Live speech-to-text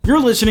You're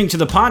listening to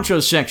the Poncho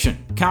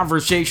Section,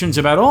 conversations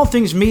about all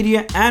things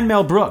media and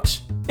Mel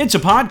Brooks. It's a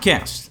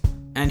podcast.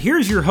 And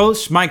here's your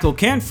hosts, Michael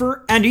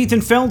Canfer and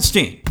Ethan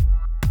Feldstein.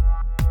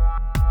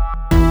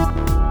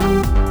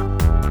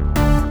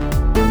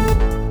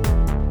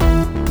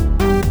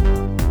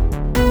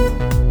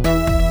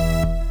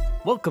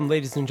 Welcome,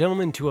 ladies and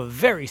gentlemen, to a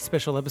very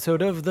special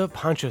episode of the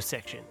Poncho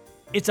Section.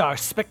 It's our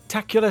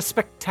spectacular,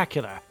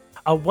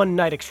 a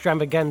one-night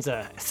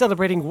extravaganza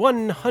celebrating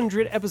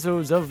 100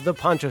 episodes of the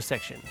Poncho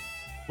Section.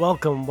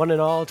 Welcome, one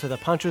and all, to the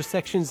Poncho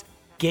Section's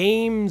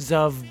Games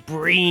of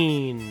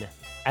Breen.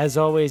 As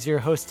always, your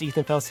hosts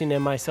Ethan Feldstein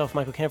and myself,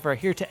 Michael Canfer, are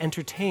here to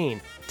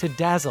entertain, to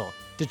dazzle,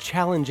 to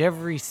challenge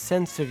every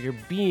sense of your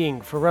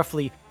being for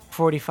roughly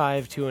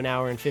 45 to an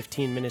hour and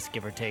 15 minutes,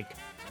 give or take.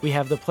 We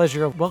have the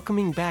pleasure of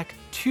welcoming back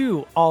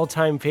two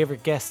all-time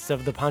favorite guests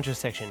of the Poncho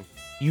Section.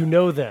 You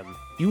know them.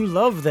 You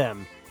love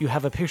them. You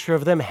have a picture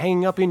of them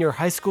hanging up in your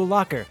high school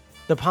locker.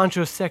 The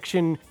Poncho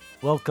Section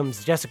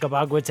welcomes Jessica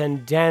Bogwitz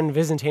and Dan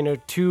Vizentino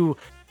to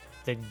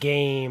the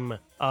Game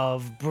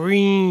of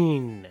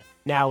Breen.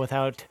 Now,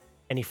 without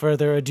any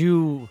further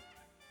ado,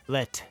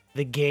 let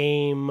the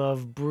Game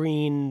of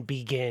Breen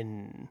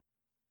begin.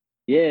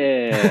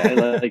 Yeah, I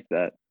like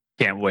that.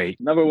 Can't wait.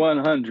 Number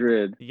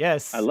 100.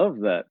 Yes. I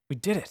love that. We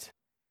did it.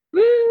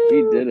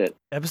 We did it.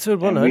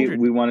 Episode And 100.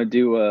 we want to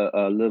do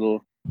a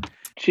little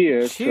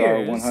cheers to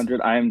our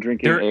 100. I am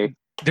drinking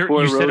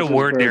you said a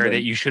word there bourbon.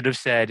 that you should have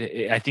said.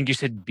 I think you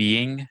said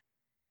being.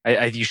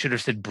 You should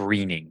have said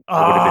breening. It would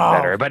have been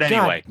better. But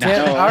anyway.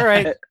 No. All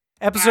right.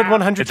 Episode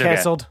 100 It's okay.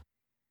 canceled.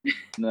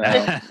 No,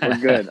 we're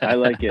good. I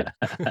like it.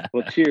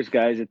 Well, cheers,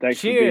 guys. And thanks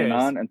for being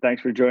on. And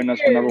thanks for joining us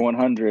for number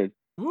 100.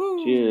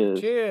 Woo,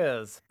 Cheers.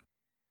 Cheers.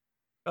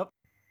 Oh.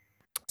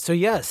 So,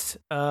 yes,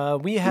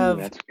 we have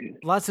that's good.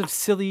 lots of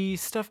silly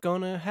stuff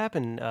going to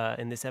happen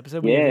in this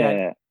episode.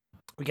 Yeah.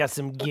 We got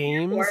some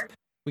games.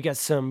 We got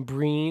some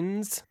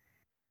breens.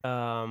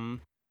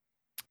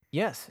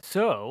 Yes,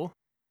 so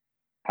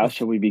How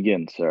shall we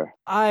begin, sir?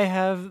 I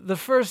have the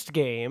first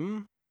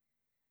game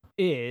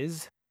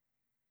is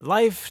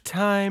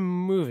Lifetime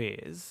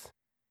Movies.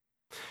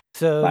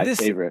 So My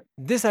favorite.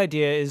 This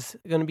idea is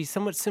going to be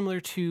somewhat similar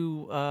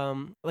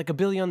to like a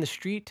Billy on the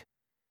Street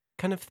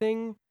kind of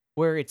thing,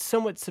 where it's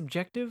somewhat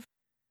subjective.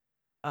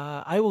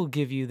 I will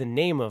give you the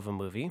name of a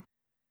movie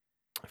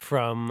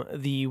from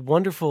the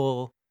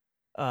wonderful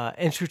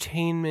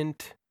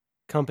entertainment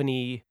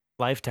company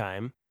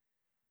Lifetime,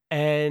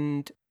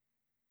 and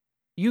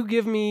you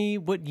give me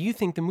what you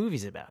think the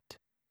movie's about.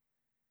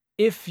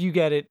 If you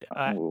get it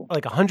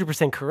like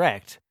 100%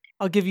 correct,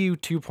 I'll give you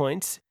 2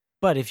 points.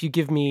 But if you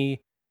give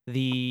me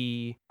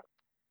the,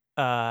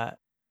 I'm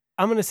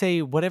going to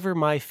say whatever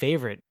my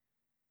favorite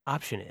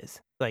option is.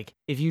 Like,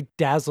 if you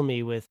dazzle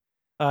me with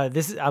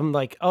this, I'm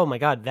like, oh my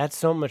God, that's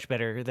so much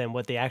better than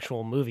what the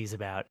actual movie's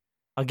about.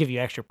 I'll give you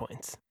extra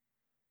points.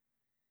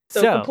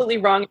 So completely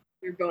wrong,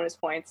 your bonus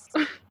points.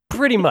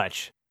 Pretty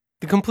much.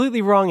 The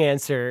completely wrong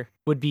answer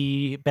would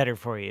be better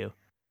for you.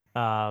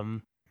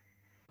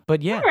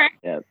 But yeah. Right.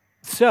 Yeah.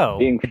 So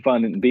being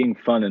fun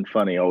and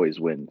funny always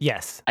wins.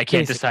 Yes. I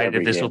can't decide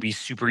if this will be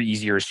super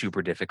easy or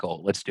super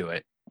difficult. Let's do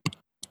it.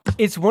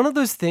 It's one of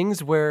those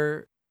things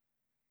where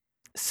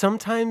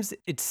sometimes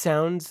it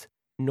sounds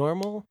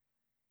normal.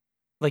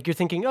 Like you're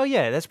thinking, oh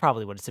yeah, that's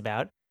probably what it's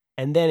about.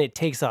 And then it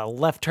takes a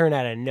left turn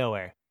out of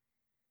nowhere.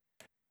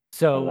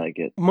 So I like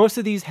it. Most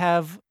of these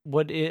have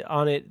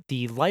on it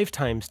the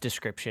Lifetime's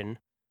description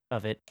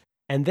of it,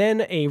 and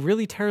then a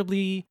really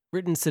terribly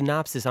written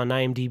synopsis on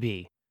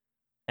IMDb.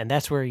 And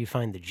that's where you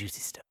find the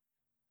juicy stuff.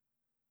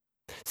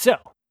 So,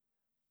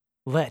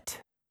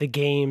 let the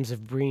games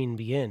of Breen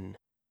begin.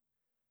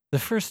 The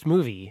first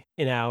movie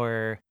in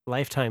our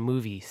Lifetime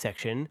movie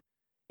section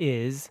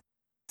is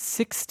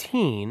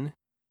 16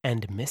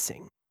 and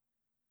Missing.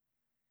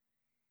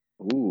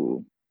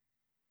 Ooh.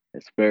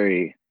 It's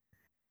very...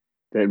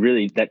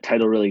 That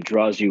title really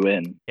draws you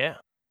in. Yeah.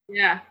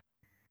 Yeah.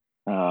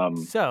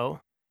 So,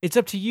 it's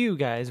up to you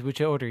guys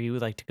which order you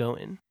would like to go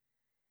in.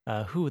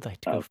 Who would like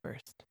to go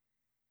first?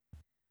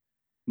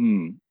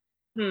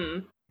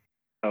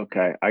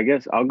 Okay, I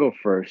guess I'll go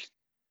first.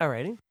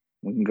 Alrighty.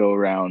 We can go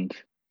around.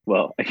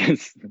 Well, I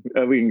guess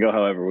we can go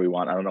however we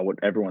want. I don't know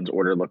what everyone's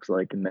order looks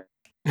like in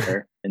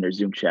their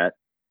Zoom chat.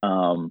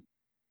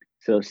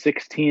 So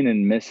 16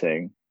 and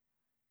Missing.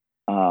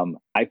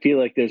 I feel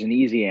like there's an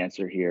easy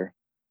answer here,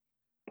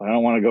 but I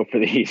don't want to go for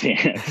the easy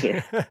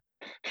answer.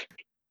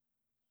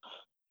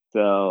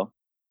 So,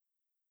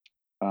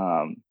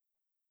 I'm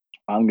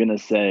gonna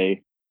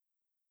say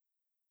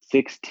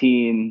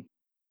 16.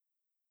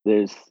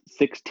 There's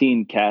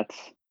 16 cats,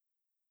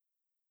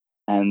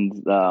 and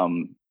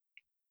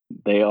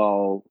they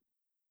all,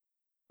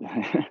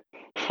 I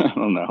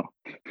don't know,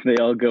 they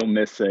all go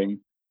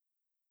missing,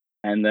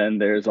 and then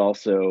there's a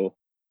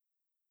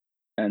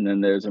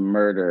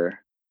murder,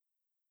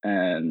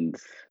 and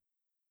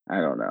I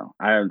don't know.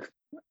 I don't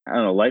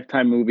know.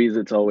 Lifetime movies,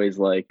 it's always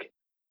like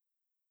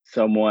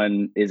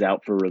someone is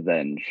out for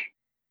revenge,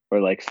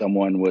 or like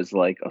someone was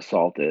like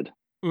assaulted,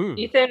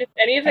 Ethan, if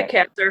any of the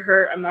cats are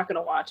hurt, I'm not going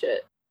to watch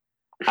it.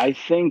 I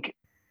think.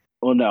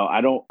 Well, no,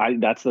 I don't.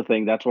 That's the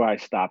thing. That's why I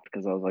stopped,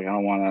 because I was like, I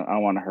don't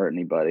want to hurt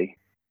anybody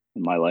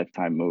in my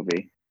Lifetime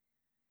movie.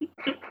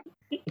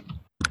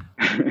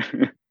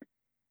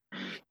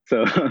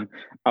 So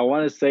I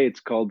want to say it's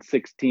called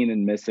 16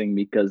 and Missing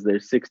because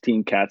there's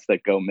 16 cats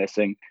that go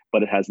missing,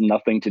 but it has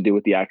nothing to do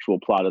with the actual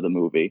plot of the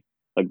movie.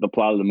 Like the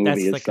plot of the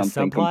movie is like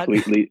something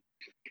completely.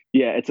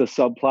 Yeah, it's a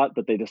subplot,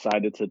 but they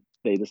decided to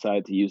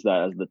use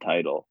that as the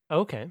title.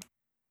 Okay.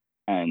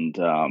 And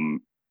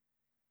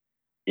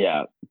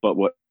yeah, but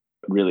what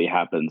really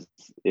happens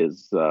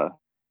is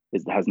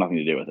has nothing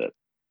to do with it.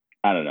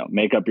 I don't know.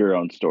 Make up your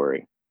own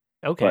story.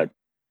 Okay.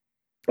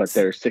 But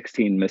there's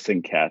 16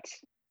 missing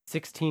cats.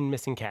 16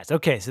 missing cats.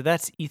 Okay, so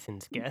that's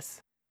Ethan's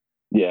guess.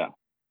 Yeah.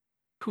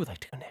 Who would like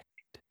to go next?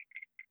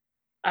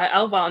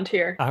 I'll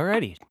volunteer.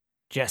 Alrighty.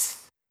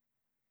 Jess.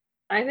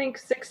 I think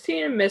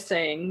 16 and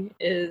Missing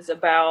is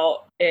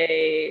about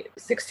a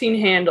 16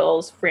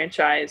 Handles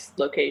franchise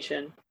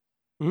location.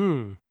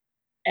 And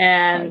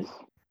Nice.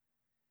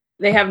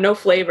 They have no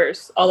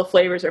flavors. All the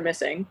flavors are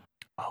missing.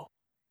 Oh.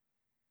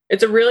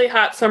 It's a really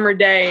hot summer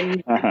day, and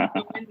you go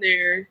in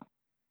there,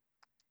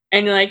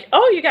 and you're like,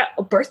 oh, you got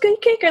a birthday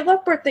cake? I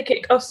love birthday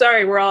cake. Oh,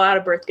 sorry, we're all out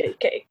of birthday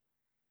cake.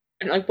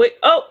 And like, wait,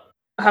 how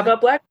about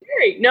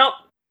blackberry? Nope.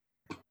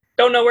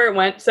 Don't know where it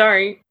went.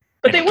 Sorry.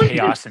 But they won't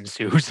chaos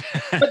ensues.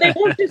 But they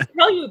won't just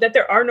tell you that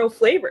there are no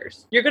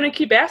flavors. You're going to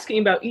keep asking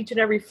about each and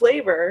every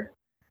flavor,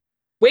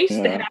 waste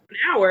a half an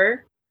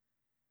hour,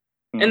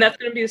 and that's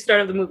going to be the start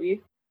of the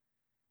movie.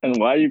 And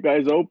why are you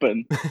guys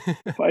open?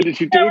 Why did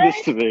you do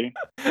this to me?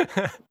 May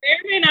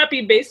or may not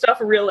be based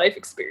off a real life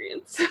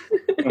experience.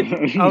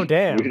 Oh,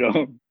 damn. We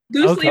don't.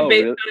 Loosely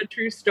based on a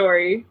true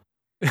story.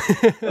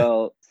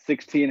 Well,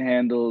 16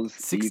 Handles.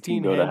 16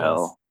 you can go handles. to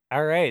hell.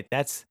 All right,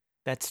 that's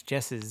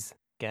Jess's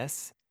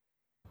guess.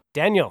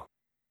 Daniel.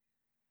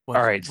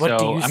 All right,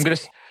 so I'm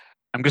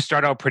gonna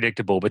start out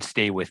predictable, but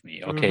stay with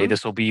me, okay?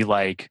 This is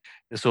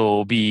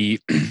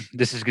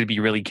gonna be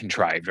really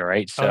contrived. All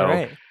right,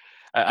 so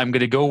I'm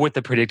gonna go with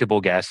the predictable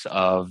guess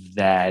of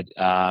that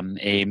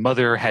a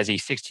mother has a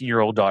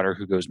 16-year-old daughter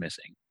who goes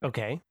missing.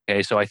 Okay,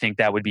 so I think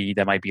that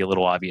might be a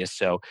little obvious.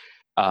 So,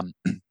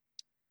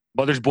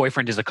 mother's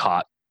boyfriend is a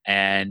cop,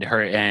 and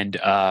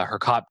her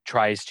cop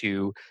tries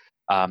to,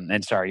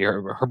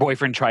 her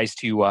boyfriend tries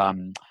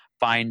to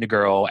find the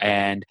girl,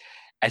 and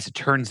as it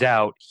turns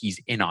out, he's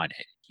in on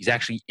it. He's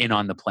actually in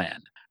on the plan.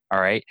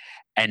 All right.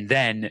 And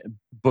then,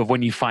 but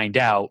when you find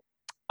out,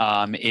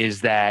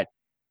 is that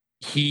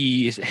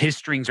his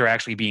strings are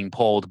actually being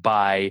pulled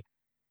by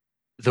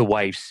the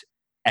wife's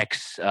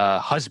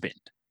ex-husband.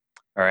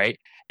 All right.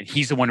 And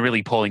he's the one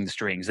really pulling the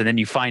strings. And then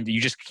you find that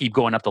you just keep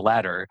going up the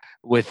ladder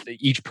with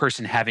each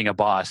person having a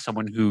boss,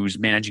 someone who's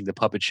managing the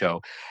puppet show.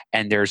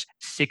 And there's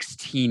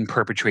 16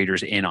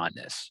 perpetrators in on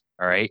this.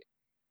 All right.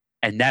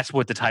 And that's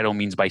what the title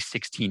means by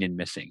 16 and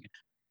Missing.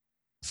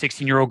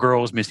 16-year-old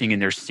girl is missing,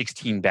 and there's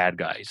 16 bad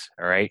guys.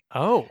 All right.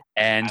 Oh.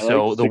 And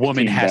so the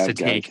woman has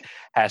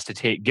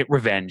to get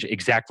revenge,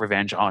 exact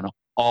revenge on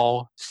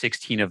all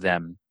 16 of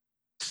them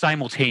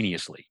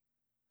simultaneously.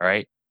 All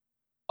right.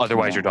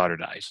 Otherwise, your daughter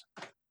dies.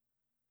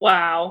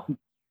 Wow.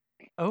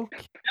 Okay.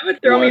 That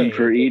would throw me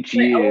for each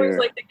year. I always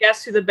like to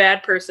guess who the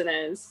bad person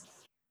is,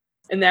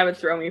 and that would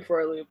throw me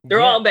for a loop.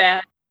 They're all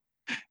bad.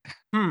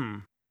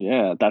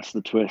 Yeah, that's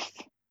the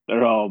twist.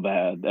 They're all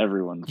bad.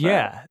 Everyone's bad.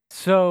 Yeah.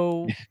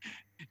 So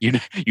you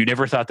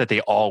never thought that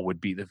they all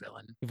would be the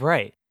villain,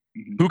 right?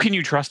 Who can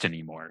you trust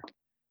anymore?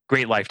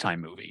 Great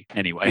Lifetime movie.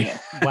 Anyway.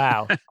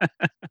 Wow.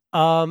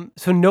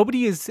 So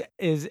nobody is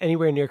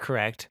anywhere near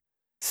correct.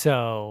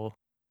 So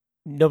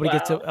nobody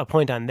gets a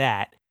point on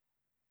that.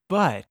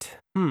 But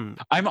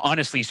I'm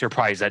honestly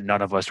surprised that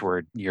none of us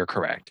were near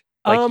correct.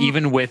 Like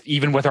even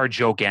with our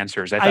joke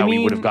answers, I thought we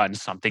would have gotten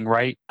something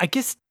right. I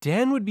guess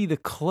Dan would be the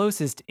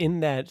closest in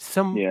that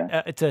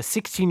it's a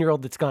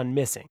 16-year-old that's gone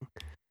missing.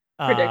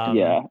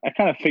 Yeah, I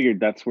kind of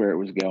figured that's where it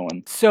was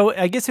going. So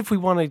I guess if we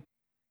want to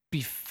be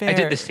fair, I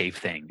did the safe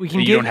thing.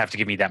 You don't have to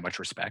give me that much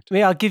respect. I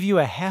mean, I'll give you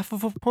a half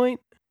of a point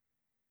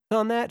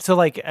on that. So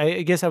like,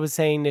 I guess I was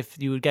saying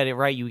if you would get it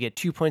right, you would get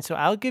 2 points. So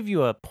I'll give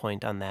you a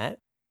point on that.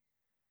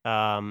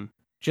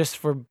 Just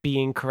for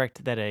being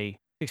correct that a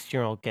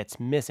 16-year-old gets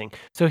missing.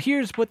 So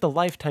here's what the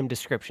Lifetime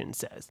description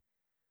says.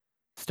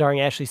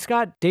 Starring Ashley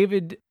Scott,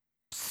 David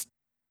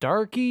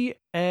Starkey,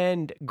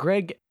 and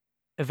Greg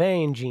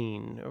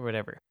Evangeline, or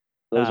whatever.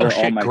 Those are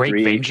all my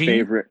three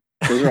favorite.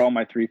 Those are all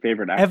my three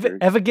favorite actors.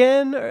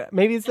 Evagan,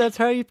 maybe that's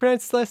how you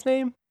pronounce his last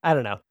name? I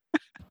don't know.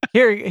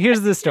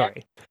 Here's the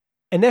story.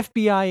 An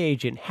FBI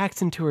agent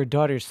hacks into her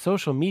daughter's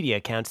social media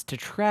accounts to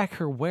track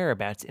her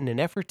whereabouts in an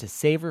effort to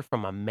save her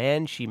from a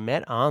man she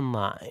met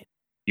online.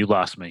 You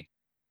lost me.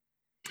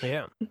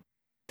 Yeah.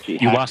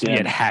 You lost me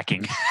at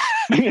hacking.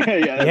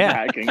 yeah.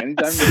 Hacking.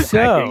 Anytime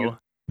so,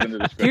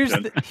 hacking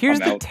here's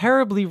the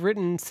terribly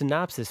written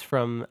synopsis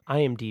from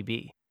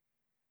IMDb.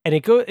 And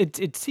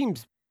it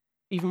seems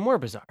even more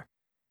bizarre.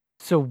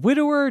 So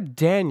widower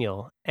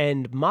Daniel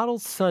and model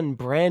son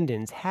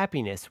Brandon's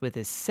happiness with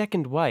his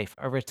second wife,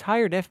 a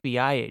retired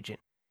FBI agent,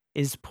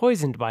 is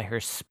poisoned by her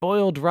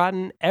spoiled,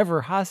 rotten,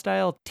 ever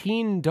hostile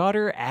teen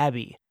daughter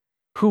Abby,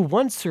 who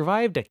once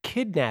survived a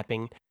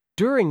kidnapping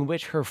during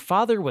which her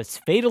father was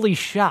fatally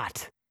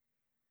shot.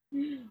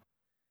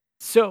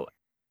 So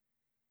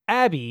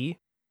Abby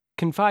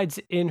confides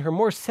in her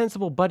more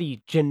sensible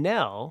buddy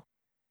Janelle,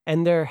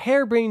 and their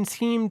harebrained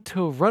scheme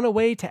to run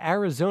away to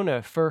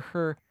Arizona for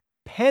her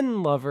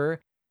pen lover,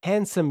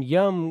 handsome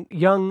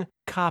young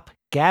cop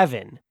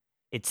Gavin.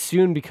 It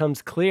soon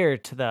becomes clear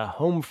to the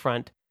home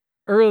front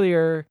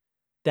earlier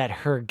that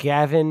her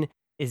Gavin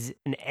is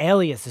an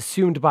alias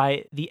assumed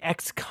by the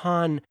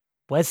ex-con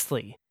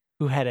Wesley,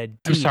 who had a deep,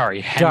 I'm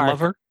sorry, hen dark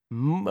lover?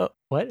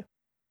 what?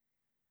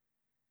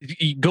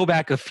 You go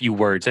back a few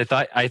words. I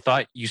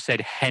thought you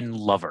said hen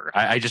lover.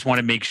 I just want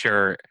to make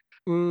sure.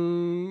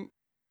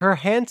 Her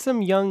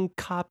handsome young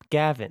cop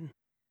Gavin.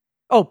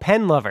 Oh,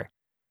 pen lover.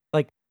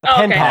 Like a Oh,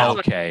 pen okay. pal.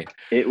 Okay.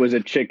 It was a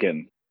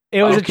chicken.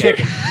 It was a Okay.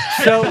 chicken.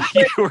 So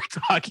you were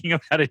talking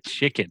about a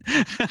chicken.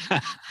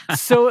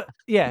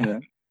 yeah.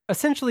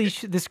 Essentially,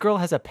 this girl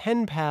has a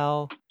pen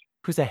pal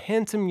who's a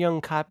handsome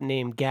young cop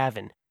named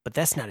Gavin, but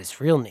that's not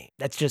his real name.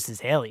 That's just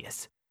his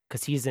alias,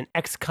 because he's an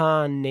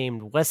ex-con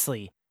named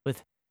Wesley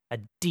with a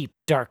deep,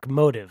 dark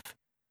motive.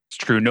 It's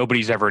true.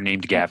 Nobody's ever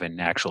named Gavin,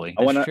 actually.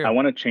 I want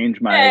to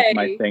change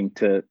my thing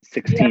to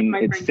 16.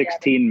 It's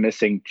 16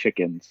 missing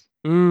chickens.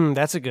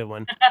 That's a good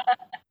one.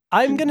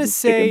 I'm gonna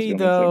say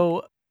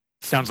though,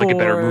 sounds like a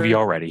better movie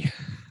already.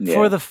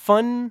 For the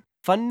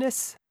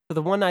funness, for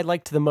the one I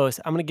liked the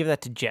most, I'm gonna give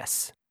that to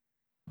Jess.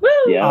 Woo!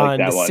 Yeah, I like on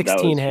that the one. 16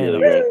 that was handle.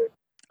 really good.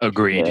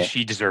 Agreed. Yeah.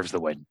 She deserves the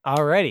win.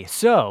 Alrighty,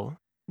 so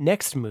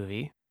next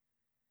movie,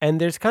 and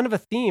there's kind of a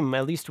theme,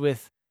 at least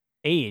with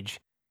age.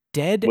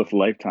 Dead with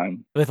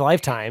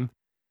Lifetime.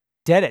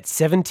 Dead at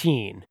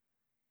 17.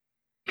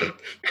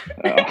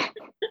 Oh.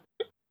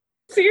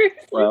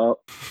 Seriously? Well,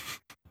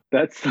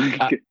 that's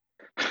like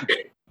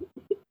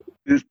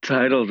these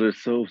titles are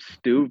so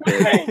stupid.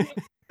 They're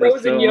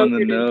Frozen so on the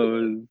yogurt.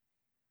 nose.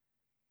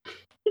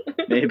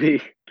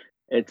 Maybe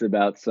it's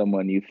about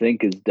someone you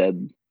think is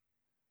dead.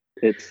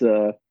 It's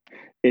a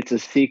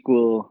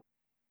sequel.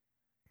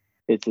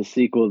 It's a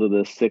sequel to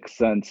The Sixth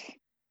Sense.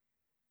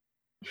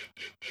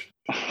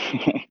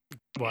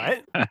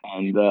 What?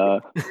 And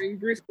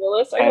Bruce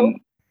Willis, I hope.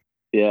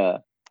 Yeah,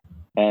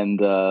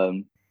 and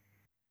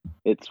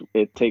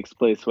it takes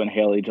place when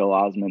Haley Joel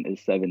Osment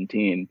is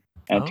 17,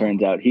 and it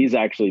turns out he's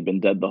actually been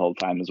dead the whole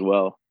time as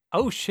well.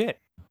 Oh shit!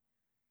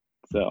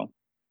 So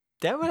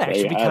that would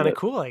actually be kind of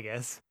cool, I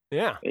guess.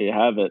 Yeah, there you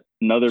have it.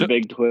 Another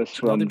big twist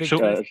from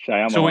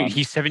Shyamalan. So wait,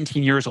 he's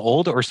 17 years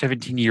old or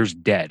 17 years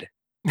dead?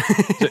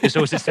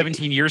 So is it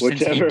 17 years since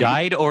he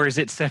died, or is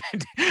it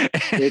 17?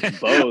 It's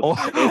both.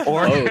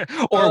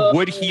 Or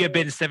would he have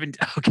been 17?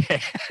 Okay,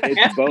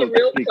 it's both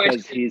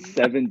because he's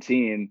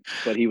 17,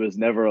 but he was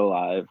never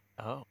alive.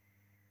 Oh,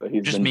 so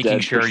he's just been making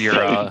dead sure for you're.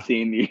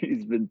 17.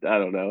 He's been. I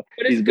don't know.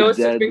 But his ghost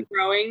has been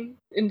growing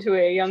into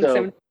a young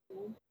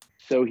 17-year-old.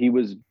 So he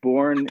was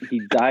born. He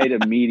died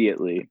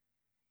immediately.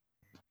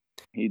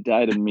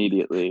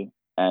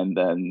 And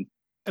then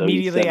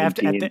immediately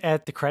after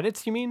at the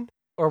credits, you mean?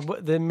 Or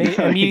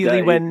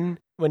immediately when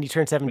he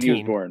turned 17? When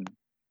he was born.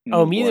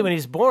 Immediately when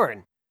he's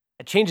born.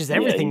 It changes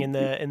everything in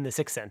the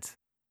Sixth Sense.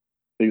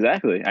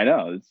 Exactly. I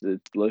know.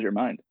 It blows your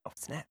mind. Oh,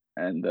 snap.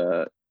 And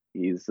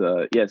he's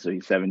so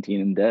he's 17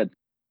 and dead.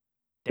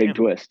 Damn. Big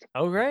twist.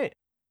 Oh, right.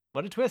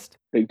 What a twist.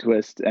 Big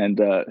twist. And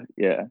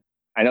yeah.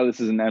 I know this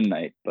is an M.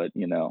 Night, but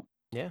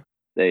yeah.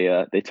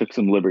 They took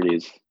some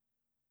liberties.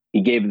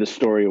 He gave the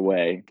story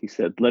away. He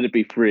said, "Let it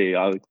be free.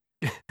 I'll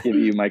give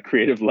you my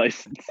creative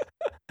license."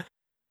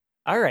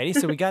 Alrighty,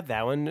 so we got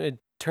that one. It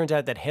turns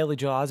out that Haley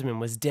Joel Osment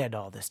was dead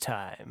all this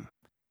time.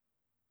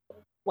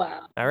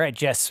 Wow. All right,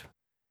 Jess,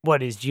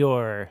 what is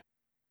your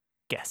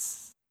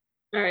guess?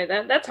 All right,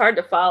 that's hard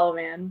to follow,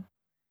 man.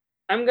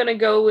 I'm gonna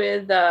go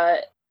with a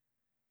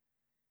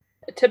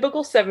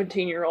typical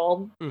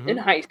 17-year-old in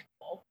high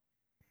school.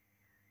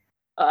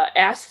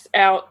 Asks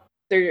out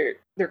their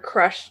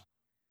crush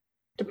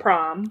to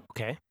prom.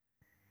 Okay.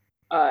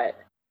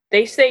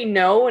 They say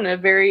no in a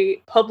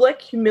very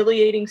public,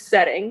 humiliating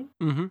setting.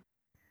 Mm-hmm.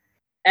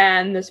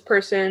 And this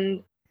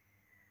person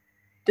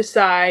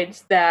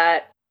decides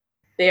that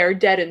they are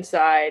dead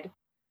inside,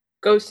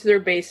 goes to their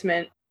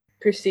basement,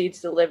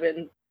 proceeds to live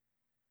in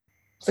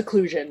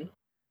seclusion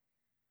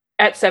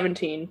at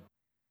 17.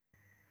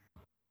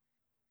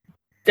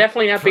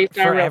 Definitely not based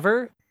on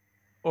forever,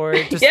 or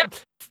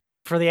just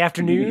for the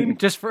afternoon,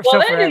 just for well, so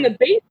then forever. In the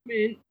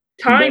basement,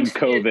 time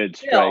COVID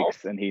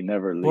strikes and he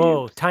never leaves.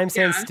 Whoa, time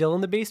stands still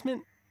in the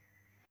basement?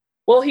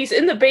 Well, he's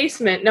in the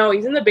basement. No,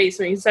 he's in the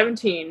basement. He's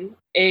 17.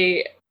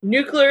 A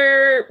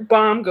nuclear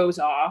bomb goes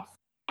off.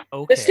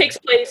 Okay. This takes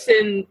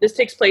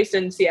place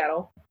in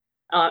Seattle.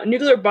 A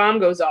nuclear bomb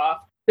goes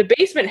off. The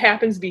basement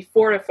happens to be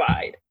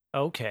fortified.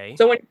 Okay.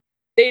 So when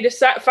they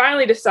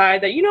finally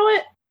decide that, you know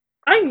what,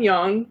 I'm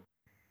young.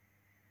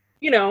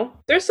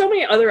 There's so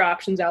many other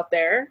options out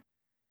there.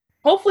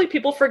 hopefully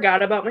people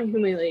forgot about my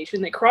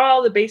humiliation. They crawl out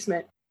of the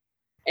basement,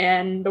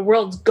 and the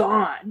world's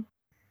gone.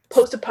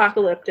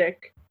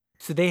 Post-apocalyptic.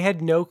 So they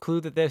had no clue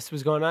that this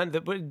was going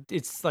on.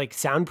 It's like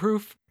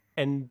soundproof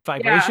and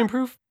vibration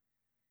proof?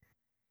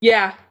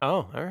 Yeah.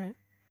 Oh, all right.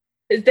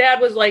 His dad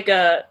was like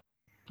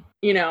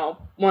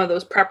one of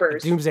those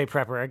preppers. Doomsday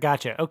prepper. I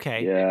gotcha.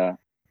 Okay. Yeah.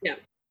 Yeah.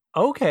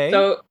 Okay.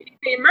 So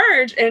they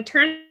emerge, and it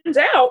turns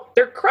out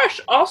their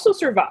crush also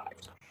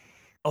survived.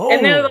 Oh.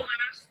 And they're the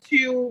last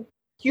two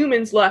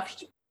humans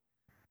left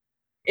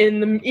in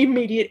the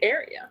immediate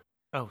area.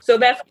 Oh. So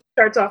that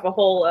starts off a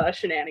whole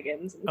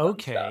shenanigans. And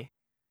okay. stuff.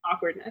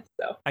 Awkwardness.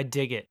 So I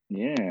dig it.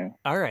 Yeah.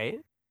 All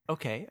right.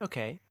 Okay.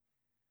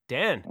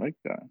 Dan. I like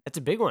that. That's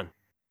a big one.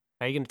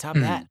 How are you going to top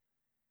that?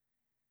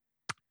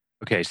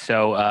 Okay,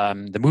 so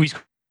the movie's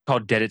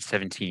called Dead at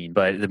 17,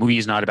 but the movie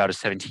is not about a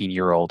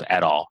 17-year-old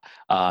at all.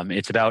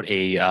 It's about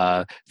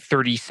a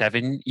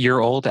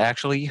 37-year-old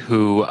actually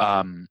who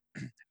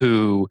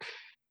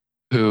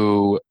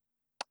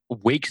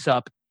wakes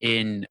up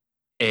in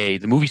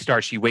the movie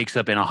starts. She wakes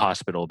up in a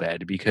hospital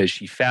bed because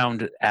she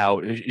found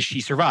out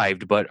she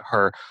survived, but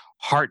her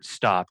heart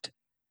stopped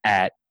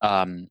at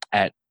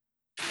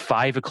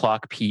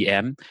 5:00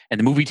 p.m. and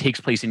the movie takes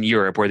place in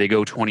Europe where they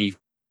go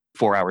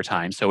 24-hour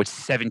time, so it's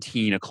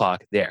 17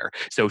 o'clock there.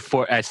 So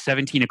at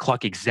 17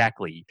 o'clock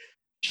exactly,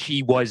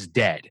 she was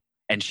dead,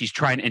 and she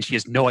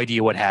has no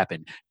idea what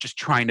happened. Just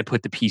trying to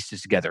put the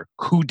pieces together.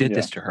 Who did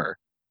this to her?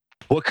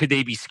 What could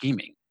they be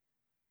scheming?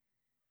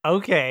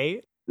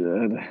 Okay.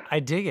 Dead. I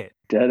dig it.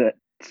 Dead at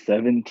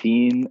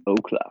 17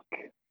 o'clock.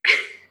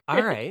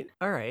 All right.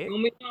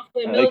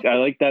 I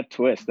like that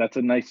twist. That's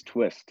a nice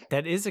twist.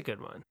 That is a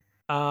good one.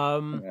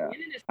 Yeah.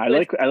 I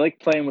like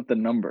playing with the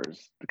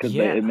numbers because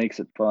it makes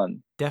it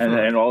fun.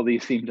 Definitely. And all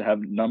these seem to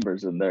have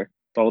numbers in there.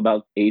 It's all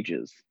about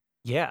ages.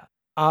 Yeah.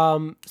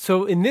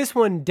 So in this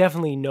one,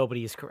 definitely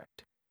nobody is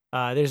correct.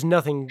 There's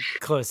nothing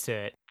close to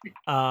it.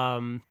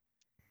 Was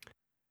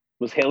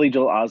Haley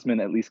Joel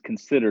Osment at least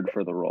considered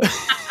for the role?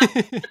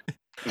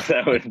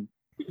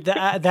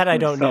 That I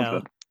don't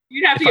know.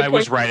 If I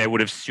was right, I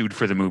would have sued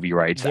for the movie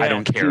rights. Yeah. I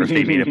don't care if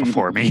they made it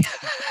before me.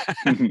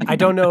 I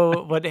don't know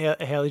what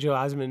Haley Joel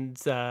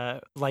Osment's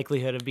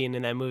likelihood of being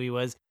in that movie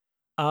was.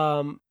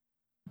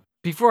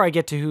 Before I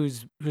get to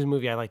whose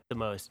movie I liked the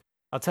most,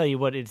 I'll tell you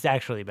what it's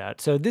actually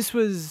about. So this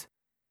was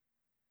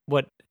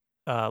what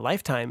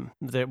Lifetime,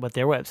 what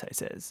their website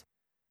says.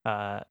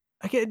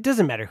 It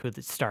doesn't matter who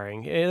it's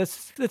starring.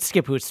 Let's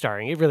skip who it's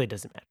starring. It really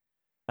doesn't matter.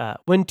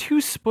 When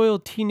two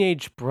spoiled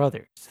teenage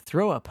brothers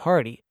throw a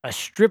party, a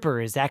stripper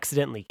is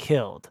accidentally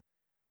killed,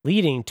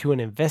 leading to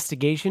an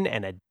investigation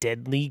and a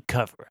deadly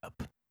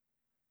cover-up.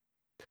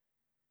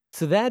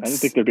 So that's... I didn't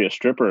think there'd be a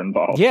stripper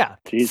involved. Yeah.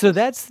 Jesus. So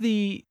that's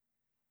the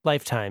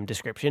Lifetime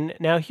description.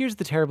 Now here's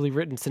the terribly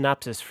written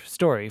synopsis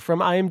story from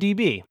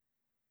IMDb.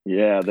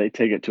 Yeah, they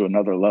take it to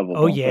another level.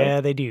 Oh,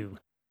 yeah, they do.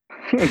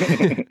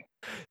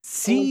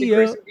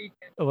 CEO...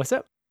 Oh, what's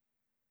up?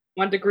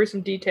 Wanted the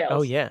gruesome details.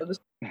 Oh, yeah.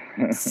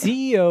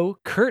 CEO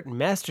Kurt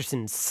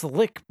Masterson's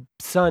slick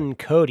son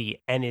Cody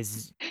and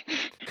his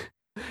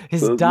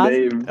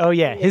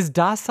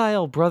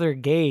docile brother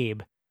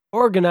Gabe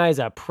organize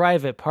a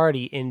private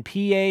party in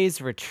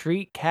PA's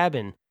retreat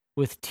cabin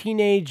with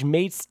teenage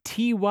mates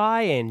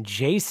TY and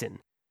Jason.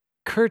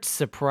 Kurt's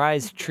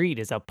surprise treat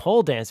is a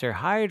pole dancer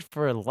hired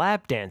for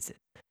lap dances,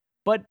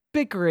 but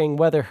bickering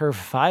whether her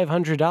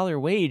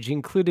 $500 wage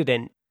included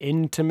an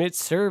intimate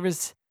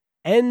service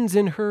ends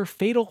in her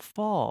fatal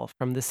fall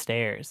from the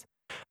stairs.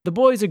 The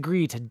boys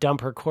agree to dump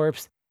her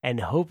corpse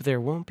and hope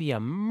there won't be a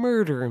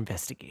murder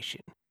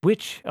investigation,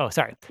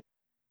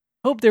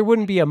 hope there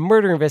wouldn't be a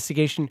murder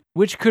investigation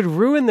which could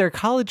ruin their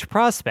college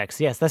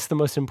prospects. Yes, that's the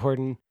most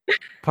important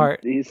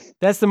part.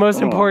 That's the most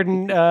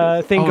important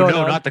thing going on.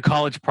 Oh, no, not the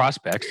college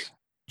prospects.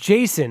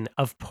 Jason,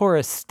 of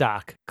porous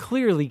stock,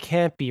 clearly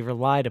can't be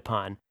relied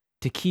upon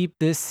to keep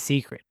this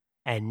secret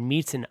and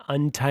meets an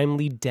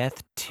untimely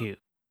death too.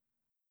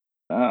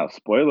 Oh,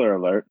 spoiler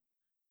alert.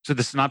 So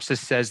the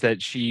synopsis says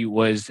that she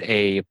was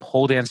a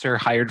pole dancer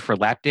hired for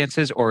lap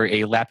dances or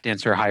a lap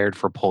dancer hired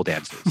for pole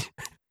dances?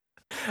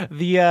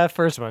 The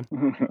first one.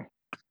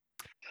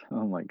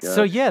 Oh my god.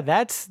 So yeah,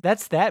 that's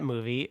that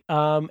movie.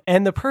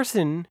 And the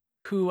person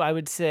who I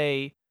would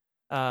say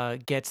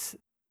gets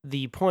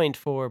the point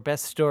for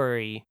best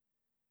story,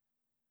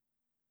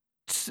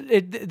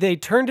 they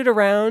turned it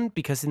around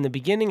because in the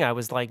beginning I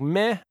was like,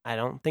 meh, I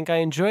don't think I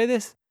enjoy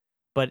this.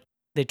 But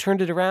they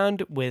turned it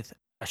around with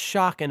a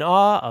shock and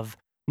awe of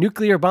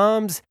nuclear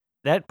bombs.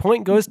 That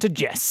point goes to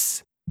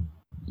Jess.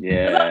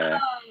 Yeah.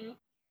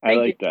 I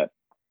like that.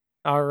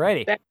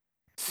 Alrighty.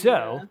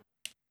 So,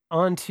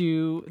 on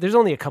to... There's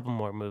only a couple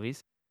more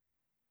movies.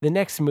 The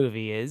next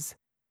movie is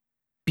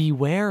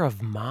Beware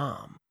of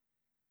Mom.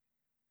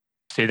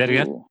 Say that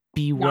again?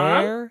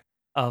 Beware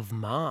of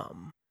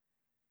Mom.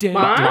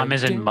 Mom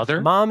as in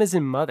mother? Mom as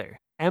in mother.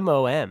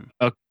 MOM.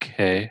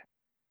 Okay.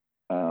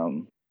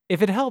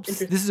 If it helps,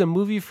 this is a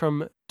movie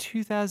from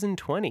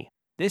 2020,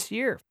 this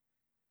year.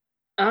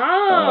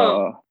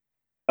 Oh.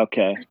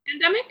 Okay.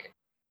 Pandemic?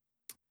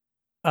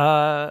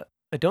 I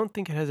don't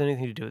think it has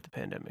anything to do with the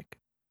pandemic.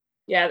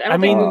 Yeah, I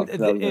mean, Oh,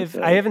 'cause I was gonna if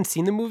say. I haven't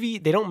seen the movie,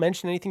 they don't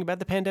mention anything about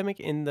the pandemic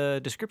in the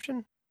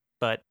description,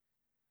 but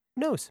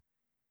who knows?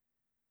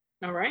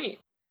 All right.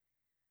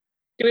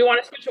 Do we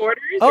want to switch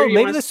orders? Oh, or you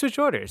maybe wanna... let's switch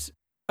orders.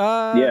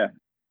 Yeah.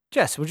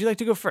 Jess, would you like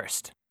to go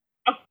first?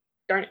 Oh,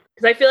 darn it.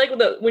 Because I feel like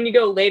when you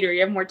go later,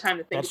 you have more time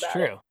to think That's about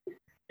true.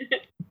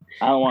 it.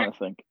 I don't want to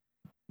think.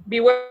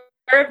 Beware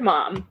of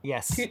Mom.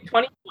 Yes.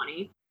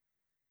 2020.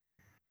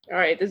 All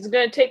right, this is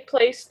going to take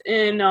place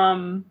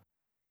in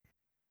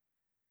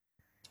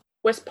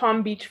West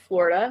Palm Beach,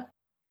 Florida.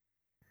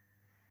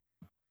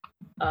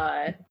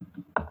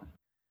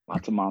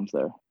 Lots of moms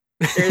there.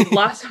 There's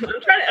lots of...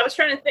 I was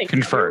trying to think.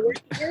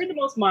 Confirmed. Where are the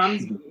most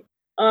moms be?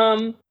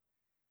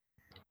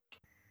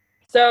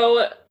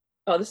 So,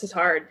 this is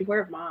hard. Beware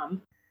of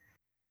Mom.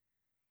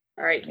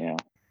 All right. Yeah.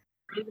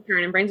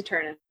 Brains are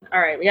turning. All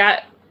right, we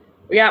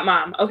got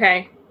Mom.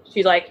 Okay.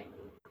 She's like,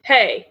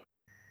 hey,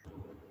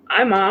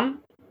 I'm Mom.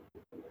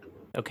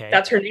 Okay.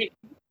 That's her name.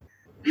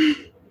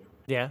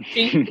 Yeah.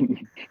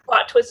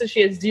 Plot twist is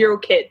she has 0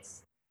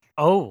 kids.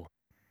 Oh.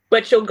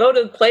 But she'll go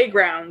to the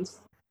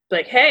playgrounds,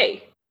 like,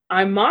 hey,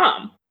 I'm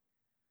Mom.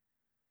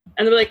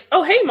 And they're like,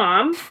 oh, hey,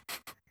 Mom.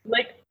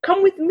 Like,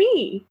 come with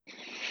me.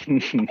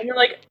 And you're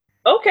like,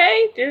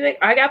 okay. They're like,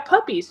 I got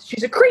puppies.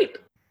 She's a creep.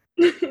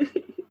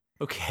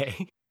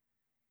 Okay.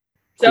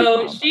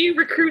 So she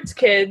recruits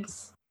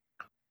kids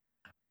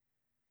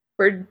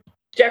for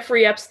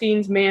Jeffrey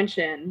Epstein's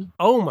mansion.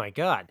 Oh my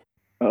God.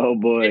 Oh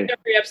boy. And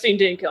Jeffrey Epstein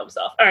didn't kill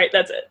himself. All right,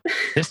 that's it.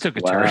 This took a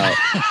Wow. turn.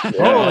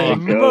 Yeah, Holy it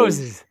goes.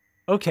 Moses.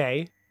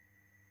 Okay.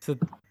 So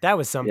that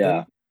was something.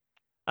 Yeah.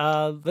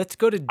 Let's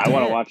go to Dan. I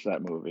want to watch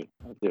that movie.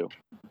 I do.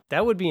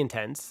 That would be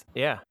intense.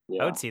 Yeah.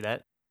 Yeah. I would see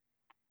that.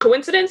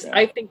 Coincidence? Yeah.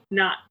 I think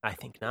not. I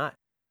think not.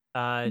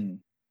 Hmm.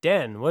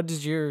 Dan, what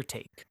is your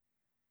take?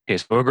 Okay,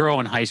 so a girl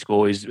in high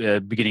school is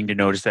beginning to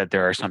notice that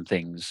there are some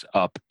things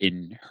up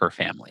in her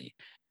family,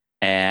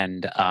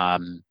 and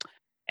the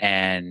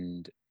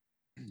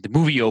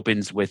movie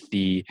opens with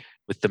the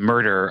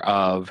murder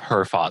of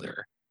her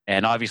father,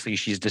 and obviously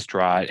she's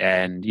distraught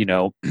and in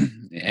a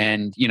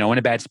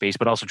bad space,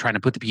 but also trying to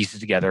put the pieces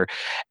together.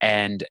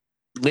 And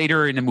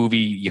later in the movie,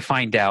 you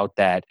find out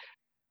that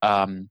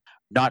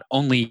not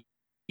only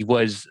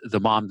was the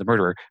mom the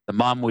murderer, the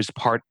mom was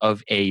part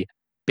of a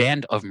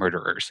band of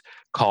murderers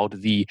called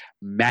the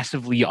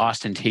Massively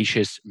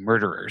Ostentatious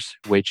Murderers,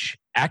 which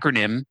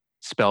acronym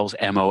spells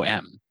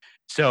MOM.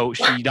 So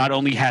she not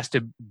only has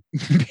to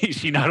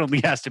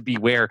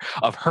beware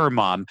of her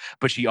mom,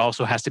 but she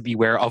also has to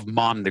beware of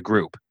Mom the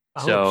group.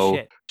 Oh, So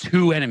shit.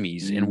 2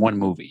 enemies in one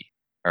movie.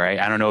 All right,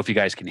 I don't know if you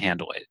guys can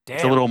handle it.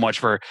 It's a Damn. little much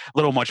for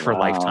Wow.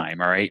 Lifetime.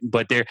 All right,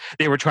 but they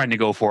were trying to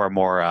go for a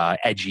more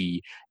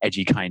edgy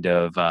kind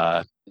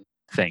of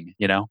thing.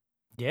 Yeah.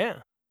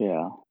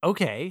 Yeah.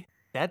 Okay.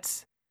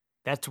 That's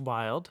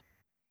wild.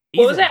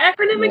 What was Ethan. that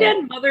acronym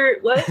again? Mother,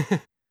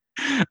 what?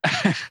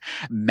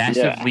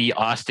 Massively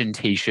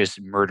ostentatious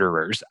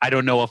murderers. I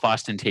don't know if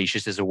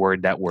ostentatious is a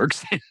word that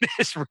works in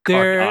this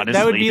regard, honestly.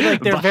 That would be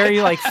like they're but-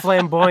 very like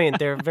flamboyant.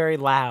 They're very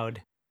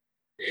loud.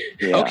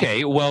 Yeah.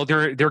 Okay, well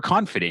they're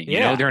confident.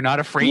 Yeah. They're not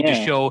afraid to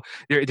Yeah. show.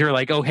 They're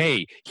like, oh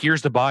hey,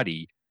 here's the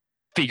body.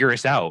 Figure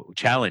us out.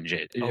 Challenge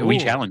it. We Oh.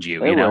 challenge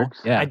you. It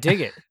works. Yeah. I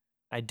dig it.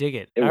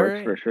 It All works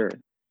right. for sure.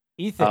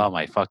 Ethan, Oh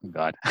my fucking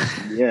god.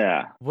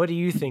 Yeah. what do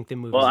you think the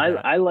movie's Well,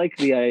 about? I like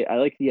the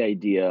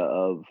idea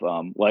of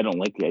well, I don't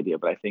like the idea,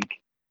 but I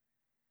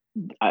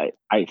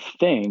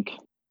think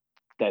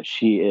that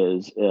she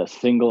is a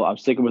single. I'm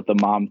sticking with the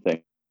mom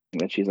thing,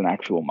 that she's an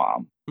actual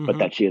mom, but Mhm.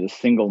 that she is a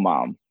single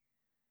mom,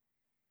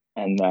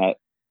 and that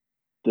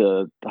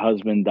the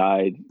husband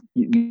died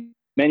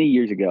many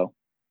years ago,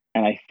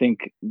 and I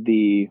think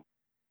the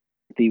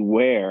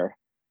where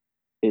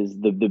is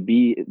the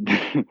be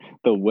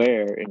the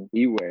where in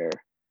beware,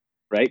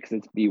 right? Because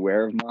it's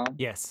beware of mom.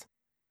 Yes.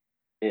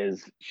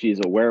 Is she's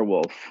a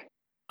werewolf.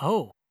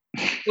 Oh.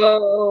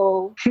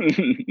 Whoa.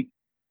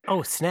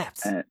 Oh,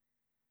 snaps.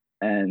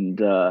 and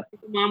Mom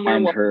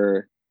and werewolf.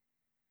 her,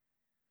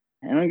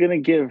 and I'll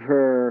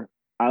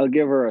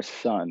give her a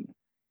son, and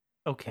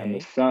Okay. the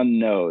son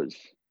knows,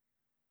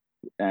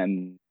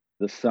 and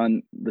the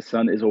son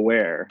is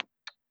aware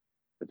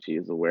that she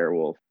is a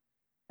werewolf,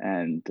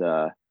 and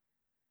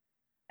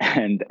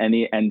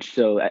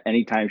so at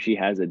any time she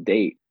has a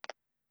date,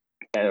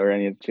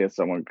 or she has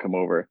someone come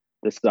over,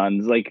 the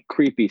son's like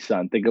creepy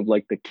son. Think of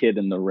like the kid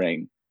in The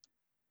Ring,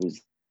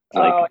 who's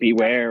like, Oh,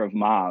 beware of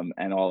mom,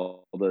 and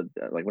all the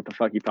like, what the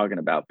fuck are you talking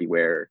about?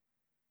 Beware,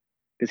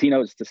 because he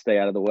knows to stay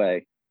out of the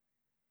way.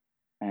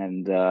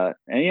 And then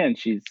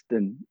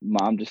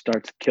mom just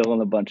starts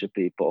killing a bunch of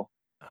people,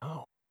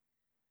 Oh.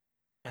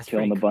 That's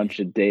killing a pretty bunch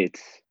of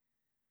dates,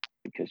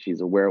 because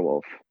she's a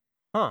werewolf.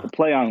 Huh. The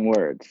play on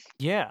words.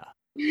 Yeah.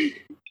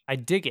 I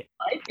dig it.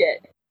 I like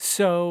it.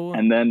 So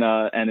And then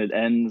and it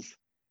ends.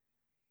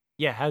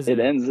 yeah, how's It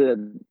ends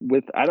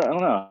with I don't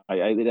know.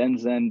 It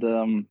ends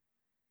and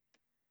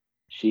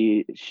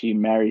she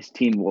marries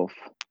Teen Wolf.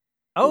 They're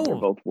Oh,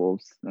 both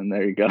wolves, and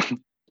there you go.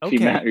 She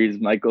Okay. marries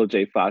Michael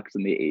J. Fox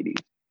in the 80s.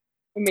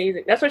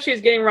 Amazing. That's what she was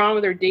getting wrong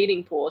with her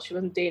dating pool. She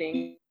wasn't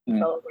dating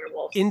fellow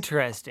werewolves.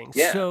 Interesting.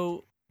 Yeah.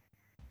 So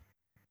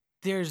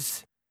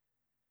there's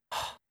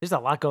a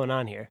lot going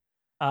on here.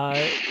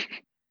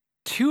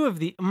 Two of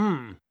the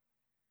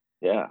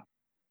Yeah.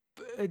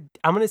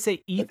 I'm gonna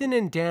say Ethan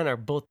and Dan are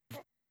both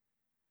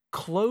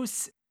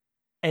close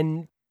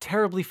and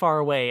terribly far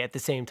away at the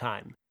same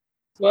time.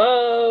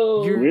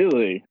 Whoa.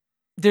 Really?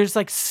 There's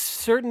like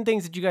certain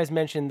things that you guys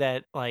mentioned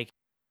that like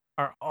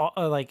are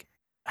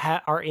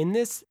are in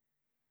this.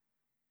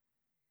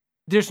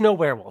 There's no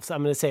werewolves.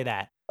 I'm gonna say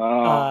that.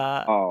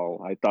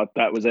 I thought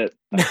that was it.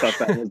 I thought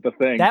that was the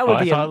thing. That would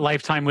I be thought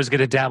Lifetime was going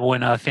to dabble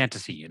in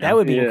fantasy. You know, that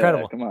would be Yeah,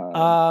 incredible. come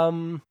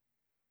on.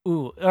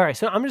 Ooh, all right.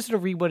 So I'm just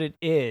gonna read what it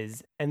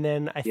is, and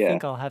then I Yeah.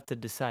 think I'll have to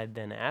decide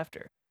then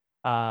after.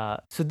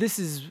 So this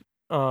is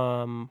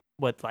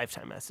what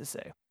Lifetime has to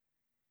say.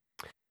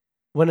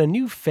 When a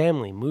new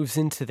family moves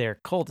into their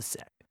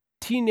cul-de-sac,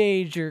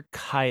 teenager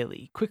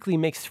Kylie quickly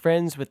makes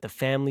friends with the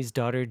family's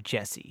daughter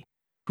Jessie,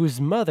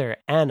 whose mother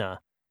Anna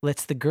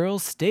lets the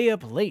girls stay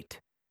up late,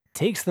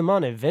 takes them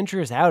on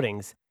adventurous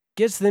outings,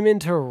 gets them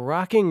into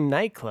rocking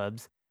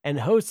nightclubs,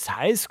 and hosts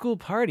high school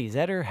parties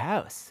at her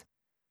house.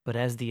 But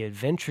as the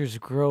adventures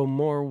grow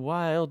more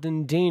wild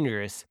and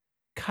dangerous,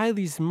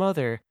 Kylie's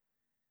mother,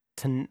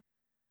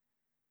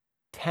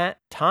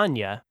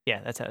 Tanya,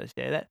 yeah, that's how to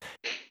say that.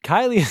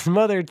 Kylie's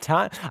mother,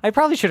 I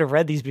probably should have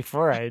read these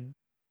before I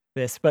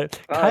this, but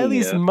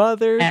Kylie's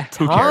mother,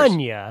 who cares?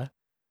 Tanya,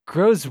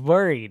 grows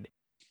worried,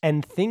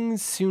 and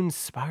things soon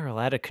spiral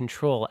out of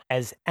control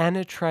as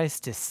Anna tries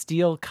to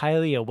steal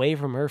Kylie away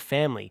from her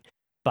family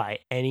by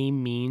any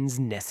means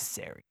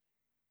necessary.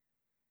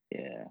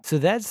 Yeah. So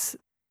that's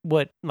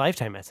what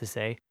Lifetime has to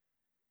say.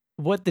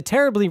 What the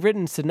terribly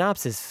written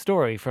synopsis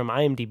story from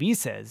IMDb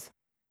says: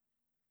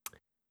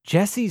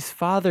 Jessie's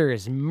father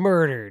is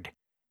murdered,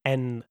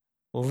 and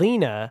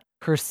Lena,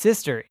 her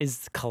sister,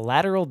 is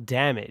collateral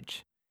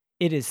damage.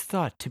 It is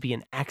thought to be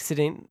an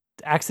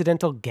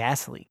accidental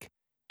gas leak.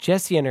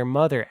 Jessie and her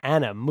mother,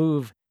 Anna,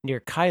 move near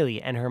Kylie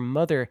and her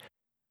mother,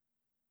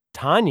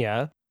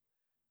 Tanya.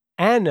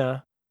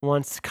 Anna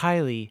wants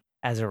Kylie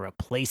as a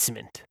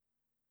replacement.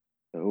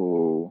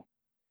 Oh,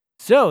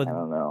 So I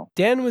don't know.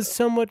 Dan was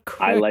somewhat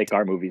correct. I like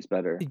our movies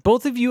better.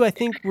 Both of you, I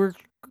think, were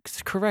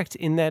correct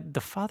in that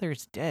the father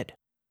is dead.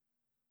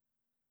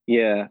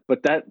 Yeah,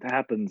 but that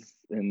happens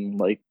in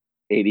like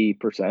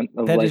 80%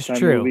 of That is Lifetime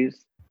true.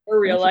 movies. Or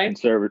real life.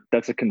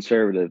 That's a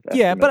conservative.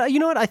 Yeah, estimate. but you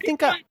know what? I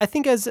think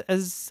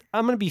as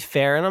I'm gonna be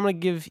fair, and I'm gonna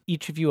give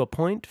each of you a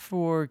point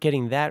for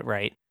getting that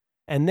right,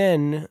 and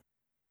then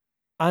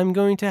I'm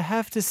going to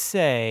have to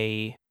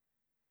say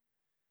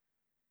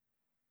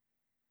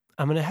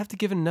I'm gonna have to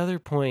give another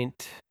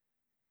point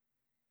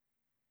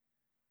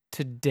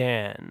to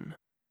Dan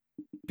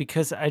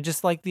because I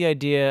just like the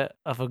idea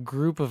of a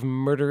group of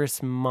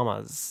murderous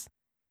mamas.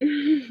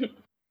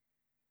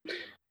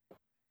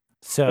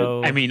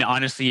 So I mean,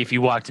 honestly, if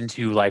you walked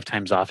into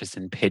Lifetime's office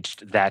and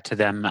pitched that to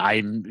them,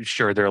 I'm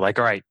sure they're like,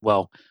 "All right,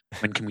 well,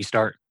 when can we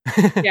start?"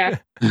 Yeah.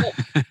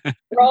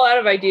 We're all out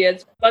of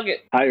ideas. Fuck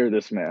it. Hire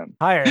this man.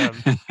 hire him.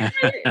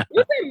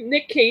 Was a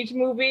Nick Cage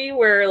movie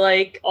where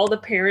like all the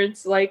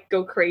parents like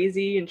go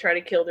crazy and try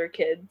to kill their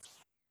kids?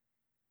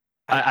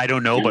 I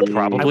don't know, but I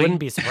probably. I wouldn't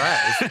be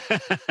surprised.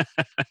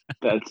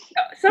 That's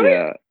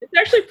It's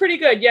actually pretty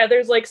good. Yeah,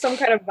 there's like some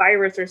kind of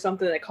virus or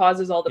something that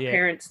causes all the Yeah.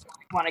 parents to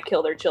want to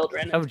kill their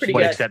children. Oh, It's pretty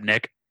What, good. except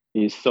Nick?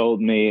 You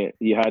sold me.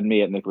 You had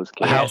me at Nicolas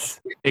Cage. How-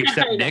 Yes.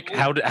 Except I Nick?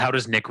 know. How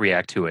does Nick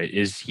react to it?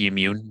 Is he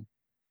immune?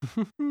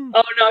 Oh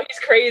no, he's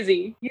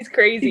crazy. He's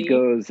crazy. He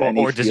goes and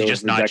Or does he steals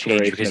just the not change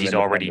Declaration because of he's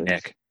already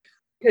Independence. Nick?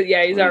 Cause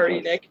yeah, he's What he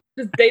already does.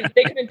 Nick.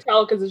 They couldn't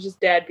tell because it's just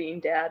dad being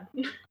dad.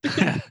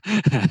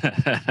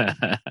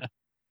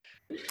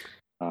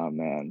 Oh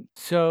man,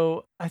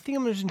 So I think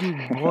I'm just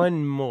gonna do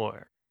one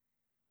more,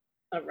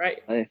 All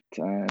right.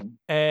 Lifetime.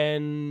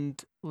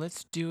 and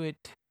let's do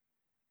it.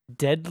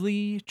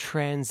 Deadly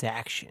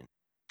Transaction.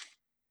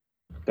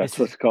 That's This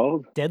what's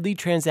called. Deadly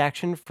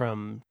Transaction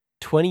from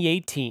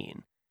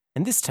 2018,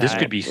 and this time This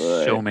could be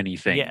so Right. many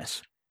things.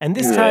 Yes. And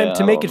this Yeah, time,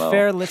 to I make it don't know.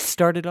 fair, let's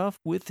start it off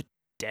with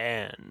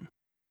Dan.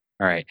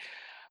 All right.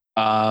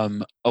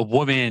 A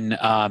woman.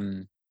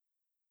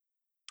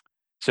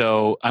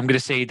 So I'm going to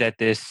say that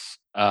this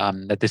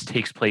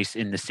takes place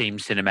in the same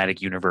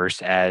cinematic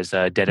universe as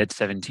Dead at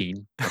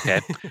 17. Okay,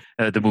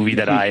 the movie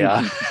that I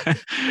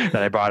that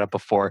I brought up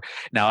before.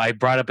 Now I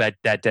brought up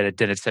that Dead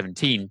at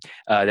 17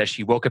 that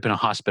she woke up in a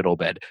hospital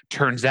bed.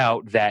 Turns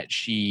out that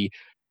she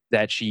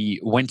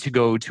went to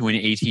go to an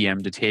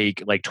ATM to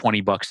take like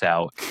 $20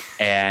 out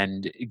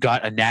and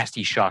got a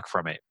nasty shock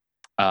from it.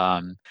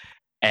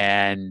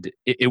 And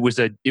it was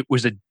a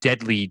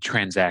deadly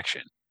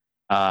transaction.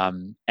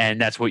 And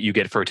that's what you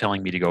get for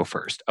telling me to go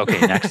first. Okay,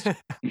 next.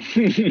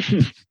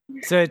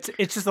 So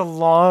it's just a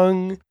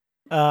long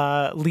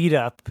lead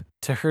up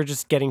to her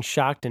just getting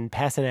shocked and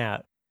passing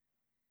out.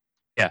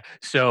 Yeah.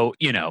 So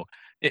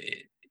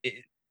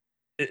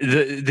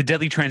the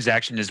deadly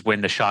transaction is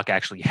when the shock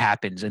actually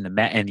happens and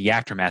the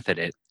aftermath of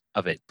it.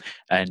 of it,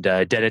 and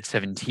Dead at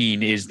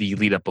 17 is the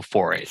lead up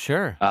before it.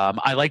 Sure.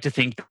 I like to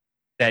think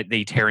that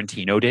they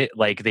Tarantino'd it,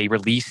 like they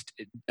released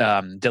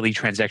Deadly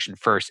Transaction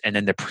first, and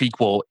then the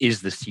prequel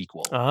is the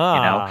sequel.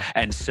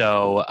 And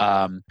so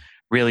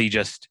really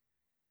just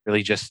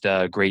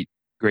great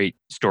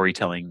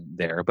storytelling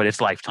there. But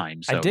it's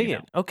Lifetime, so I dig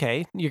it.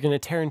 Okay, you're gonna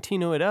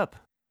Tarantino it up.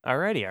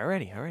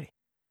 Alrighty.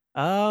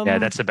 Yeah,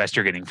 that's the best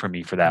you're getting from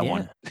me for that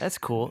one. That's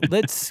cool.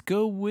 Let's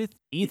go with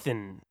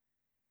Ethan.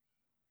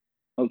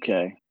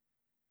 Okay,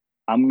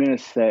 I'm gonna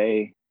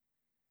say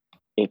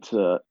it's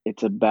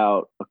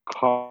about a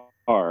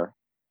car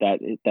that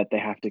they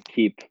have to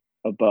keep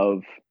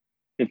above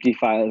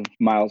 55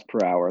 miles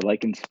per hour,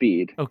 like in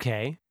Speed.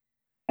 Okay.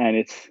 And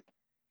it's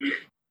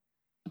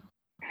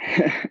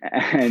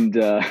and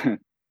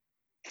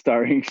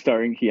starring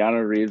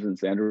Keanu Reeves and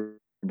Sandra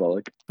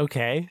Bullock.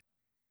 Okay.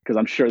 Because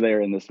I'm sure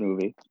they're in this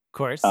movie. Of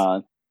course.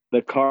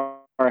 The car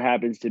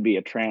happens to be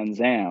a Trans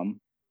Am.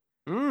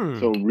 Mm.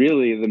 So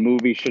really, the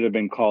movie should have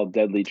been called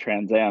Deadly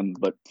Trans Am,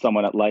 but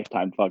someone at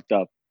Lifetime fucked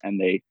up and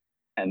they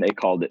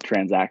called it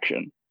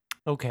Transaction.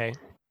 Okay. So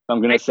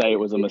I'm gonna say it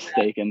was a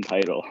mistaken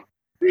title.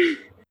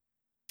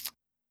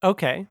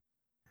 Okay.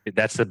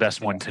 That's the best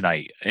one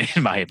tonight,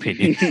 in my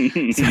opinion.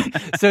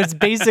 So it's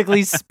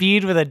basically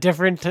Speed with a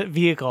different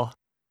vehicle.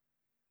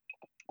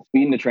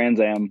 Speed in the Trans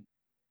Am.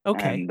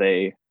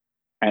 Okay.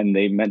 And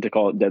they meant to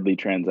call it Deadly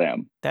Trans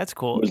Am. That's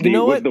cool. Was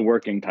what? The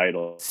working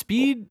title.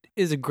 Speed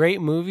is a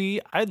great movie.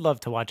 I'd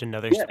love to watch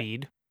another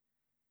Speed.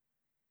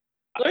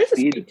 What is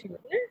Speed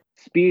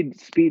 2?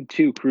 Speed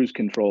 2 Cruise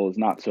Control is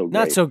not so great.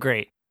 Not so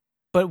great.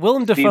 But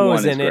Willem Dafoe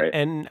is in it, great.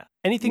 and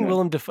anything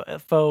Willem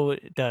Dafoe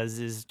does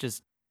is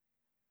just...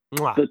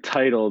 Mwah. The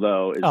title,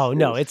 though,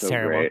 it's so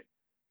terrible. Great.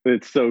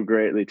 It's so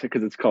great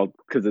because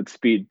it's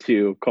Speed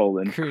 2 :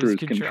 Cruise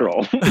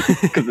Control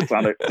because it's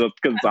on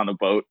a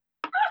boat.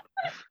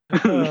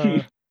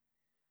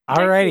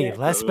 Alrighty,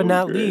 last but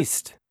not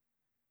least,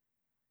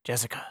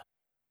 Jessica.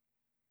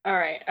 All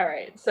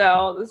right.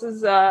 So this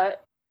is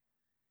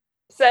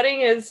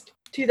setting is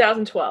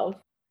 2012.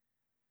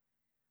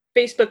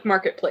 Facebook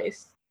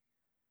Marketplace.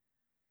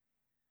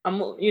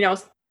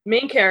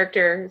 Main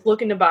character is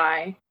looking to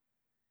buy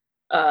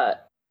a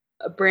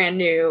brand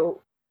new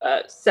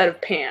set of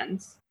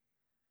pans,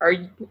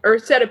 or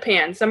set of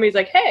pans. Somebody's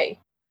like, "Hey,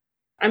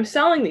 I'm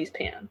selling these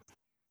pans."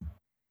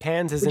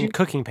 Pans is in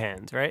cooking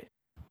pans, right?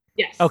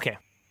 Yes. Okay.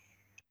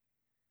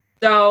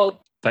 So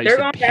they're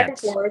going back and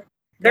forth.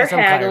 They're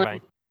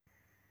haggling.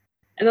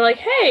 And they're like,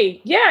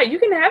 "Hey, yeah, you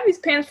can have these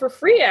pans for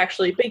free,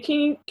 actually, but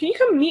can you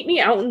come meet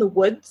me out in the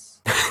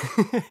woods?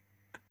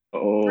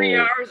 3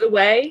 hours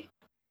away?"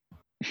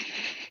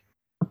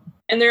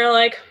 And they're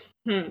like,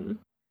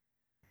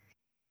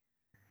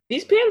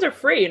 these pans are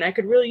free, and I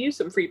could really use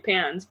some free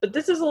pans, but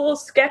this is a little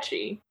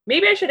sketchy.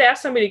 Maybe I should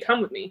ask somebody to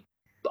come with me.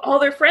 But all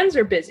their friends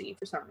are busy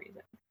for some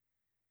reason.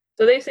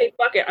 So they say,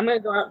 fuck it, I'm going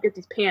to go out and get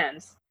these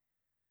pans.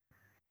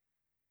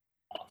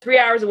 3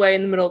 hours away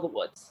in the middle of the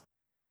woods.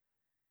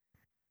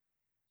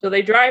 So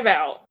they drive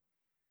out.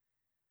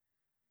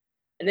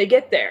 And they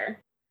get there.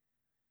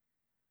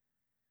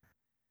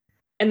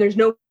 And there's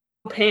no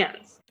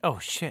pans. Oh,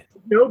 shit.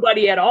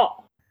 Nobody at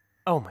all.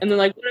 Oh, my And they're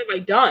like, what have I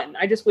done?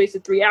 I just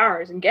wasted 3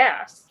 hours in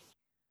gas.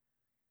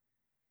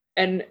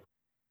 And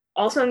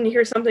all of a sudden you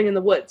hear something in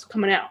the woods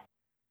coming out.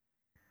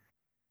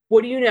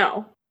 What do you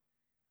know?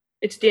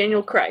 It's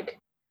Daniel Craig.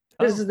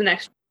 This is the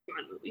next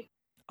Bond movie.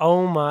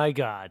 Oh my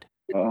God.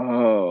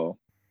 Oh.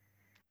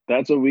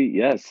 That's what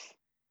yes.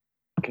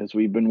 Because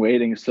we've been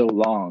waiting so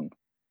long.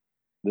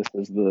 This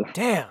is the...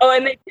 Damn. Oh,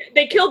 and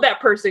they killed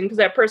that person because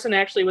that person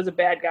actually was a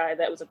bad guy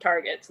that was a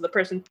target. So the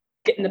person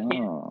getting the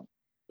pan.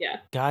 Yeah.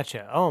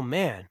 Gotcha. Oh,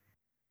 man.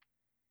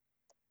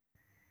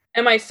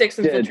 MI6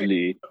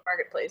 infiltrated the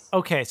marketplace.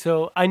 Okay,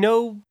 so I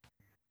know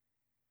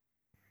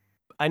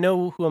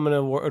who I'm going to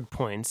award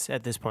points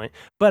at this point,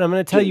 but I'm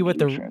going to tell you what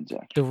the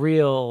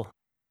real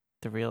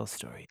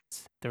story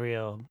is, the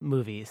real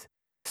movies.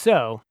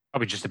 So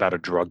probably just about a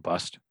drug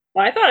bust.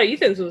 Well, I thought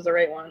Ethan's was the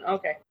right one.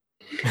 Okay.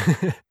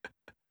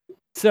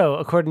 So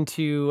according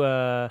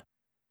to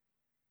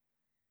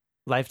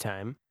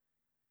Lifetime,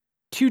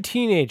 2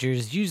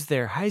 teenagers use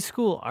their high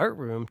school art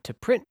room to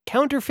print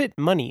counterfeit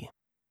money.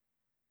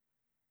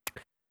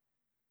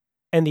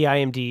 And the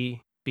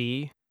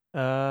IMDb.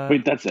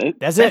 Wait, that's it?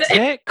 That's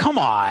it? Come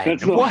on.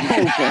 That's the whole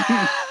thing.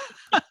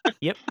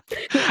 Yep.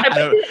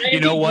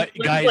 You know what,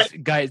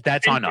 guys,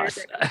 that's on us.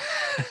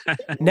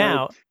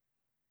 Now,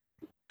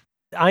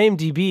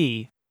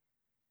 IMDb,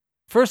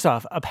 first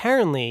off,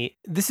 apparently,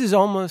 this is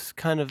almost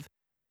kind of,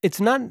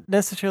 it's not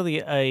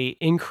necessarily a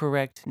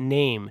incorrect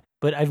name,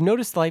 but I've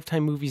noticed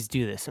Lifetime movies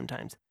do this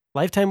sometimes.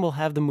 Lifetime will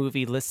have the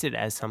movie listed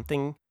as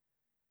something,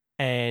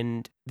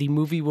 and the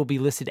movie will be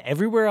listed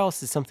everywhere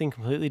else as something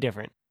completely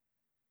different.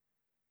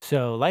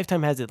 So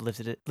Lifetime has it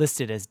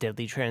listed as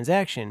Deadly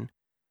Transaction.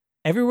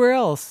 Everywhere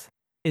else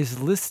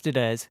is listed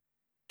as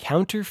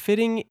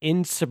Counterfeiting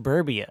in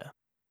Suburbia.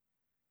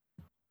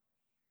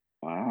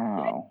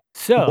 Wow.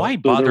 So why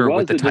bother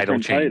with the title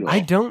change? I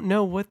don't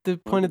know what the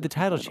point of the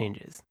title change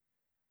is.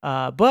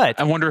 But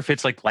I wonder if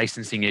it's like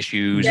licensing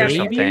issues or Maybe.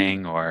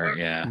 something, or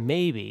yeah.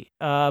 maybe.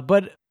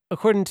 But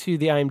according to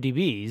the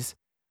IMDb's,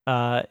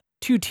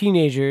 two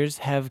teenagers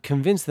have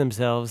convinced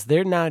themselves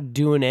they're not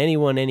doing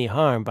anyone any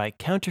harm by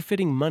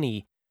counterfeiting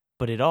money,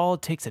 but it all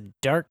takes a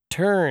dark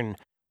turn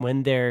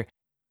when their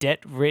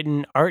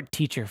debt-ridden art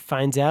teacher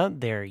finds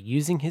out they're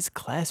using his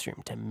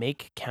classroom to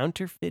make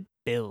counterfeit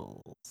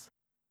bills.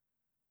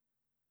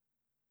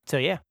 So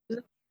yeah,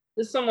 This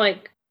is some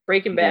like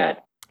Breaking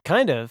Bad.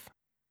 kind of.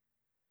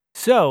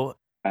 So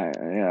I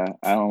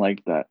don't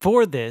like that.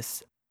 for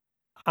this,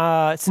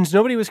 since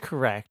nobody was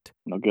correct,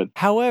 No good.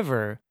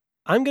 however,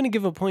 I'm going to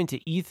give a point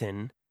to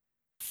Ethan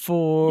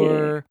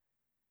for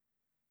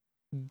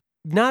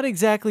not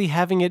exactly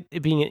having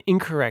it being an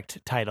incorrect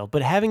title,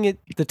 but having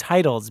the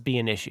titles be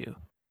an issue.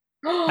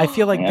 I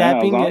feel like Yeah, that I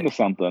was being on to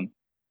something.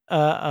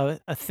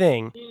 a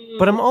thing.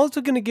 But I'm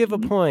also going to give a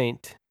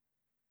point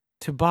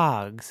to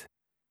Boggs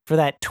for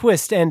that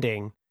twist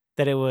ending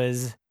that it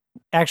was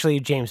actually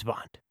James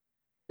Bond.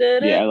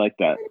 Yeah, I like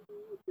that.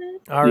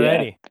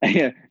 Alrighty.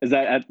 Yeah. Is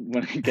that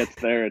when it gets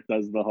there, it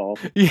does the whole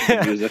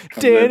Yeah. music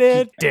comes Did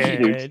in.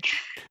 it.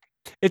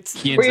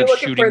 It's He Were ends you up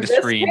looking shooting for the this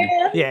screen.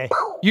 man? yeah.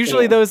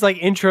 Usually Yeah. those like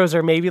intros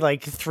are maybe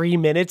like 3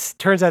 minutes.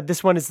 Turns out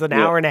this one is an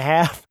hour and a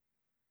half.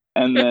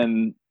 And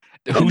then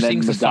Who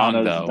sings the song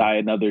Madonna's though? Die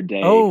Another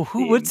Day. Oh,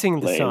 who would theme sing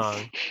the plays.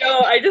 song? No,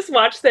 I just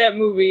watched that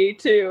movie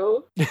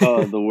too.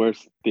 Oh, the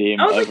worst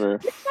theme I was ever.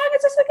 like, which song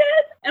is this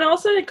again? And all of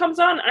a sudden it comes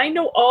on. I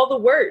know all the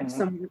words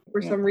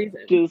for some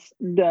reason. Just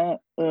die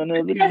I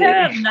another think I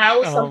had day. now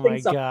Oh something my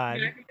something God.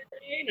 back in the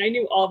day, and I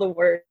knew all the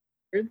words.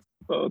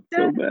 Oh, it's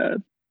so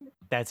bad.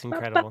 That's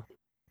incredible.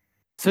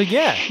 So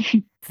yeah,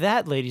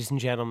 that, ladies and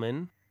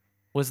gentlemen,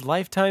 was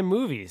Lifetime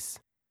Movies.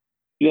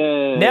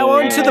 Yeah. Now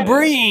on to the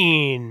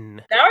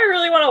Breen. Now I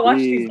really want to watch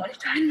these Yeah.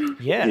 Lifetime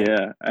movies. Yeah.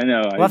 Yeah, I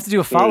know. We'll have to do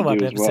a sort of follow-up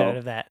do as episode well.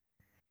 of that.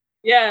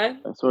 Yeah.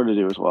 I sort of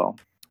do as well.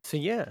 So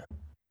yeah,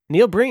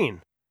 Neil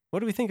Breen. What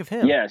do we think of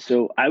him? Yeah,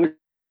 so I was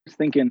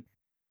thinking,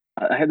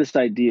 I had this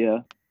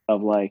idea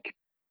of like,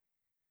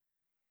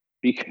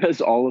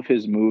 because all of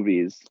his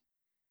movies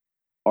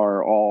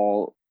are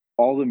all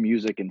the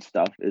music and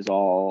stuff is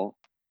all,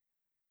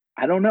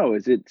 I don't know,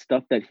 is it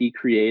stuff that he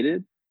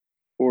created,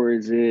 or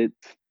is it's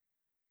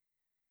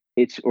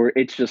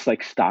just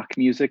like stock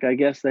music, I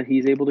guess, that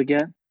he's able to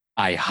get?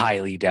 I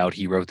highly doubt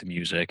he wrote the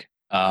music.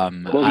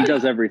 Well, he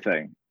does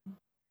everything.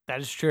 That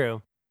is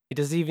true. He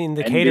does even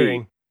the NB.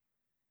 catering.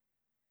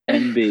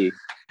 NB.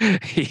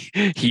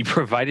 he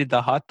provided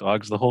the hot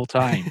dogs the whole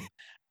time.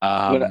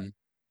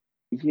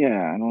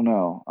 Yeah, I don't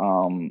know.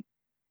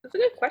 That's a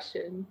good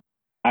question.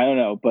 I don't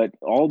know, but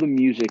all the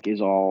music is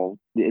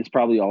it's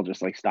probably all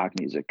just like stock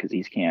music because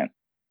he's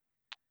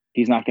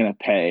not going to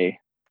pay.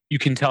 You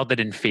can tell that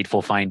in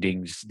Fateful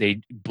Findings, they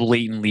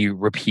blatantly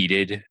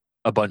repeated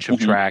a bunch of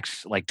Mhm.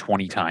 tracks like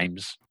 20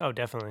 times. Oh,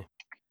 definitely.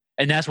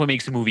 And that's what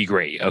makes the movie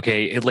great.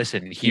 Okay.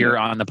 Listen, here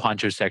on the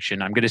Poncho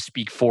section, I'm going to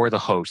speak for the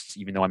hosts,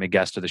 even though I'm a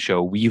guest of the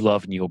show. We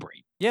love Neil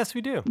Breen. Yes,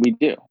 we do. We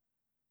do.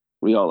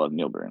 We all love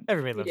Neil Breen.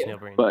 Everybody loves do. Neil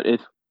Breen. But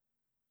if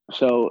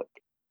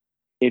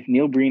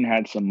Neil Breen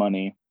had some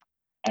money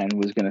and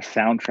was going to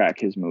soundtrack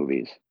his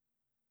movies,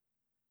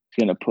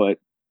 he's going to put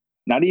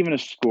not even a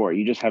score,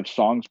 you just have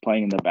songs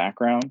playing in the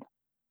background,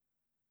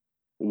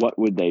 what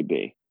would they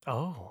be?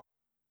 Oh.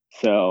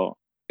 So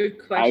Good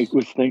I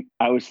question.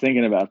 was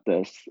thinking about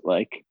this.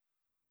 Like,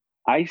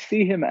 I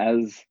see him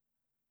as,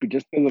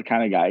 just as the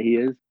kind of guy he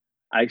is,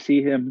 I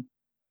see him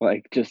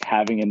like just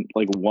having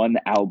one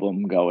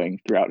album going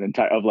throughout an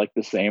entire of like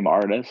the same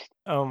artist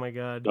Oh my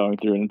God. going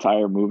through an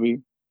entire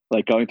movie,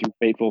 like going through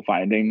Fateful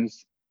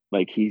Findings.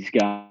 Like he's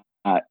got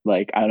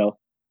like, I don't know,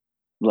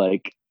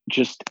 like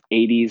just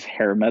 80s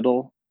hair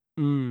metal,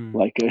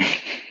 like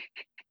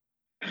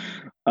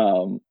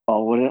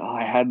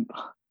I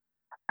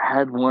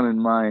had one in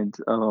mind.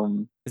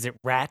 Is it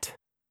Rat?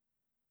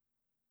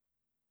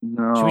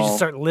 No, Should we just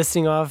start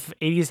listing off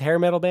 80s hair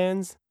metal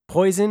bands?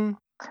 Poison?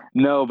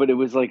 no, but it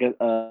was like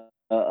a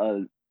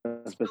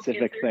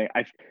specific thing.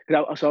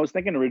 So I was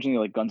thinking originally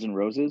like Guns N'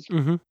 Roses,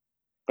 Mm-hmm.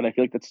 but I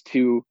feel like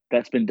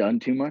that's been done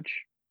too much,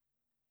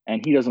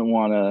 and he doesn't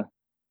want to.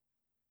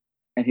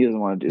 And he doesn't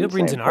want to do Neil the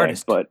Breen's same an thing,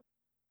 artist. but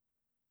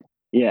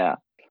yeah.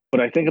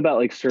 But I think about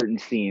like certain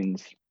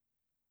scenes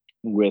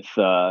with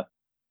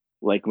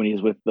like when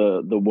he's with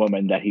the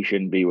woman that he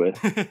shouldn't be with,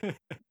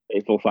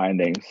 Fateful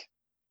Findings,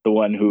 the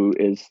one who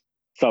is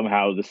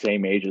somehow the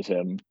same age as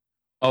him.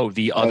 Oh,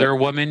 the other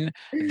woman,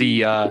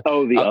 the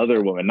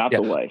other woman, not yeah.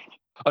 the wife.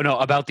 Oh no,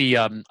 about the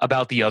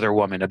other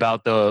woman,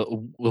 about the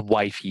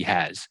wife he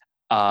has.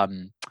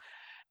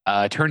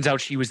 Turns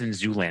out she was in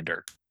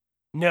Zoolander.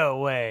 No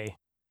way.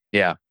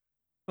 Yeah.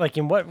 Like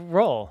in what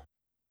role?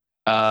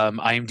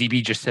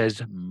 IMDb just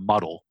says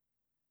model.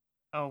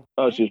 Oh.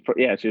 Oh, she's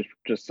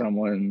just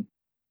someone.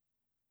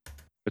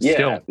 But Yeah,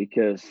 still,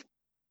 because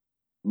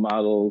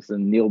models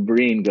and Neil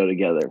Breen go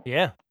together.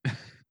 Yeah.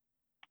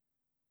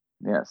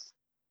 Yes.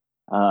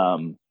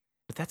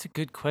 But that's a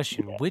good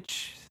question. Yeah.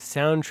 Which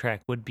soundtrack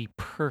would be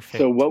perfect?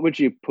 So what would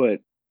you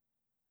put?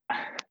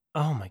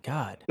 Oh my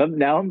god.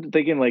 Now I'm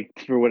thinking, like,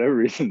 for whatever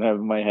reason I have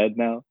in my head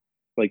now,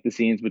 like the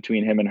scenes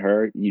between him and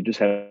her, you just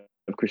have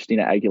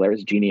Christina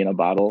Aguilera's Genie in a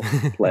Bottle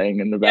playing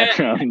in the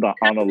background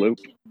on a loop.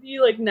 Be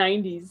like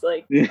 90s,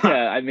 like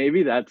Yeah,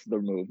 maybe that's the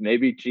move.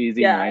 Maybe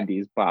cheesy Yeah.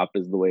 90s pop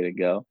is the way to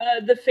go.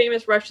 the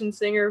famous Russian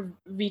singer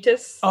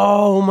Vitas.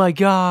 Oh my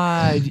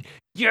god.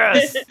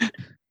 Yes.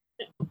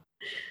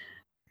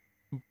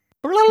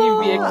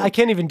 I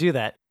can't even do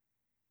that.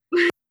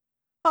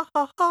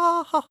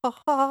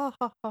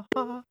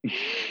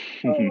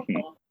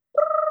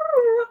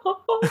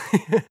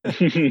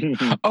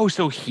 Oh,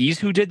 so he's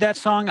who did that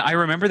song? I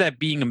remember that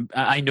being.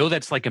 I know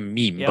that's like a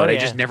meme, Yeah, but oh, I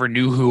just yeah. never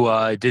knew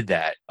who did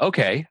that.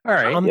 Okay, all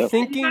right. I'm Yep.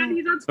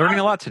 thinking Learning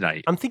a lot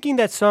tonight. I'm thinking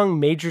that song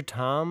Major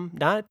Tom,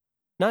 not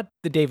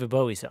the David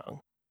Bowie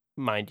song,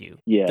 mind you.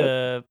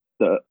 Yeah,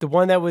 The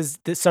one that was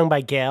sung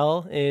by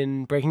Gail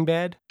in Breaking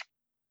Bad.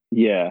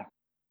 yeah,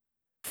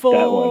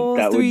 4,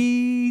 that would-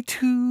 3,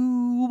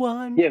 2,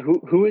 1. yeah.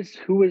 Who is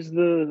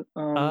the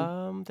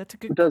That's a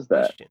who good does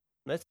that? question.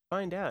 Let's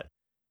find out.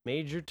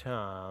 Major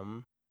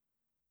Tom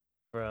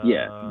from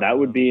Yeah, that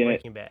would be in it.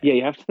 Breaking Bad. Yeah,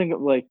 you have to think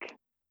of like,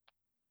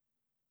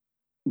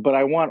 but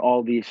I want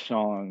all these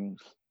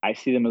songs. I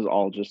see them as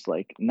all just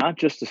like not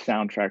just a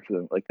soundtrack for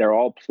them. Like they're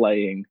all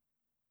playing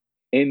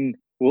in.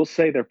 We'll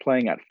say they're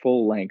playing at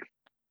full length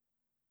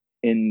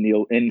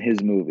in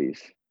his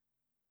movies.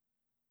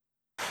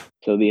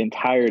 So the in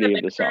entirety the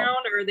of the song.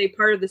 background, or are they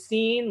part of the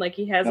scene? Like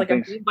he has like a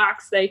Nothing's-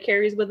 boombox that he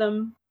carries with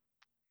him.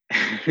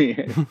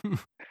 Yeah.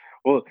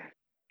 Well,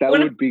 that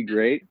What would be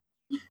great,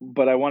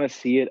 but I want to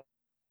see it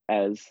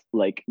as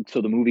like, so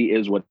the movie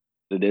is what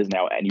it is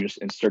now, and you just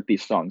insert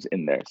these songs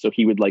in there. So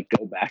he would like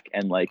go back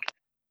and like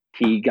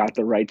he got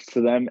the rights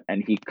to them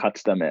and he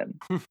cuts them in.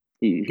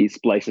 He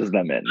splices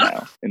them in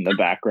now in the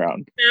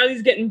background. Now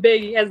he's getting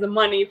big. He has the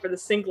money for the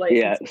sync license.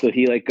 Yeah, so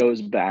he like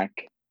goes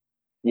back.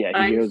 Yeah, he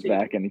I goes see.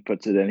 back and he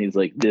puts it in. He's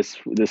like, this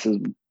is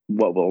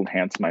what will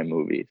enhance my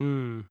movie.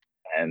 Hmm.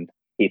 And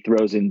he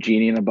throws in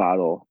Genie in a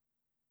Bottle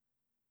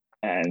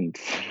and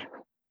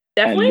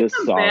Definitely this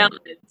some song.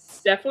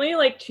 ballads. Definitely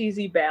like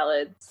cheesy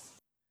ballads.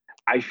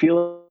 I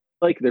feel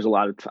like there's a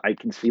lot of I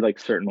can see like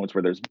certain ones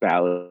where there's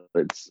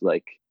ballads.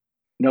 Like,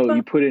 no,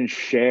 you put in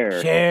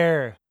Cher.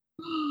 Cher.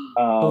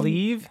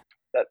 Believe?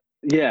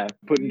 Yeah,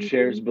 put in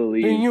Cher's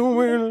Believe. You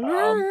will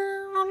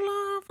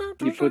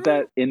You put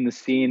that in the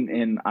scene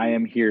in I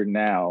Am Here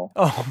Now.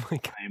 Oh my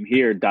god. I am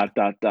here. ...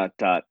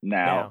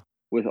 Now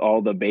with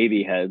all the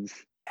baby heads,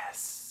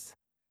 Yes.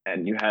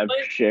 and you have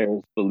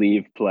Cher's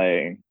Believe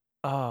playing,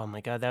 Oh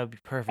my god, that would be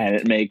perfect. and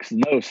it makes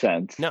no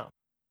sense. No.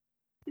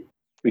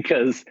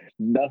 Because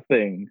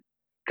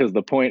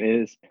the point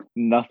is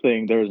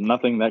nothing. There's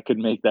nothing that could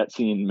make that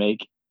scene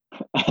make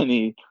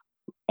any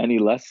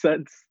less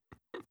sense.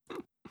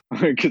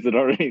 Because it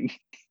already.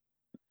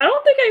 I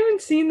don't think I've even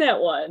seen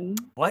that one.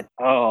 What?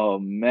 Oh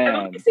I've man,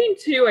 only seen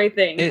two, I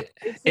think.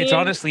 It's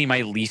honestly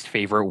my least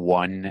favorite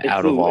one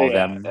out of all of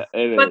them.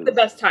 But the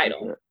best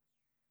title.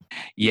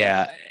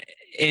 Yeah,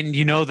 and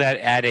you know that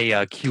at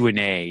a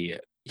Q&A,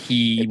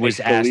 he It was makes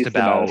the asked least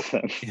amount of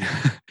about. sense,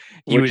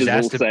 He which was is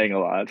asked. saying a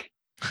lot.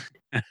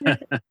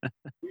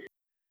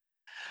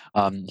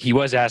 He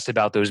was asked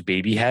about those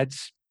baby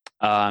heads,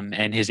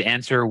 and his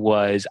answer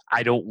was,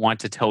 "I don't want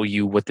to tell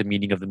you what the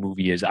meaning of the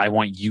movie is. I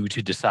want you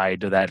to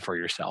decide that for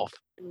yourself."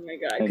 Oh my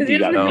god. And Because he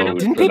got booed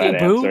Didn't for that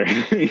people boo?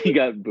 answer. He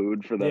got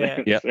booed for that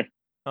Yeah. answer. Yep.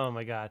 Oh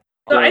my god.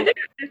 So I think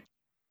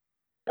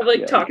I've like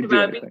Yeah, you talked could do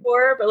about it anything.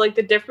 before, but like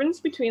the difference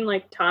between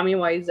like Tommy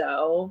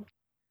Wiseau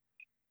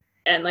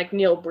and like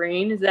Neil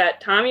Breen is that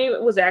Tommy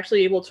was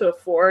actually able to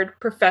afford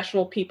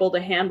professional people to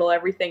handle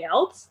everything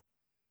else.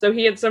 So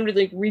he had somebody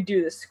like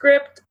redo the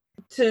script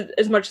to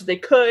as much as they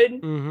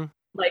could, Mm-hmm.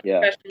 like Yeah.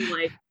 professional,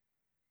 like,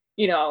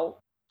 you know,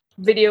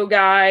 video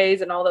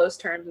guys and all those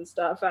terms and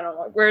stuff. I don't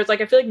know. Whereas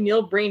like I feel like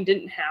Neil Breen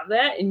didn't have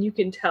that, and you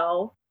can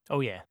tell Oh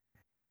yeah.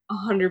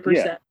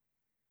 100%.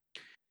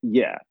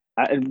 Yeah,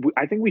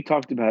 I think we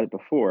talked about it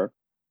before.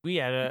 We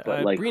had But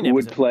a like, Breen who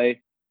would episode.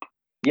 play?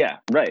 Yeah,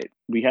 right.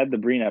 We had the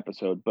Breen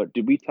episode, but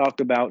did we talk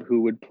about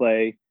who would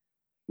play?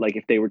 Like,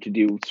 if they were to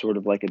do sort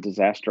of like a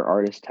disaster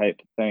artist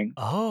type thing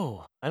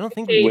Oh, I don't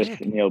think we with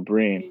did. Neil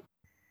Breen.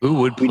 Who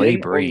would We play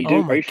didn't. Or Breen?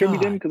 Oh my are you sure we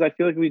God. didn't? Because I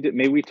feel like we did.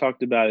 Maybe we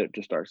talked about it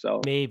just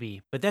ourselves.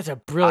 Maybe, but that's a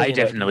brilliant. I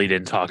definitely idea.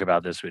 didn't talk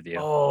about this with you.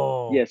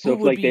 Oh, Yeah, so who if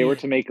would like they be- were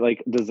to make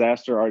like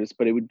disaster artists,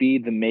 but it would be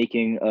the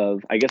making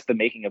of, I guess, the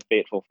making of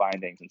Fateful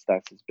Findings, since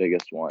that's his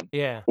biggest one.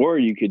 Yeah. Or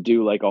you could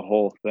do like a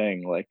whole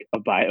thing, like a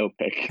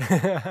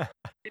biopic,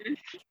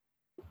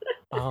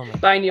 Oh my.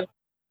 By Neil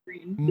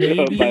Breen. a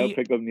Maybe.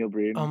 biopic of Neil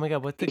Breen. Oh my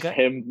god, what the Just guy?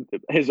 him,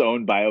 his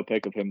own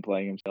biopic of him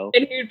playing himself.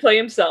 And he would play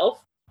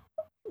himself.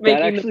 That making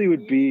the actually would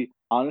movie. be,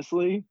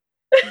 honestly,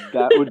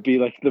 that would be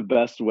like the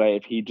best way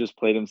if he just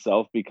played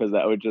himself, because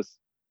that would just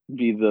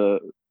be the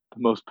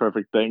most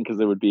perfect thing, because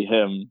it would be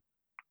him,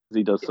 because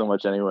he does so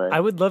much anyway. I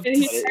would love And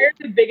to. he hired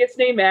the biggest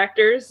name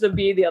actors to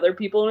be the other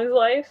people in his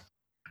life.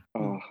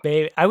 Oh,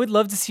 Babe, I would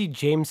love to see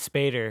James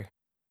Spader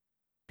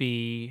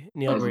be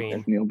Neil as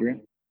Breen. Neil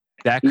Breen.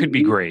 That could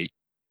be great.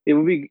 It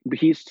would be.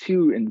 He's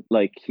too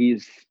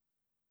he's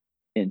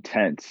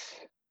intense.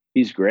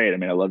 He's great. I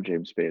mean, I love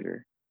James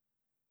Spader.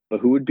 But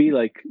who would be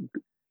like?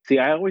 See,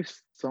 I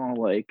always saw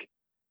like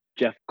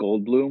Jeff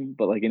Goldblum,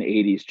 but like an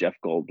 '80s Jeff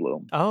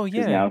Goldblum. Oh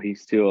Because yeah. now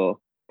he's too.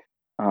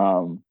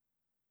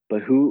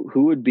 But who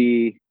would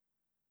be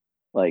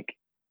like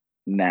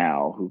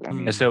now? Who I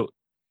mean, So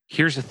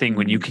here's the thing: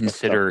 when you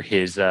consider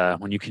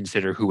when you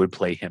consider who would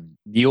play him,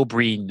 Neil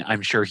Breen,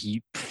 I'm sure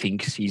he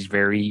thinks he's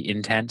very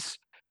intense,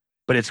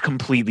 but it's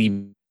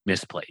completely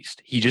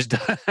misplaced. He just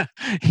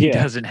he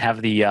Yeah. doesn't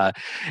have the.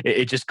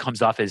 It just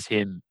comes off as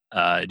him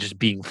just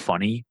being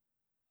funny.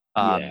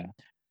 Yeah.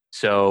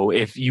 So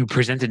if you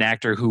present an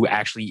actor who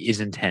actually is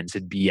intense,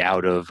 it'd be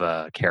out of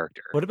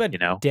character. What about you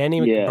know? Danny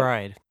Yeah.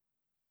 McBride?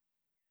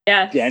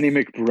 Yes. Danny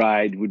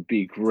McBride would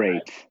be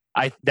great.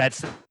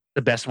 That's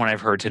the best one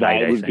I've heard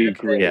tonight. That I would think.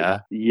 be great.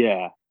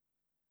 Yeah.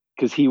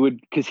 Because he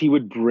would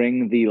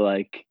bring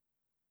the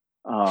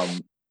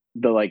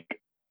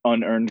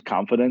unearned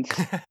confidence.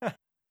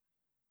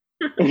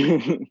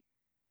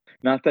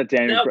 Not that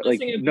Danny Without McBride,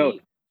 missing a no,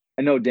 beat.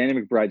 I know Danny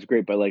McBride's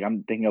great, but like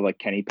I'm thinking of like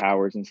Kenny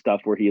Powers and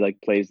stuff where he like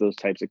plays those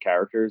types of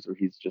characters where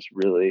he's just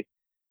really,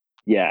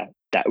 that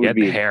He would had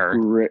be the hair.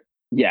 great.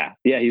 Yeah,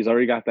 he's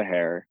already got the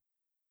hair.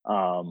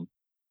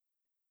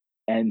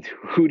 And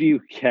who do you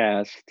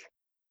cast?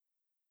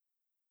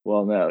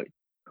 Well, no,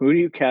 who do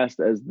you cast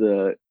as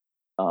the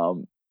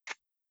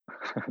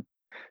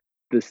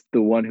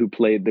the one who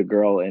played the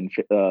girl in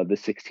the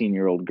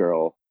 16-year-old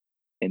girl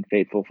in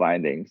Fateful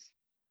Findings?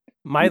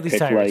 Miley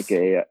Cyrus.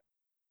 Like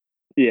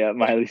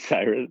Miley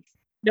Cyrus.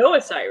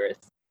 Noah Cyrus.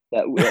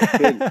 That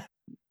could.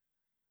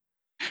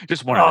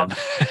 Just one of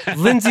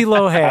them. Lindsay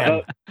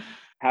Lohan.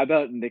 How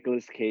about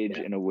Nicolas Cage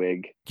in a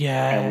wig?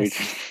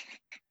 Yes.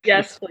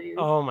 Yes, please.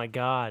 Oh my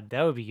god,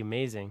 that would be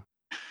amazing.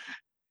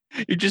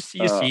 You just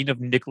see a scene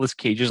of Nicolas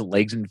Cage's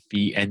legs and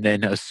feet, and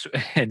then a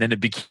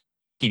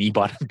bikini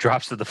bottom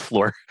drops to the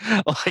floor,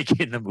 like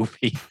in the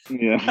movie.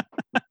 Yeah.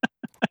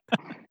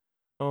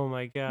 Oh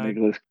my god.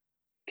 Nicolas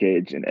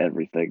Cage and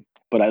everything.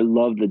 But I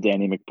love the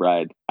Danny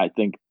McBride. I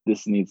think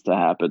this needs to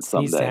happen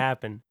someday. Needs to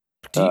happen.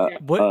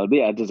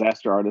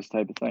 Disaster artist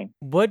type of thing.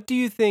 What do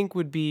you think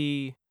would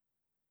be?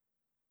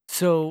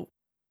 So,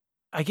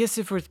 I guess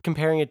if we're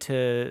comparing it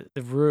to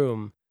The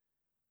Room,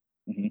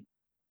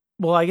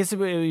 well, I guess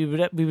we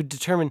would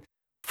determine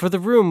for The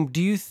Room. What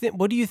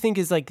do you think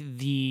is like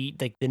the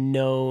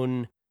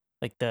known,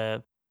 like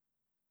the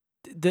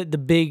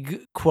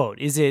big quote?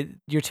 Is it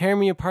 "You're tearing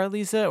me apart,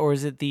 Lisa," or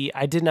is it the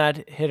 "I did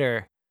not hit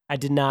her, I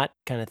did not"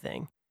 kind of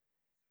thing?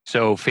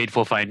 So,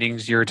 Fateful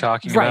Findings you're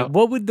talking Right. about?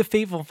 What would the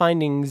fateful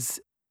findings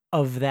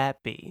of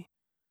that be?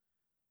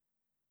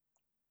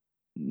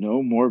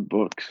 No more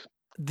books.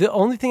 The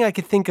only thing I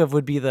could think of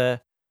would be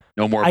the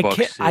No more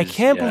books. I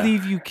can't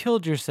believe you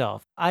killed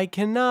yourself. I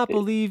cannot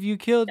believe you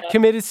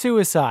committed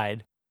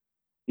suicide.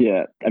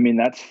 Yeah, I mean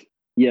that's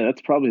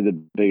probably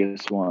the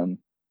biggest one.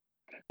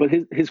 But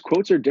his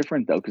quotes are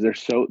different though because they're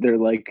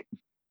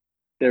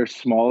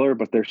smaller,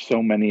 but there's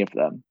so many of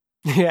them.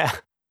 Yeah.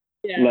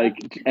 Like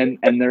and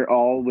they're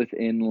all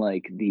within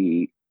like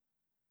with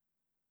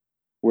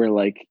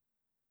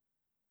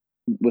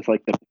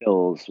the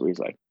pills where he's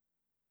like,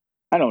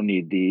 I don't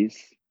need these.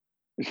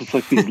 It's just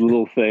like these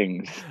little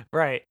things.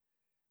 Right.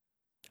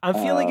 I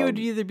feel like it would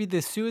either be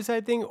the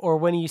suicide thing or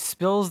when he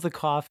spills the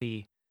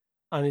coffee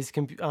on his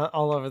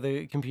all over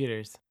the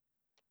computers.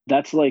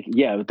 That's like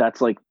that's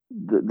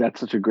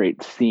such a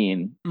great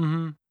scene.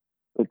 Mm-hmm.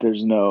 But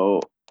there's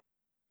no.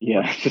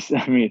 Yeah, just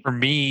I mean, for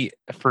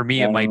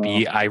me, it might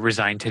be I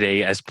resign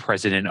today as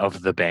president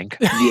of the bank.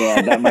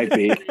 Yeah, that might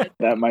be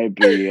that might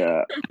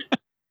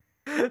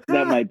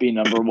be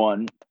number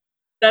one.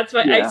 That's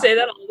why I say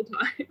that all the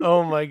time.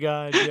 Oh my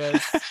god,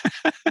 yes.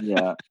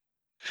 Yeah.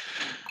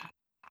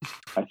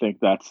 I think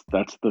that's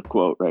the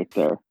quote right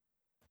there.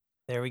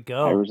 There we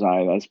go. I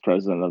resign as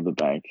president of the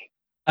bank.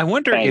 I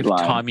wonder if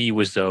Tommy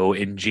Wiseau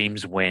and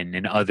James Nguyen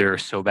and other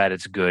So Bad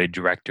It's Good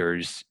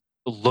directors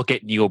look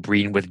at Neil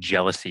Breen with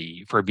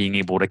jealousy for being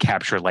able to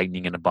capture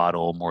lightning in a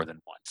bottle more than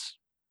once.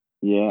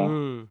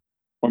 Yeah.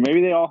 Or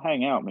maybe they all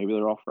hang out. Maybe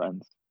they're all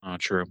friends. Oh,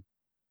 true.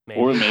 Maybe.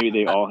 Or maybe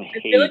they all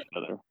hate each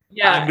other.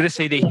 Yeah. I'm going to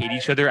say they hate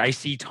each other. I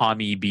see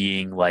Tommy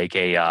being like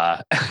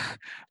a,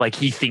 like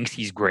he thinks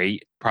he's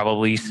great,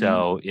 probably.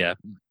 So, yeah.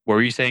 What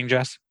were you saying,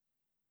 Jess?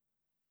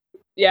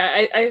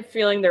 Yeah, I have a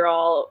feeling they're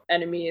all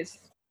enemies.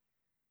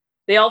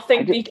 They all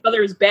think each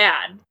other is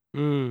bad.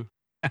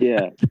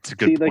 Yeah. That's a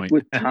good point. Like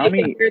with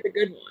Tommy, you're the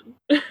good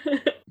one.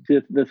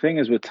 the thing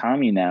is with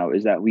Tommy now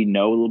is that we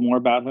know a little more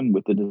about him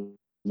with the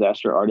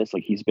disaster artist.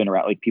 Like he's been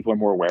around, like people are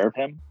more aware of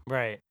him.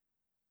 Right.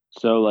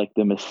 So like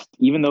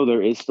even though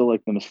there is still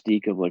like the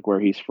mystique of like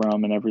where he's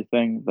from and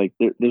everything, like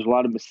there's a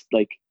lot of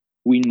like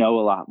we know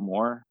a lot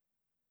more.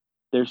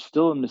 There's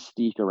still a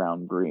mystique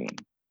around Breen.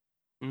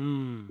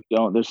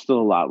 There's still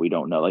a lot we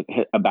don't know like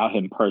about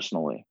him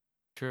personally.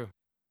 True.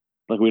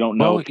 Like we don't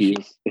know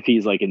if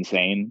he's like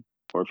insane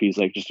or if he's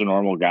like just a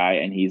normal guy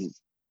and he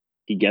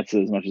gets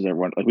it as much as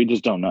everyone. Like we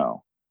just don't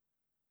know.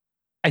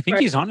 I think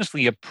Right. he's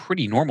honestly a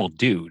pretty normal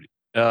dude.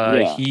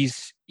 Yeah.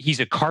 He's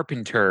a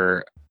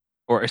carpenter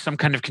or some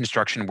kind of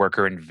construction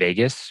worker in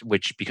Vegas,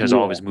 which because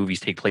all of Yeah. his movies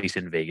take place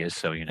in Vegas,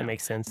 so That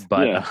makes sense.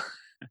 But Yeah.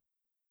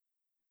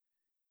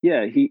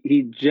 Yeah,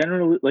 he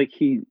generally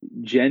he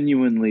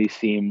genuinely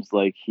seems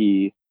like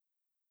he's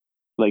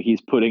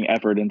putting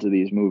effort into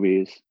these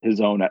movies, his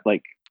own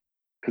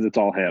because it's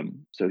all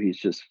him. So he's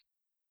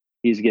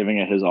giving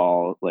it his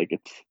all. Like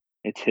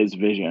it's his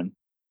vision,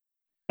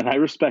 and I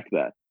respect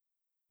that.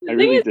 I The thing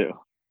really is, do.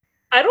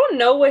 I don't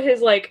know what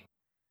his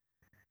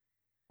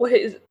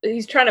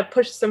he's trying to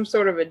push some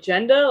sort of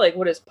agenda, like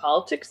what his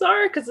politics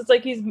are, because it's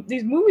like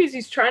these movies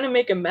he's trying to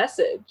make a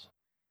message.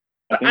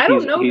 But I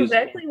don't know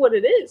exactly what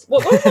it is.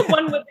 What was the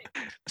one with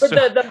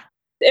the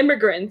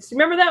immigrants?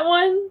 Remember that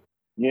one?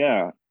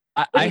 Yeah.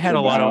 I had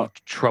a lot of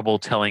trouble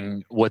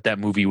telling what that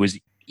movie was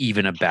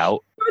even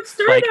about. It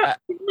started out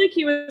like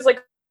he was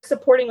like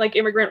supporting like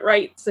immigrant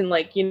rights and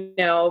like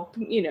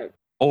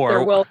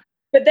or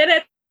but then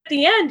at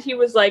the end he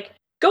was like,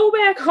 go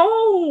back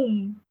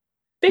home,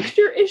 fix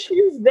your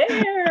issues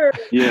there.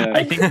 Yeah.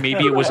 I think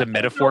maybe it was a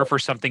metaphor for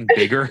something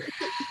bigger.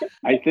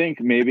 I think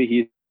maybe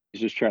he's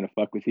just trying to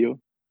fuck with you.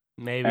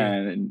 Maybe.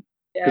 And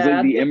because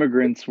the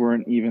immigrants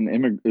weren't even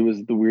it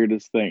was the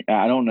weirdest thing.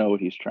 I don't know what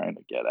he's trying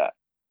to get at.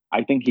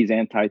 I think he's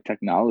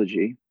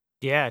anti-technology.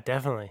 Yeah,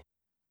 definitely.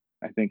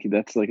 I think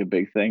that's like a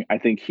big thing. I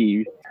think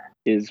he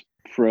is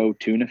pro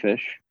tuna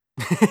fish.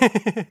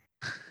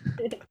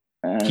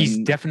 He's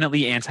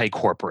definitely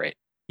anti-corporate.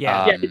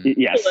 Yeah.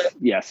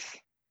 Yes.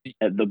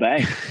 At the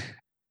bank.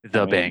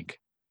 Bank.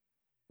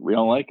 We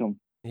don't like him.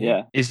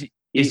 Yeah. Is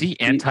he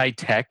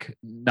anti-tech?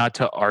 Not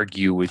to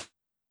argue with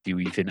you,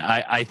 Ethan.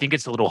 I think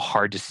it's a little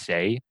hard to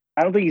say.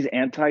 I don't think he's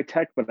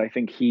anti-tech, but I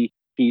think he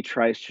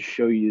tries to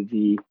show you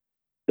the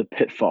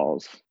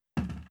pitfalls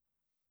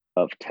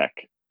of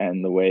tech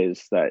and the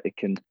ways that it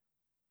can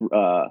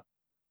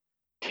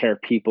tear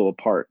people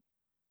apart.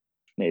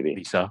 Maybe.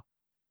 Lisa.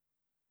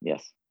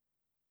 Yes.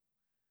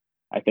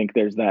 I think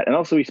there's that. And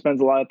also he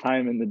spends a lot of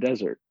time in the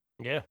desert.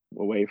 Yeah.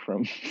 Away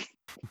from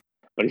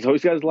but he's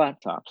always got his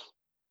laptops.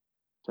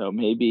 So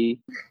maybe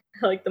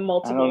like the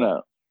multiple. I don't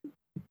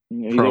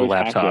know. Pro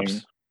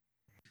laptops.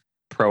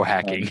 Pro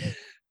hacking.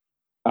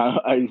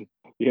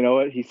 You know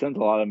what? He sends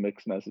a lot of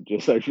mixed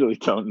messages. I really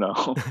don't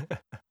know.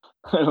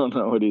 I don't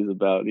know what he's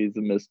about. He's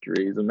a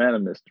mystery. He's a man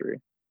of mystery.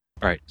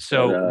 All right.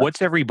 So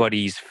what's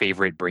everybody's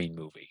favorite Breen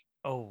movie?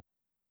 Oh,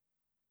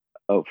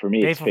 for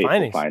me, it's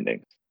Fateful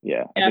Findings.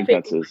 Yeah, I think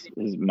that's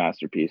his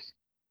masterpiece.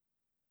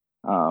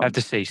 I have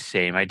to say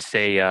same. I'd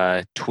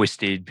say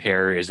Twisted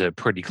Pair is a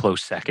pretty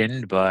close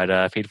second,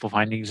 but Fateful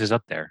Findings is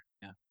up there.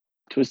 Yeah.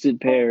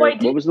 Twisted Pair.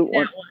 What was the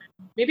one?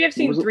 Maybe I've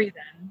seen 3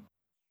 then.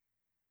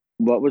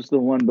 What was the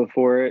one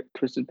before it?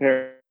 Twisted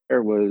Pair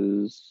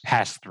was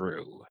Pass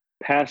Through.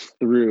 Pass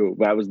Through.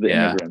 That was the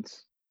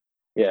immigrants.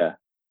 Yeah.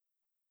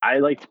 I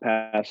liked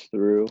Pass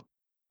Through.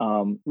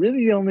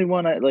 Really the only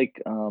one I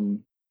like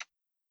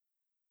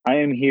I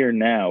Am Here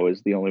Now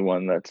is the only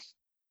one that's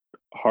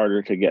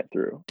harder to get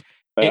through.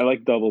 I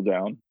like Double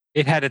Down.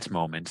 It had its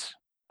moments.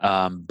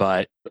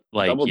 But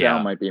like Double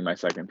Down might be my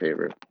second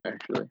favorite,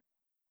 actually.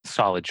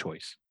 Solid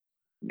choice.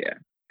 Yeah.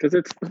 Because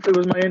it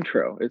was my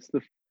intro.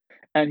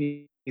 And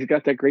he's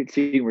got that great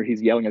scene where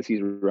he's yelling as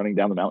he's running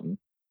down the mountain.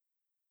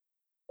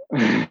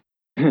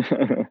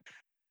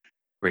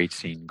 Great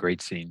scene.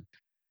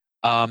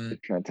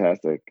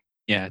 Fantastic.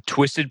 Yeah,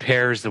 Twisted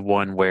Pair is the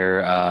one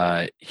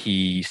where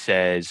he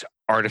says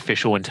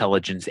artificial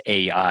intelligence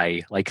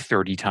AI like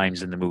 30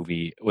 times in the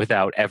movie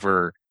without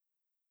ever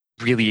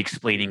really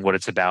explaining what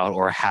it's about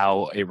or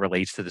how it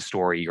relates to the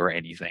story or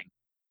anything.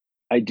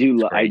 I do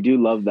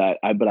love that.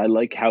 But I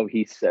like how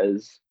he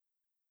says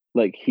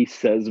he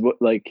says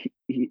what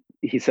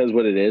he says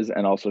what it is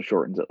and also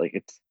shortens it. Like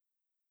it's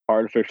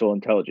artificial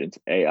intelligence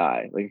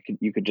AI. Like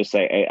you could just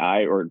say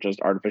AI or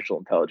just artificial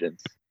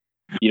intelligence.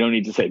 You don't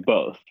need to say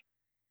both.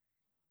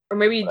 Or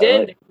maybe he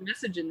did. There's a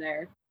message in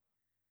there.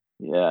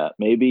 Yeah,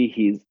 maybe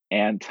he's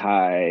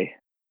anti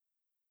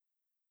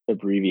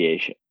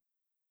abbreviation.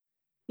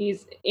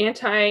 He's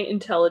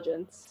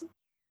anti-intelligence.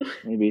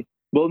 Maybe.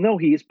 Well, no,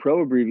 he's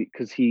pro abbreviation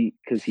because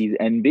he's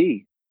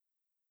NB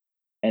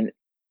and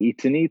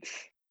eats and eats.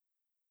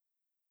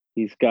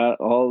 He's got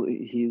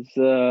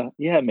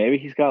maybe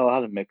he's got a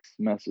lot of mixed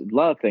message, a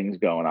lot of things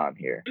going on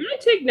here. I'm gonna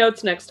take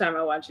notes next time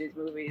I watch these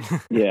movies.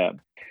 Yeah,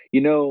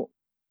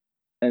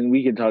 and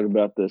we can talk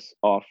about this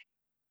off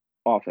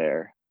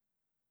air,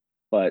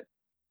 but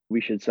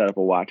we should set up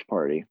a watch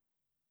party.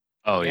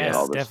 Oh yeah,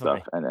 all this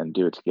definitely. stuff and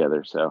do it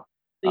together. So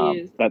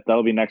Please.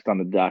 that'll be next on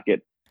the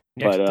docket.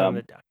 On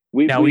the docket.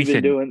 We've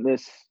been doing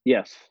this.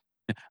 Yes.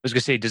 I was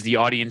gonna say, does the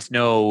audience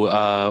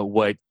know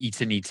what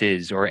Eats and Eats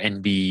is or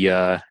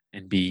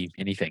NB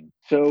anything?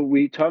 So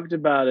we talked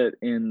about it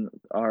in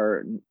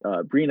our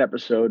Breen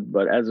episode,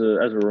 but as a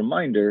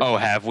reminder. Oh,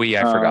 have we?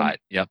 I forgot.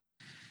 Yep.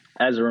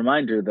 As a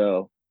reminder,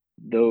 though,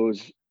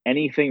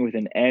 anything with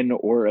an N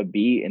or a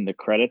B in the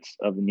credits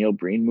of the Neil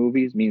Breen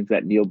movies means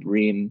that Neil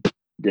Breen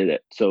did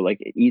it. So like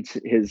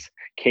his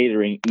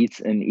catering Eats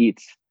and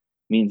Eats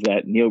means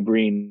that Neil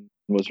Breen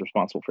was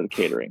responsible for the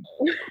catering.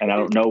 And I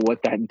don't know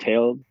what that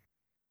entailed,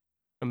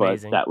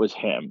 Amazing. but that was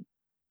him.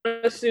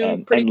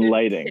 Assume And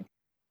lighting.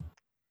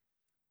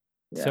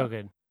 Yeah. So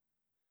good.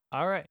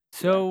 All right.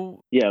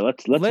 So yeah,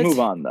 let's move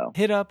on though.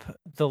 Hit up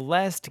the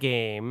last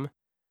game.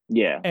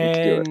 Yeah, let's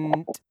do it.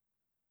 And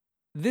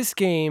this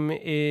game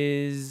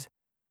is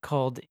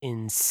called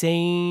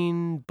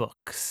Insane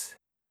Books.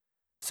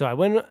 So I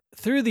went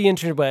through the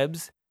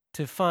interwebs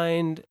to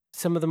find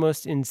some of the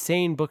most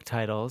insane book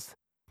titles.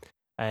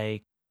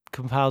 I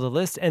compiled a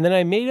list, and then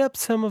I made up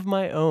some of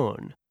my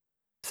own.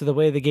 So the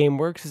way the game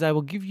works is I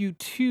will give you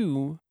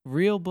 2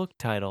 real book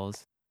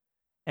titles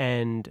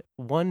and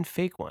 1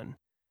 fake one.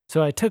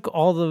 So I took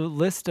all the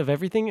list of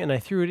everything and I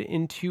threw it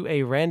into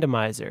a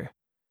randomizer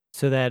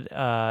so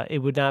that it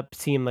would not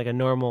seem like a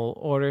normal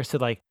order. So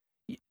like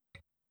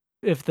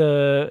if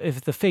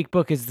the fake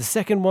book is the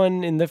second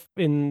one in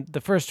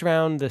the first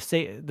round,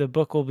 the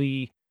book will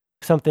be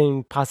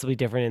something possibly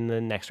different in the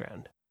next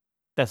round.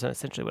 That's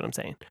essentially what I'm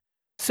saying.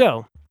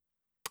 So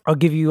I'll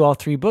give you all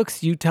 3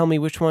 books. You tell me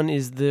which one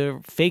is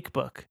the fake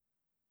book,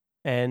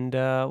 and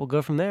we'll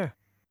go from there.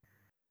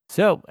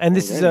 So, and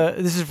this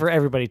is for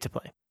everybody to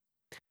play.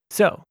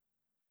 So,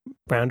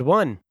 round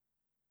 1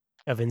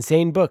 of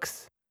Insane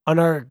Books on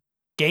our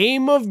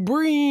Game of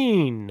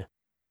Breen.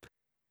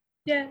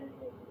 Yeah.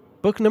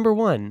 Book number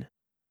 1,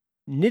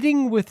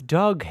 Knitting with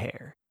Dog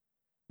Hair.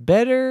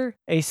 Better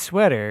a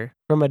sweater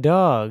from a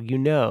dog you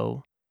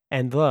know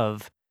and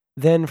love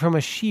than from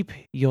a sheep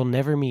you'll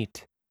never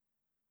meet.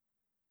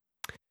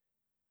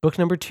 Book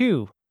number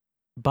 2,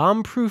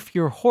 Bomb-Proof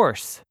Your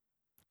Horse.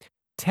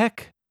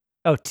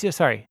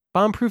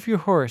 Bomb-Proof Your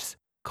Horse,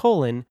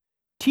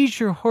 teach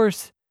your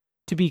horse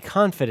to be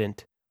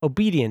confident,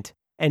 obedient,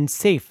 and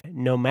safe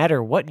no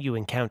matter what you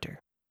encounter.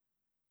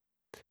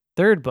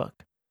 Third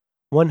book,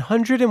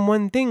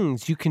 101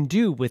 Things You Can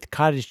Do with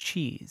Cottage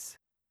Cheese.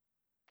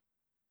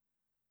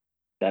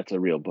 That's a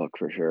real book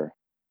for sure.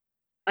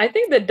 I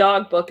think the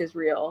dog book is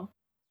real.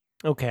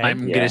 Okay. I'm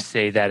going to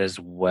say that as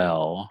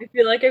well. I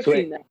feel like I've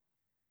seen that.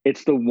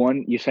 It's the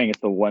one, you're saying it's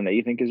the one that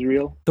you think is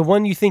real? The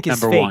one you think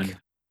is Number fake. 1.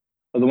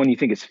 Oh, the one you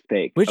think is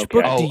fake. Which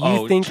book do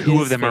you think is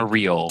 2 of them fake? are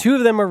real. 2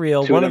 of them are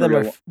real. Two One of of them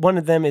them are real. one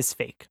of them is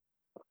fake.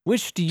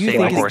 Which do you Say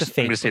think the is horse. the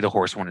fake? I'm going to say the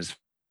horse one is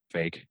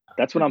fake.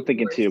 That's what I'm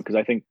thinking too, because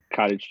I think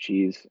cottage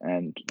cheese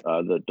and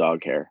the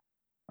dog hair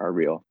are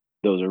real.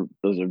 Those are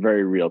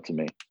very real to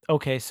me.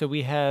 Okay, so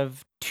we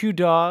have 2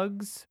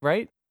 dogs,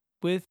 right?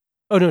 2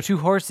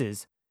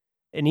 horses.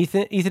 And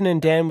Ethan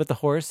and Dan with the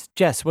horse.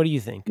 Jess, what do you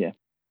think?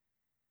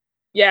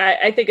 Yeah,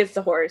 I think it's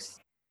the horse.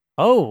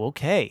 Oh,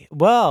 okay.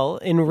 Well,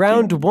 in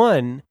round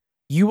 1,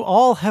 you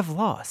all have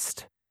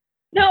lost.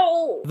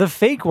 No! The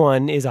fake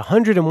one is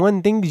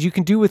 101 Things You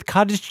Can Do with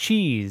Cottage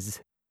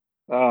Cheese.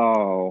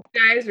 Oh.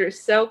 You guys are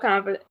so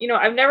confident.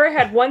 I've never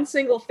had one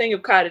single thing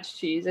of cottage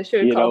cheese. I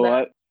should have You know called that.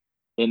 what?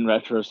 In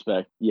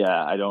retrospect,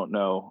 yeah, I don't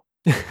know.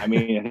 I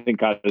mean, I think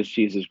cottage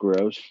cheese is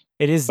gross.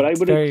 It is, but I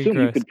would very assume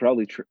gross. you could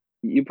probably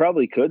you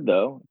probably could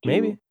though. Do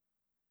Maybe.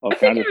 all I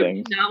think kinds of it would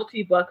things. be a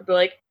novelty book would be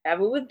like, have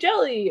it with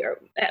jelly, or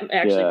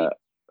actually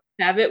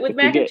have it with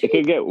mac and cheese. It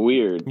could get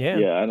weird.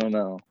 Yeah. I don't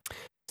know.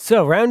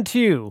 So, round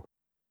 2,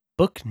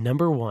 book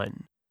number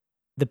 1.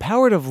 The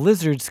Power of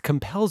Lizards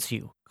Compels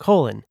You,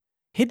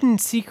 Hidden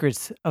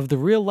Secrets of the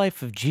Real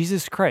Life of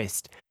Jesus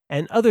Christ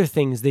and Other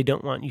Things They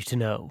Don't Want You to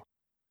Know.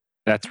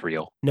 That's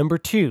real. Number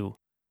 2,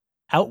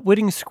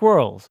 Outwitting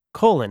Squirrels,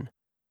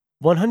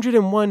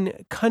 101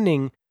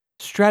 Cunning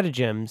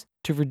Stratagems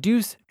to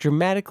Reduce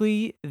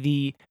Dramatically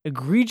the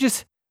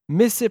Egregious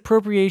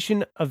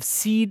Misappropriation of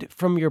Seed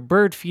from Your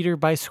Bird Feeder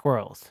by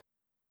Squirrels.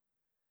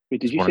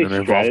 Wait, did you One say of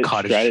them involved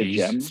cottage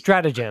cheese.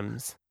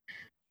 Stratagems.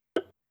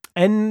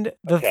 And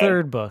the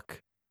third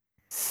book,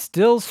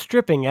 Still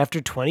Stripping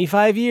After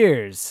 25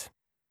 Years.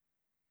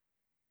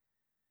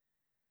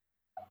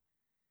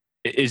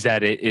 Is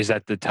that it? Is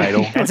that the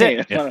title? That's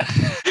it. Yeah.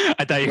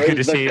 I thought you were going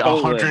to say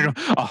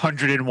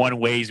 101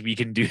 ways we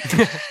can do.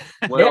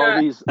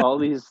 Well, all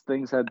these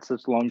things had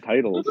such long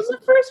titles. What was the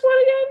first one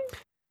again?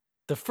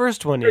 The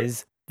first one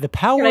is The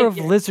Power of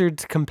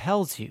Lizards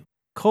Compels You,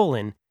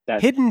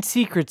 Hidden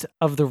Secrets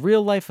of the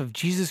Real Life of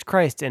Jesus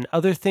Christ and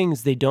Other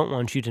Things They Don't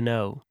Want You to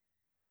Know.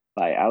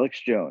 By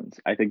Alex Jones.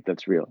 I think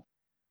that's real.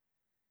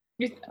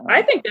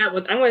 I think that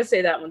one. I'm going to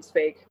say that one's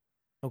fake.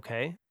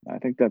 Okay. I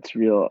think that's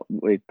real.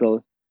 Wait,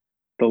 the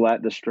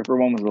stripper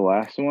one was the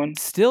last one?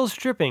 Still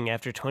Stripping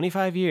After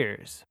 25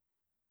 Years.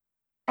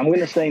 I'm going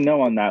to say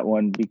no on that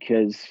one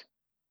because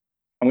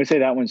I'm going to say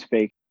that one's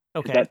fake.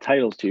 Okay. That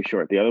title's too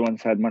short. The other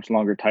ones had much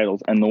longer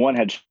titles, and the one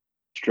had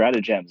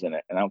stratagems in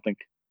it, and I don't think...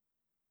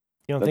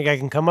 You don't think I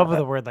can come up with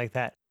a word like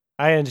that?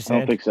 I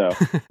understand. I don't think so.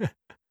 I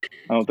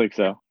don't think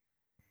so.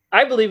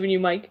 I believe in you,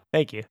 Mike.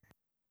 Thank you.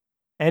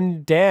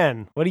 And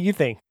Dan, what do you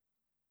think?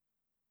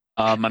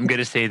 I'm going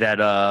to say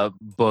that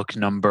book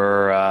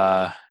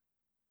number...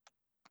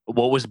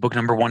 what was book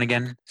number 1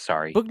 again?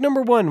 Sorry. Book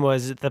number 1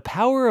 was The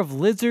Power of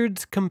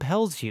Lizards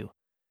Compels You,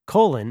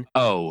 Hidden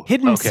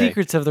okay.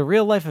 Secrets of the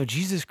Real Life of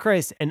Jesus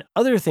Christ and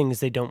Other Things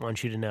They Don't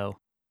Want You to Know.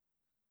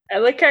 I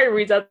like how he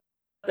reads out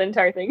the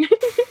entire thing.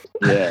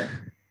 Yeah.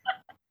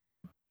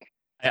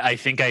 I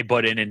think I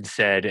butt in and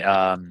said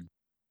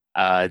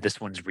this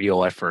one's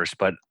real at first,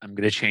 but I'm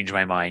going to change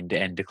my mind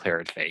and declare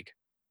it fake.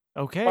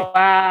 Okay.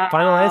 Wow.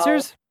 Final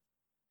answers?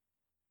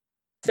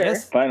 Sir.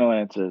 Yes. Final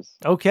answers.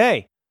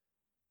 Okay.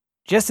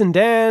 Jess and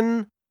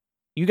Dan,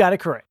 you got it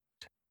correct.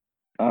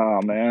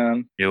 Oh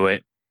man. Knew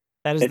it.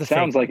 That is It the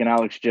sounds fake like an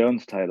Alex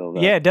Jones title, though.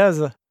 one. Yeah, it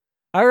does.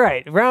 All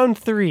right, round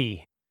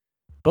 3.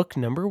 Book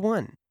number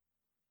 1.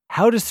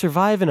 How to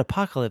Survive an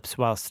Apocalypse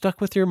While Stuck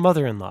with Your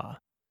Mother-in-Law.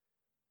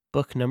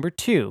 Book number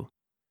 2.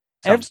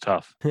 Sounds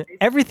tough.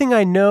 Everything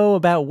I Know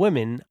About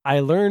Women, I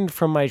Learned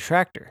from My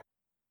Tractor.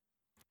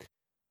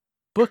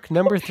 Book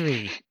number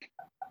 3.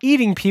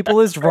 Eating People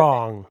is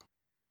Wrong.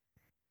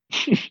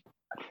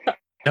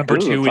 Number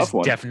This is a 2 tough is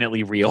one.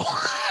 definitely real.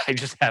 I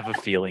just have a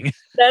feeling.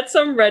 That's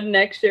some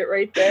redneck shit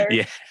right there.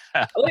 Yeah.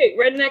 Oh, wait,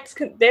 rednecks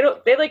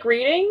they like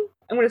reading?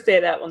 I'm gonna say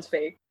that one's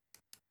fake.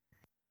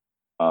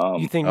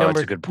 You think Oh, that's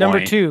a good number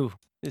point. 2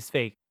 is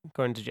fake,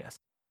 according to Jess.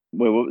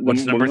 Wait,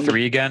 What's number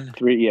 3 again?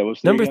 3, yeah,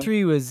 what's 3 Number again?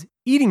 3 was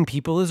Eating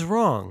People is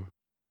Wrong.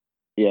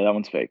 Yeah, that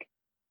one's fake.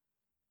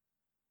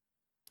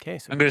 Okay,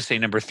 so I'm going to say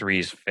number 3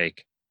 is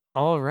fake.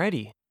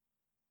 alrighty.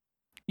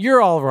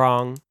 You're all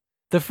wrong.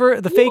 The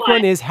fake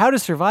one is How to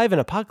Survive an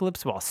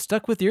Apocalypse While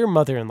Stuck with Your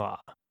Mother-in-Law.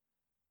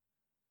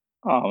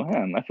 Oh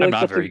man, I feel I'm like not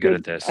that's very a good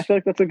at this. I feel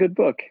like that's a good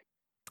book.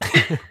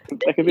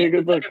 That could be a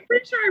good book. I'm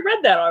pretty sure I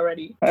read that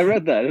already. I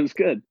read that. It was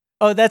good.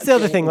 Oh, that's the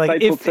other thing.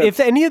 Like, Insightful if tips.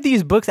 any of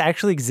these books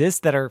actually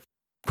exist that are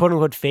quote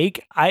unquote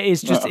fake,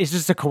 it's No.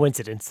 just a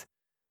coincidence.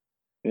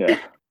 Yeah.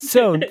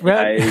 So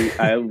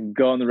I'll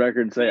go on the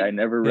record and say I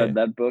never read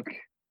that book.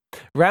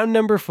 round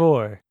number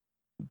 4,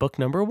 book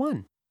number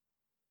 1.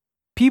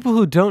 People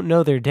Who Don't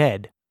Know They're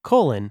Dead,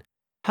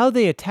 how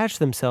they attach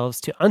themselves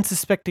to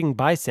unsuspecting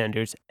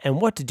bystanders and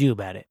what to do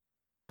about it.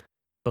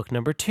 Book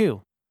number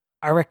 2,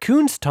 Are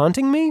Raccoons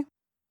Taunting Me?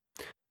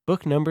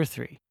 Book number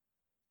 3,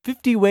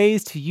 50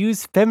 Ways to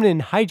Use Feminine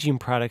Hygiene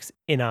Products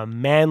in a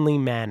Manly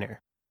Manner.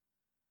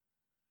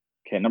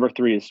 Okay, number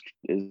 3 is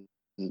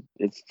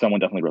it's someone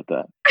definitely wrote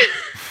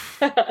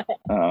that.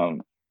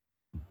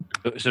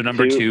 So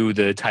number 2,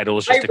 the title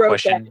is just I a wrote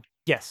question. that.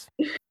 Yes.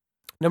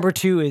 Number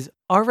 2 is,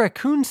 Are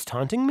Raccoons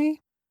Taunting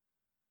Me?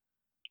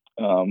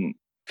 Um,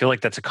 I feel like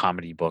that's a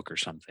comedy book or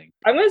something.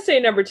 I'm gonna say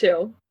number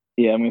 2.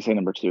 yeah, I'm gonna say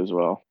number 2 as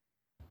well.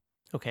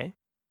 Okay.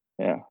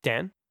 Yeah.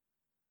 Dan?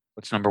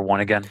 What's number 1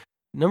 again?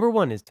 Number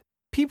 1 is,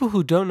 People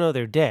Who Don't Know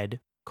They're Dead,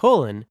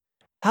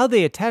 how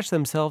they attach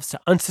themselves to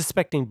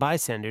unsuspecting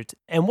bystanders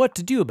and what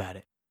to do about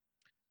it.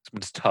 This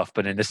one's tough,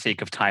 but in the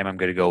sake of time, I'm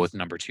going to go with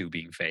number 2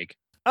 being fake.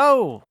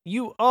 Oh,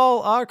 you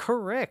all are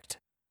correct.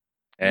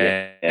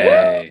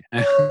 Hey.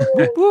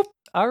 Whoop, whoop.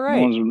 All right.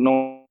 No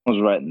one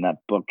was writing that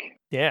book.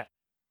 Yeah.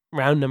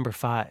 Round number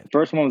 5. The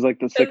first one was like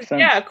the Sixth Sense.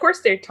 Yeah, of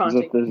course they're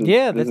taunting.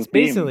 Yeah, there's that's a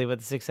theme. basically what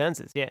the Sixth Sense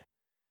is. Yeah.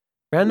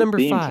 Round There's a number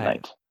theme 5.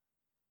 tonight.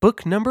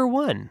 Book number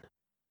 1.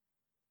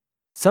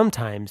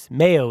 Sometimes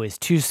mayo is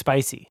too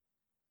spicy.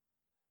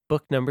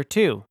 Book number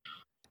 2.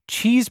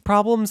 Cheese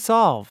problem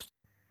solved.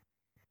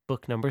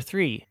 Book number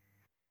 3.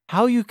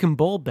 How you can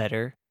bowl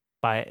better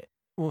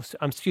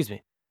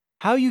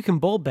How you can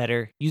bowl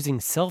better using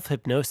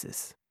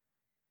self-hypnosis.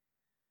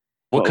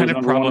 What What kind was of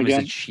number 1 problem is a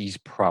again? cheese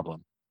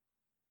problem?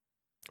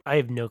 I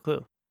have no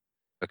clue.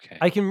 Okay.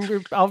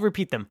 I'll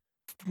repeat them.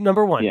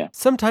 Number 1. Yeah.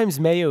 Sometimes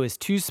mayo is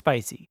too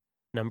spicy.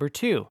 Number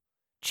 2.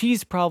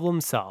 Cheese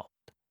problem solved.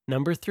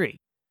 Number 3.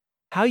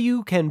 How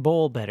you can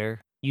bowl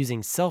better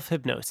using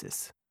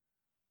self-hypnosis.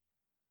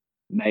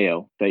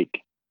 Mayo,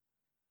 fake.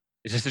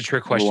 Is this a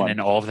trick Number question 1. and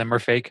all of them are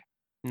fake?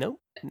 No,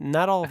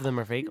 not all of them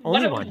are fake.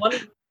 Only one.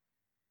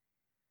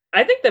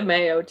 I think the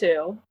mayo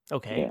too.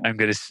 Okay. Yeah. I'm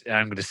gonna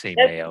say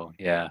That's- mayo.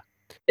 Yeah.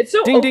 It's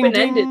so Ding, ding,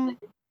 open-ended. ding.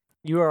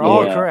 You are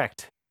all Yeah.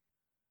 correct.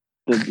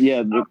 Because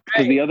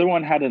Alright. the other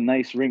one had a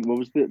nice ring. What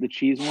was the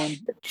cheese one?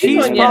 Cheese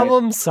one, yeah.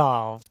 problem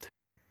solved.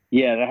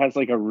 Yeah, that has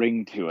like a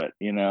ring to it.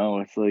 You know,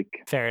 it's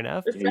like Fair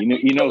enough. It's yeah,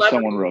 you know definitely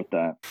someone celebrity wrote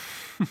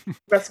that.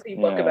 recipe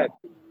book Yeah. about.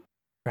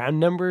 Round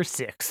number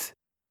 6.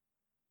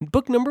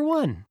 Book number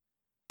 1.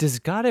 Does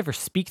God ever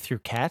speak through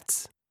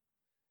cats?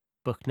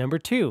 Book number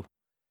 2.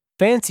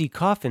 Fancy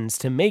coffins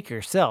to make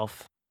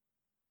yourself.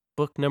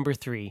 Book number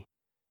 3.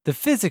 The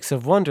Physics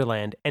of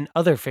Wonderland and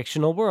Other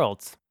Fictional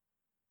Worlds.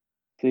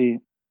 See,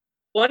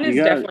 One You is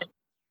got- definitely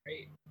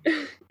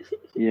right.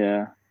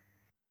 yeah,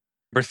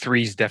 Number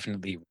 3 is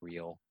definitely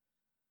real.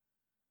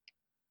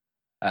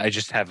 I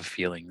just have a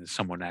feeling that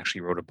someone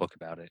actually wrote a book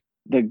about it.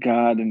 the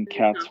God and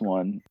Cats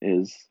one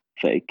is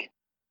fake.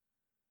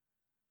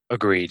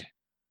 Agreed.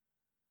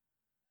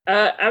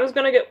 I was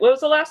gonna get. What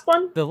was the last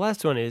one? The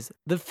last one is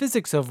The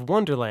Physics of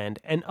Wonderland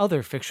and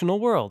Other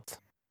Fictional Worlds.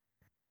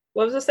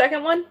 What was the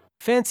second one?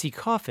 Fancy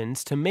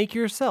coffins to make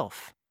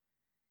yourself.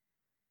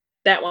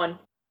 That one.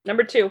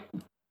 Number 2.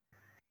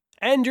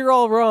 And you're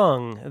all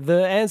wrong.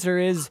 The answer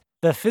is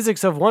The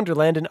Physics of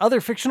Wonderland and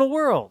Other Fictional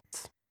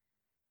Worlds.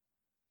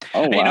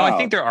 Oh wow! You know, I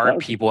think there are That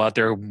was- people out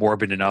there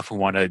morbid enough who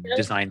want to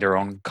design their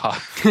own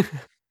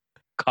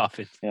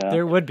coffins. Yeah.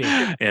 There would be.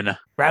 And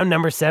Round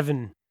number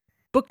 7.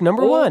 Book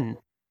number 1.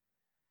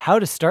 How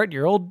to start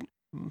your old...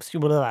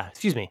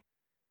 Excuse me.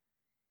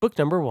 Book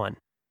number 1.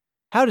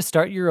 How to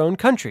start your own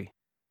country.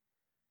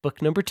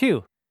 Book number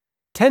 2.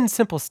 10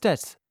 simple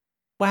steps.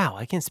 Wow,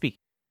 I can't speak.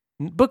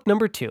 Book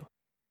number 2.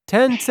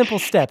 10 simple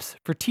steps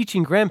for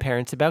teaching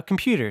grandparents about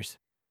computers.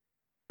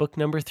 Book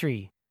number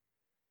 3.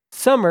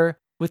 Summer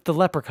with the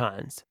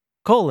Leprechauns,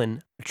 a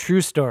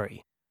true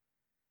story.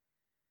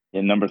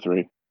 Yeah, number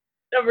 3.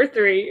 Number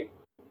 3.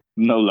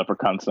 No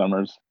leprechaun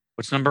summers.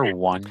 what's number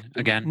 1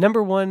 again?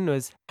 Number 1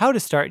 was how to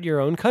start your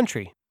own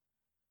country.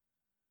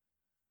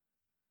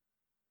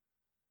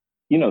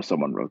 You know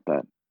someone wrote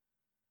that.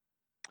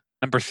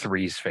 Number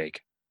 3 is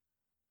fake.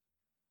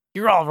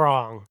 You're all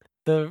wrong.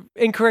 The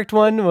incorrect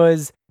one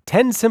was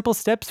 10 simple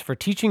steps for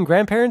teaching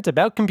grandparents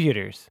about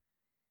computers.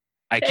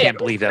 I can't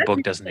believe that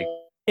book doesn't exist.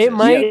 It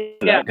might,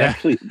 Yeah.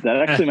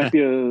 That actually might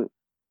be a.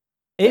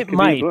 it could be a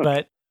might, book.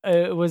 but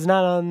it was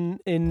not on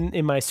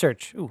in my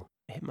search. Ooh,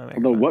 I hit my Although,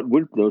 microphone. what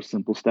would those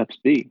simple steps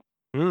be?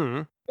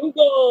 Mm,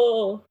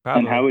 Google. probably.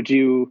 And how would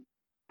you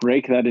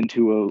break that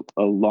into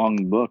a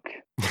long book?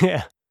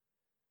 Yeah.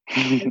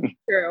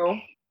 True.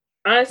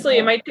 Honestly,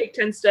 it might take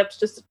 10 steps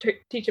just to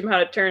teach him how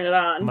to turn it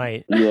on.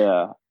 Might.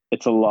 Yeah,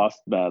 it's a lost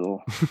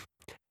battle.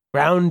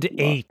 Round Lost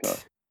 8.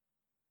 cause.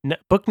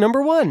 Book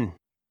number 1.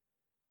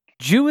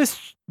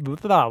 Jewish.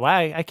 Wow,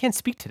 I can't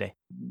speak today.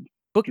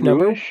 Book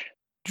number Jewish?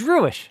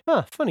 Jewish.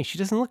 Huh, funny. She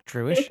doesn't look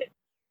Jewish.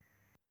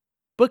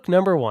 Book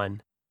number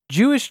 1.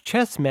 Jewish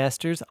chess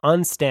masters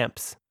on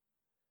stamps.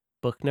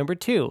 Book number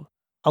 2.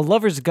 A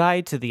lover's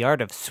guide to the art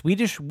of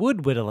Swedish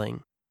wood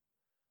whittling.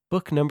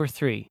 Book number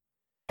 3.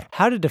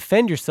 How to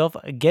defend yourself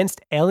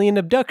against alien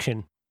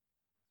abduction.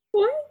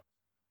 What?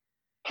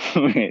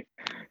 Wait.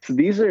 So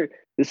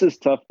this is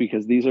tough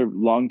because these are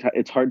long time.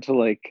 It's hard to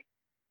like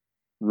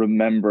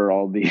remember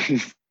all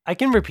these. I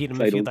can repeat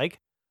them if you'd Titles. like.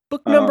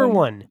 Book number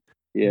 1.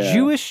 Yeah.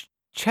 Jewish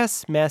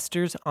chess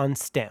masters on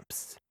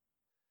stamps.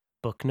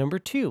 Book number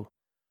 2.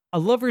 A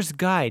lover's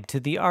guide to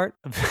the art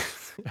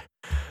of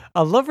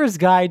A lover's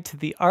guide to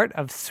the art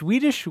of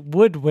Swedish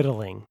wood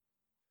whittling.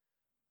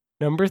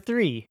 Number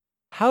 3.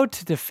 How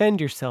to defend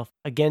yourself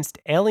against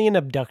alien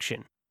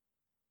abduction.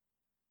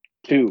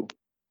 2.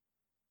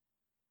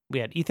 We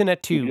had Ethan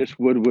at 2. Just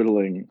wood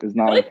whittling is I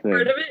not a like thing.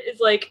 part of it is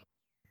like,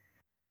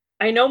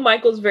 I know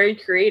Michael's very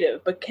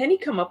creative, but can he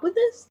come up with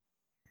this?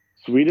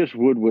 Swedish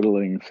wood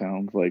whittling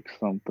sounds like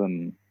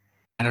something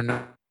I don't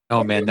know.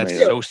 Oh man, that's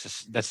Right. so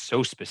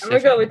I'm specific. gonna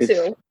go with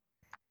It's- 2.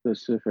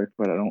 specific,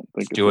 but I don't think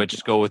Let's do it.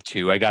 Just go with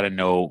 2. I got to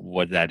know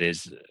what that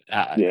is.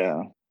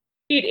 Yeah.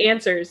 We need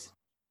answers.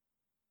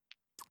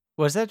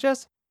 What's that,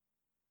 Jess?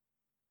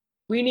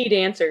 We need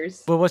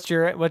answers. Well, what's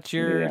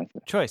your Yeah.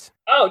 choice?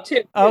 Oh,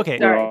 2. Oh, okay.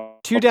 We're Sorry. all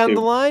 2 down two.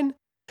 the line?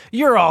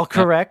 You're all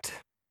correct.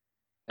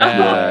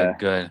 Yeah.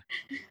 Good.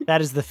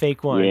 That is the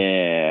fake one.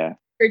 Yeah.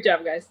 Great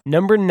job, guys.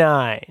 Number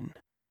 9.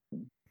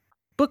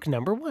 Book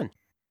number 1.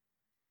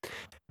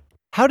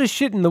 How to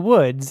Shit in the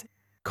Woods,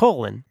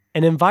 an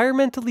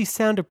environmentally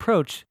sound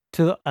approach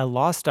to a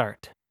lost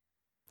art.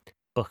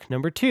 Book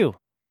number 2.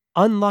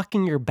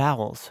 Unlocking your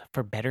bowels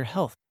for better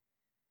health.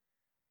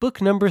 Book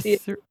number See-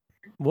 3.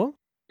 What?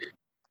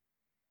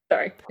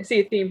 Sorry. I see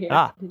a theme here.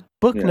 Ah.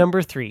 Book Yeah.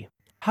 number 3.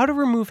 How to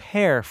remove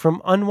hair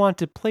from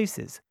unwanted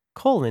places,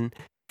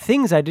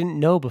 things I didn't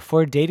know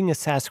before dating a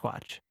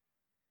Sasquatch.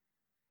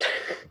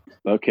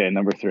 Okay,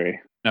 number 3.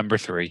 Number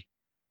 3.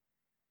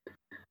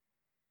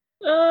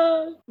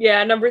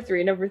 Yeah, number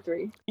 3. Number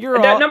 3. You're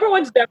Number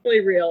 1's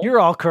definitely real. You're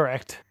all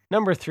correct.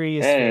 Number 3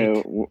 is Hey,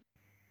 fake.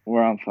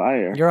 we're on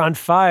fire. You're on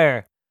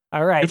fire.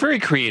 All right. You're very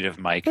creative,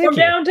 Mike. Thank From you.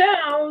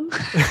 downtown.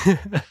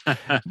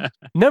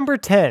 Number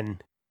 10.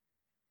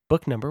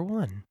 Book number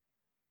 1.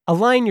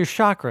 Align your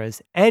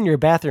chakras and your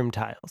bathroom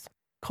tiles.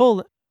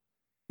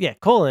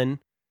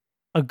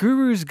 A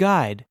guru's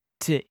guide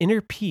to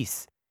inner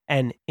peace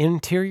and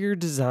interior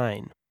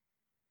design.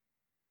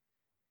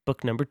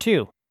 Book number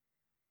 2.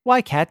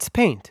 Why Cats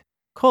Paint,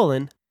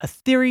 a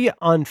theory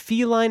on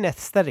feline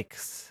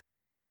aesthetics.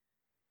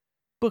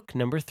 Book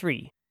number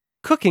 3.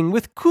 Cooking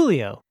with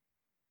Coolio.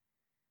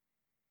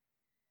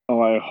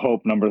 Oh, I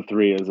hope number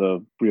 3 is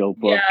a real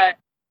book. Yeah.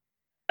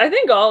 I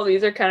think all of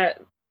these are kind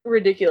of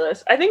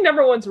ridiculous. I think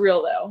number 1's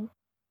real, though.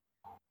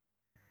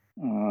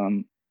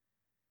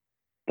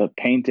 The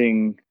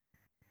painting.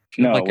 I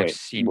feel No, like I've wait.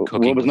 seen What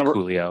Cooking was with number-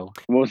 Coolio.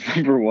 What was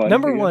number 1?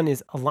 Number again? 1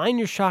 is Align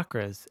Your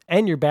Chakras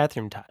and Your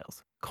Bathroom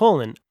Tiles,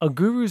 a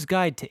guru's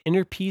guide to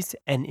inner peace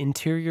and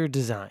interior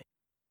design.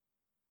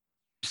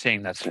 I'm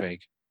saying that's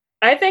fake.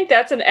 I think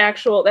that's an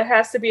actual, that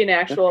has to be an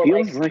That actual,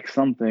 feels like, like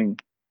something.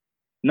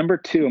 Number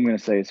 2, I'm going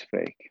to say is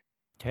fake.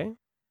 Okay?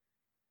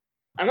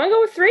 I'm going to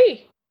go with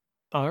 3.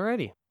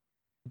 Alrighty.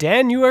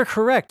 Dan, you are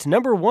correct.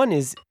 Number 1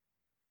 is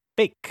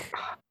fake.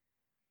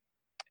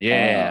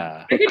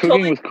 Yeah. I But could Cooking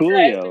totally with see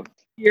that Coolio.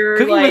 You're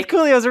Cooking like, with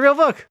Coolio is a real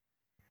book.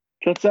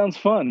 That sounds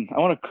fun. I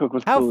want to cook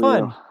with How Coolio.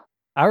 fun.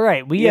 All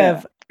right, we Yeah.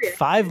 have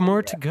 5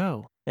 more to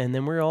go, and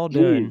then we're all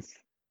done. Jeez.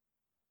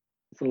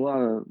 It's a lot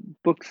of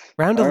books.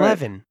 Round All right.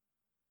 11.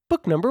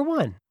 Book number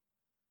 1.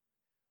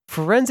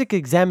 Forensic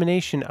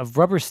Examination of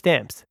Rubber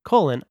Stamps,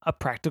 a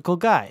practical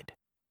guide.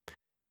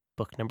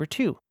 Book number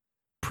 2.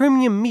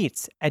 Premium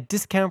Meats at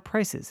Discount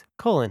Prices,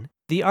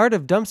 The Art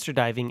of Dumpster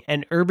Diving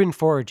and Urban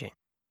Foraging.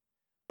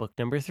 Book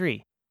number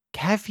 3.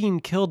 Caffeine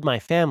Killed My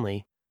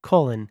Family,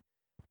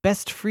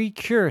 Best Free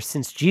Cure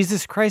Since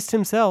Jesus Christ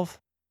Himself.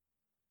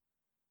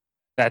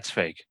 That's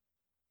fake.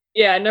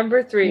 Yeah,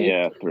 number 3.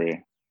 Yeah,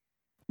 3.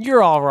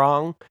 You're all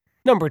wrong.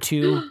 Number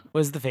 2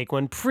 was the fake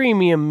one.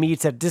 Premium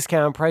Meats at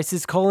Discount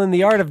Prices,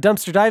 The Art of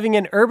Dumpster Diving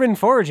and Urban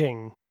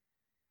Foraging.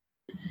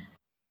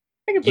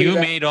 I can believe You that.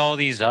 made all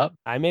these up?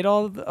 I made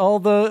all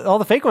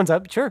the fake ones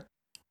up, sure.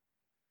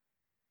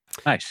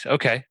 Nice.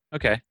 Okay.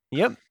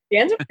 Yep.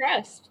 Dan's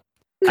impressed.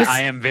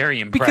 I am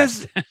very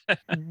impressed.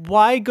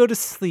 Why go to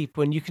sleep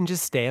when you can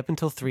just stay up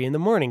until 3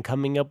 a.m.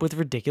 coming up with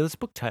ridiculous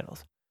book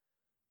titles?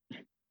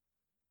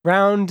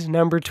 Round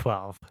number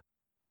 12.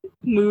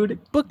 Mood.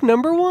 Book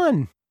number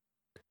 1.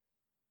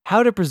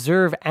 How to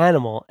Preserve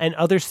Animal and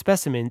Other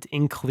Specimens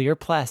in Clear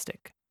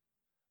Plastic.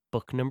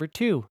 Book number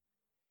 2.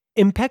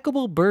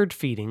 Impeccable Bird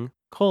Feeding,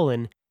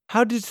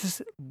 How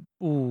to...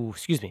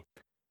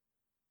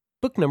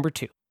 Book number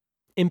 2.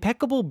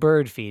 Impeccable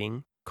Bird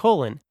Feeding,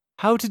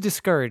 How to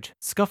Discourage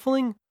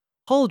Scuffling,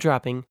 Hull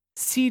Dropping,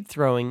 Seed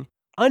Throwing,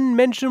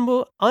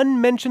 Unmentionable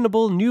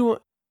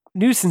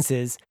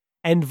Nuisances,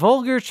 and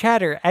Vulgar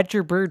Chatter at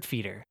Your Bird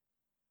Feeder.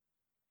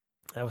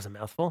 That was a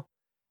mouthful.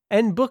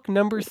 And book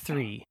number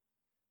 3.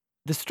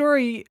 The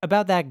story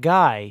about that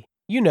guy,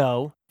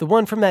 the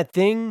one from that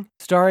thing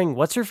starring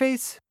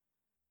What's-Her-Face?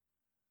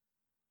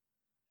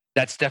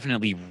 That's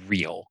definitely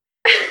real.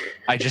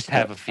 I just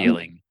have a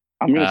feeling.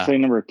 I'm going to say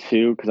number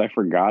 2 because I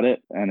forgot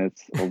it, and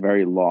it's a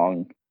very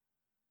long.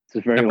 It's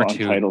a very Number long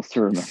 2. title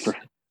to remember.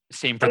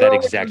 Same for that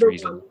exact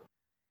reason.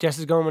 Jess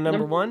is going with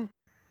number 1?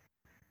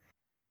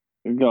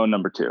 We're going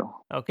number 2.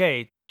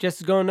 Okay, Jess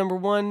is going number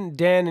 1.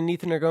 Dan and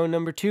Ethan are going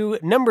number 2.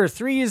 Number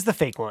 3 is the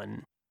fake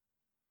one.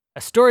 A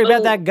story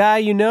about that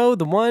guy,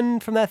 the one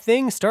from that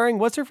thing starring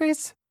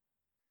What's-Her-Face?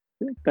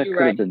 That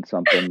could have been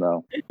something,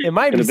 though. It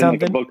might be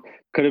something.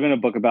 Could have been a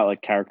book about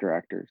like character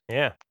actors.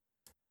 Yeah.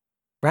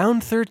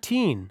 Round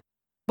 13.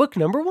 Book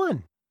number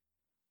 1.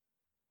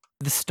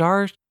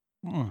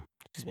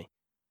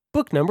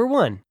 Book number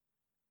 1.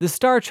 The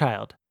Star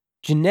Child,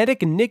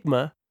 Genetic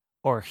Enigma,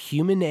 or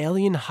Human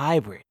Alien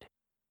Hybrid.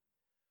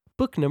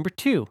 Book number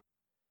 2.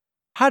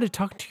 How to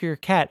Talk to Your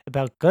Cat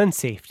About Gun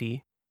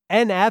Safety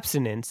and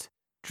Abstinence,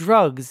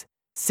 Drugs,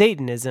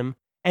 Satanism,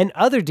 and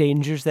Other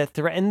Dangers That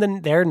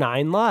Threaten their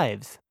 9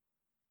 Lives.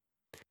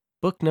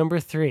 Book number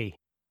 3.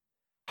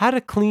 How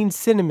to Clean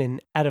Cinnamon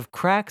Out of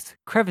Cracks,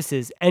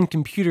 Crevices, and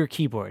Computer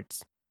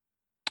Keyboards.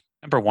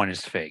 Number 1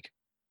 is fake.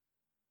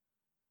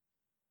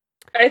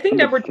 I think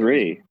number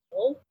 3.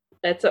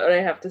 That's what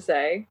I have to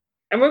say.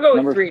 I'm going to go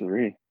with Number 3.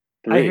 3.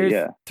 I heard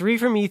Yeah. 3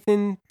 from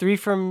Ethan, 3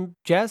 from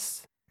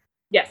Jess,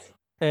 Yes.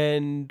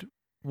 and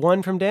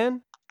 1 from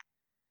Dan?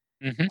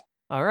 Mm-hmm.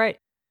 All right.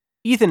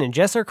 Ethan and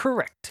Jess are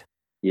correct.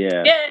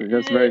 Yeah, Yay!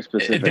 that's very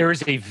specific. There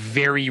is a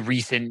very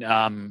recent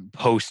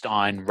post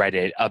on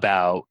Reddit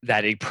about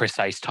that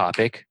precise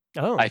topic.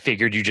 Oh. I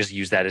figured you just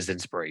use that as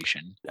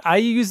inspiration.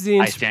 I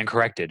stand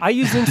corrected. I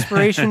used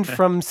inspiration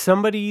from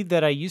somebody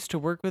that I used to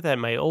work with at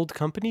my old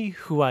company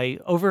who I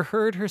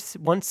overheard her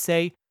once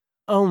say,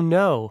 "Oh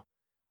no,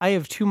 I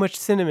have too much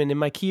cinnamon in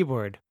my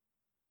keyboard."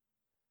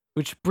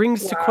 Which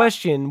brings to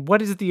question,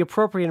 what is the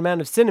appropriate amount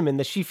of cinnamon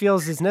that she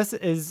feels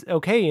is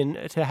okay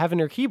to have in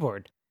her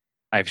keyboard?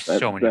 I have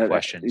so many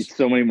questions.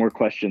 So many more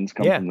questions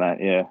come from that.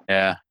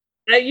 Yeah.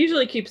 I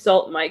usually keep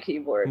salt in my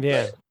keyboard.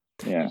 Yeah.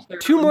 Yeah.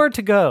 2 more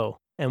to go,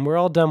 and we're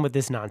all done with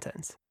this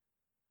nonsense.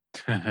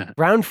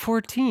 Round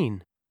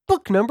 14.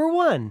 Book number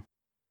 1.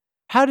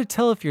 How to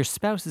Tell If Your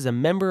Spouse is a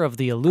Member of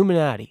the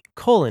Illuminati,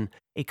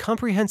 a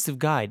comprehensive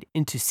guide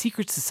into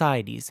secret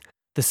societies,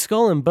 the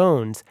Skull and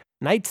Bones,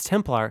 Knights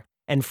Templar,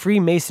 and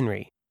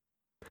Freemasonry.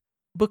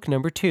 Book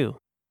number 2.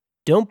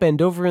 Don't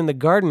Bend Over in the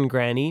Garden,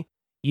 Granny.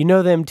 You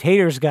know them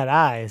taters got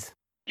eyes.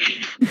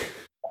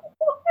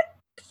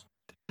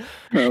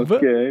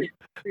 Okay.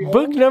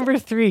 Book number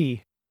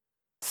 3.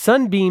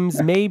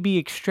 Sunbeams may be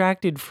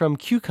extracted from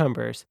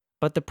cucumbers,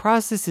 but the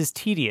process is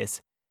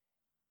tedious.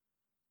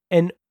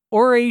 An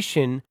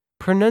oration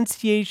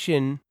pronounced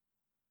on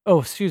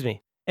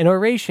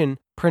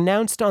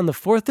the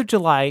 4th of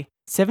July,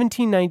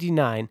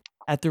 1799,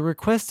 at the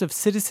request of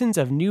citizens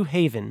of New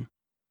Haven.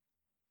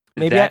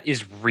 That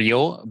is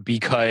real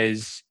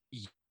because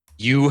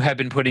you have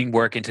been putting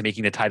work into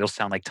making the titles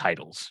sound like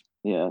titles.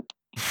 Yeah.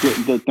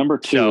 The number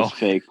 2 is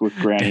fake with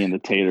Granny and the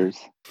taters.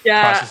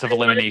 Yeah. Process of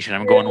elimination.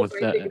 I'm going with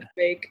I think it's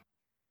fake.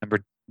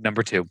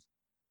 number 2.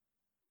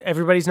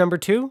 Everybody's number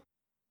 2?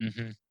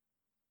 Mm-hmm.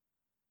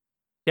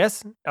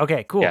 Yes?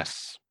 Okay, cool.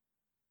 Yes.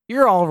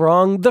 You're all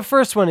wrong. The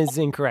first one is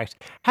incorrect.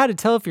 How to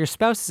Tell If Your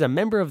Spouse is a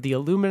Member of the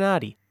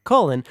Illuminati,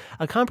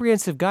 a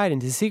comprehensive guide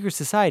into secret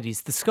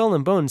societies, the Skull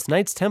and Bones,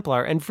 Knights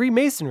Templar, and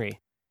Freemasonry.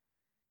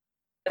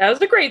 That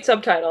was a great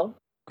subtitle.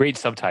 Great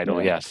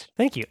subtitle, yes.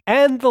 Thank you.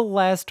 And the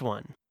last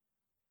one.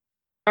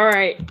 All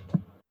right.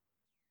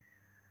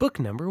 Book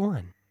number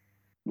 1.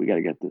 We got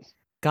to get this.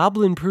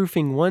 Goblin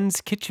proofing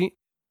one's kitchen.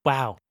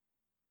 Wow.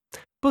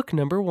 Book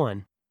number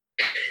 1.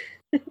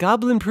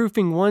 Goblin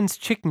proofing one's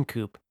chicken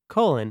coop,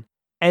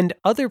 and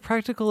other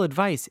practical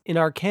advice in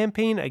our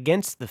campaign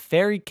against the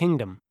fairy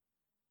kingdom.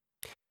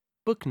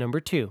 Book number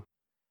 2.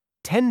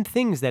 10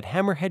 things that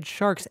hammerhead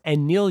sharks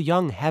and Neil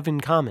Young have in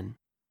common.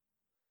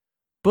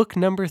 Book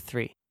number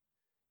 3.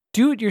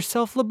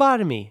 Do-it-yourself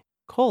lobotomy,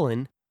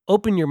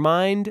 open your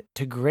mind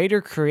to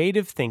greater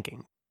creative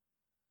thinking.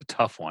 A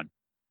tough one.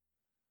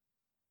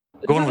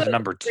 This Going is with a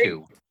number great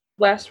 2.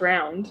 Last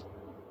round.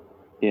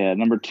 Yeah,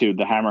 number 2,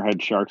 the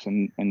Hammerhead Sharks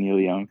and Neil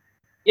Young.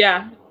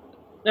 Yeah.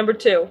 Number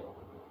 2.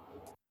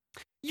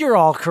 You're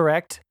all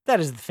correct. That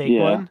is the fake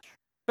Yeah. one.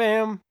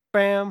 Bam,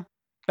 bam,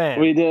 bam.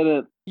 We did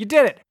it. You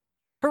did it.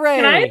 Hooray.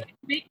 Can I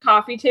make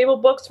coffee table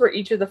books for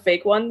each of the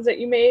fake ones that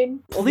you made?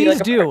 Will be Please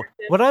like a do. partnership?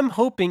 What I'm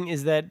hoping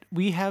is that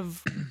we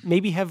have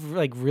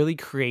like really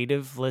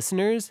creative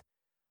listeners.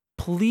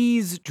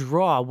 Please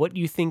draw what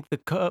you think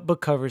the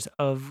book covers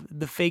of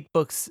the fake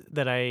books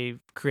that I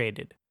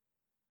created.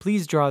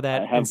 Please draw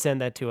that and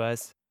send that to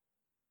us.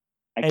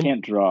 I And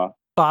can't draw,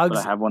 Boggs,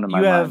 but I have one in my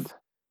you mind.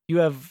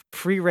 have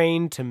free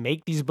reign to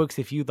make these books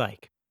if you'd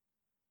like.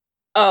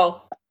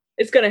 Oh,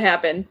 it's going to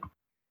happen.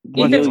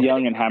 The Ethan's Neil gonna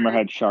Young be and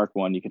Hammerhead Shark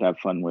one you could have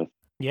fun with.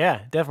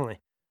 Yeah, definitely.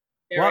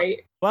 All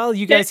right. While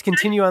you guys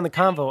continue on the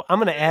convo, I'm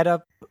going to add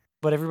up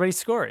what everybody's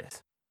score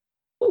is.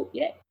 Oh,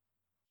 yeah.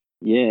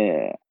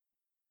 Yeah.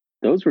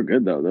 Those were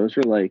good, though. Those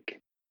were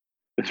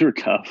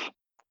tough.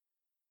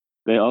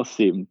 They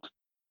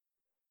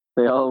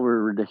all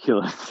were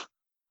ridiculous.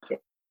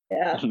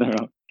 Yeah.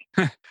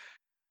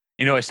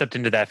 I stepped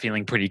into that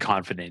feeling pretty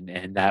confident,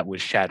 and that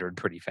was shattered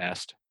pretty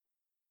fast.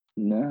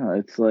 No,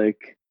 it's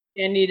like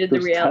I needed the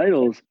those reality.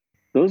 titles.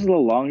 Those are the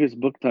longest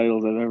book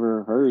titles I've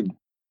ever heard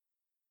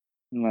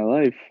in my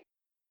life.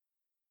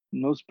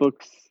 Most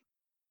books,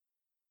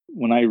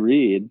 when I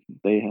read,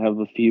 they have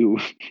a few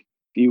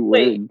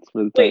words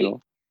for the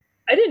title.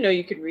 I didn't know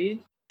you could read.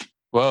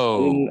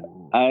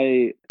 Whoa.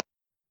 I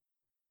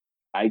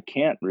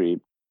can't read,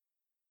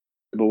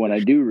 but when I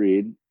do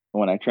read,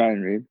 when I try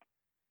and read,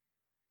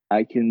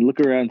 I can look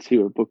around and see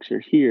what books are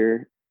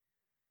here,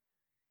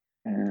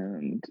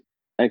 and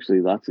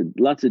actually lots of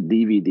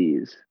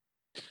DVDs.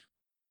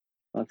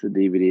 Lots of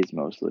DVDs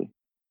mostly.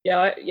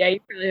 Yeah, you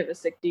really have a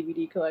sick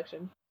DVD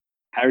collection.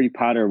 Harry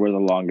Potter were the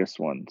longest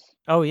ones.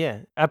 Oh, yeah.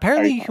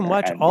 Apparently Harry you can Potter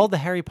watch and all me. the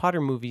Harry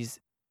Potter movies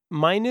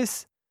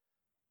minus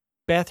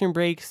bathroom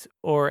breaks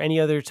or any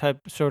other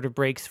sort of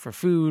breaks for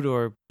food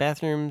or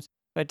bathrooms.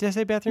 Did I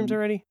say bathrooms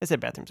already? I said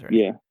bathrooms already.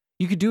 Yeah.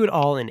 You could do it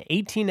all in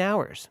 18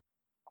 hours.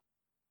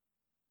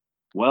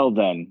 Well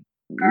then,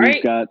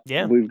 right.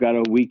 we've got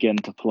a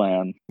weekend to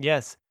plan.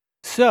 Yes.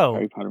 So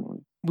Harry Potter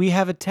movie. we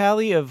have a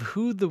tally of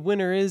who the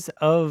winner is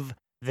of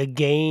the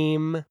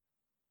game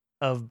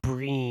of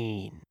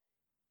Breen.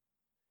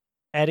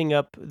 Adding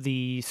up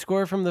the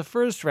score from the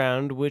first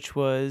round, which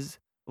was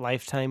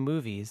Lifetime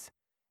Movies,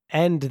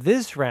 and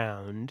this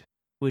round,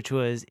 which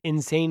was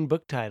Insane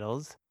Book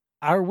Titles,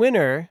 our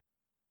winner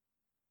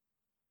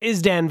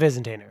is Dan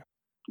Vizentainer.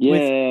 Yeah.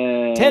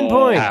 With 10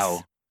 points.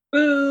 Wow.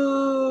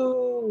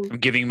 Boo! I'm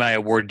giving my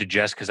award to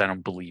Jess because I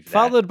don't believe that.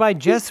 Followed by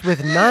Jess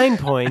with 9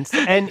 points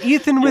and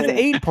Ethan with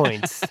 8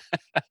 points.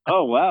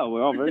 Oh, wow.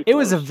 We're all very It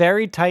was a close.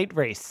 very tight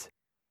race.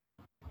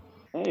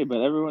 Hey,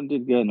 but everyone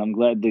did good, and I'm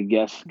glad the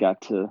guests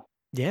got to...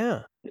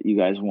 Yeah. You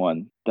guys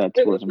won. That's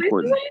Wait, what's what place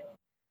important. was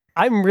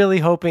I'm really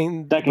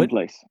hoping... Second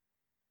place.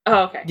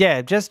 Oh, okay.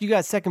 Yeah, Jess, you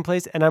got second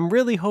place, and I'm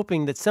really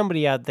hoping that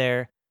somebody out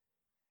there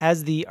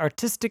has the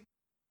artistic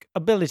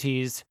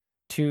abilities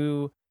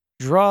to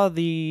draw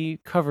the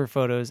cover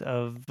photos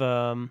of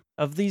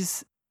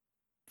these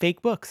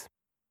fake books.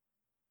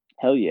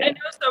 Hell yeah. I know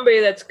somebody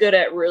that's good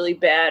at really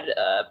bad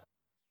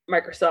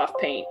Microsoft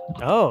Paint.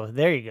 Oh,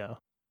 there you go.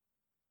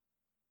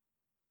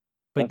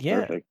 But That's yeah,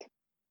 perfect.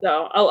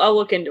 So I'll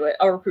look into it.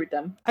 I'll recruit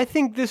them. I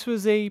think this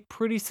was a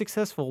pretty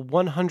successful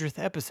 100th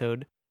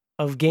episode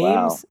of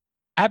Games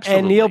Absolutely.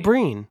 and Neil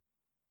Breen.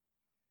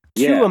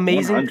 Two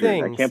amazing 100.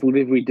 things. I can't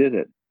believe we did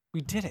it. We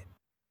did it.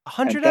 And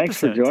 100 thanks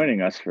episodes. for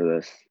joining us for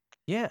this.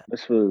 Yeah,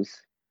 This was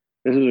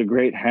a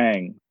great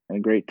hang and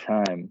a great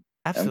time.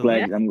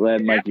 absolutely. I'm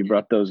glad, Mike, you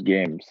brought those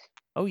games.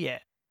 Oh yeah.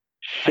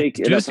 Shake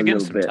Do it this up a again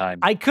little bit. sometime.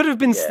 I could have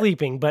been Yeah.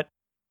 sleeping, but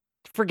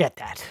forget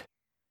that.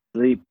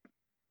 Sleep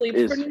Sleep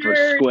is for for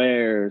nerds.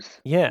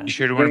 squares. Yeah. You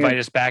sure to Bring invite it-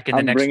 us back in the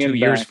I'm next 2 bringing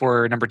years back-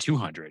 for number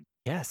 200.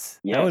 Yes.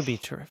 That would be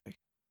Yes. terrific.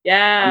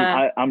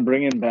 Yeah. I'm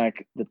bringing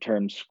back the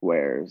term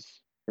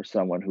squares for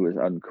someone who is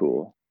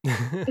uncool.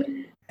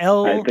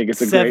 L7 think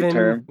it's a great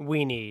term.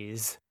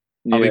 weenies.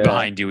 I'll be Yeah,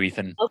 behind you,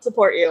 Ethan. I'll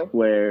support you.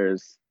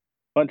 Squares.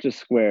 Bunch of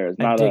squares,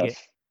 I not dig us. it.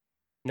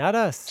 Not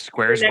us.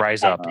 Squares Next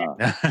rise up.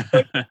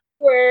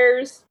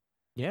 Squares.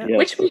 Yeah. Yes.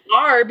 Which we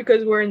are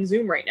because we're in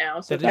Zoom right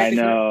now. So That is I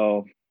technically-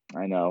 know.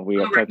 We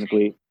are Oh,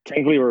 technically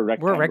we're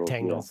rectangles. We're yeah.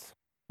 rectangles.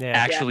 Yeah.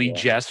 Actually, Yeah.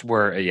 Jess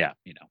were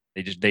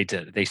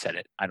they said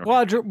it. I don't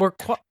know. We're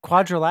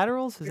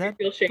quadrilaterals? Is that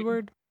Feel the shame.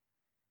 word?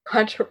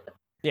 Contra-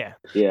 Yeah.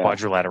 Yeah.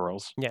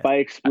 Quadrilaterals. Yeah. By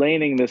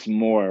explaining this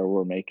more,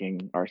 we're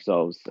making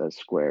ourselves as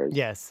squares.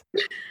 Yes.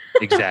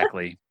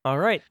 Exactly. All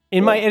right.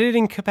 In my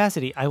editing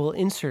capacity, I will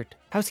insert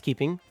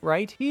housekeeping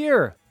right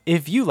here.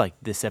 If you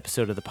liked this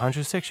episode of the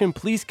Poncho Section,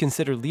 please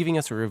consider leaving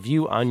us a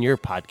review on your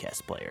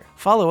podcast player.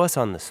 Follow us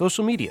on the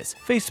social medias,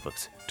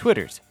 Facebooks,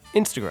 Twitters,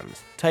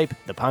 Instagrams. Type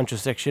the Poncho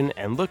Section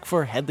and look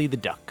for Headley the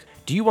Duck.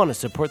 Do you want to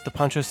support the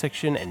Poncho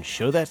Section and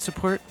show that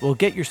support? Well,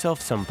 get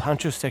yourself some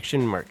Poncho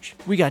Section merch.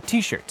 We got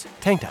t-shirts,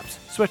 tank tops,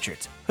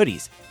 sweatshirts,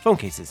 hoodies, phone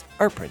cases,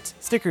 art prints,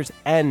 stickers,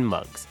 and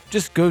mugs.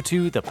 Just go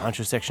to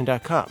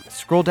theponchosection.com,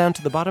 scroll down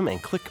to the bottom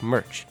and click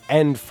merch.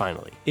 And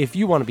finally, if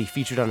you want to be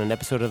featured on an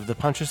episode of the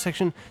Poncho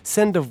Section,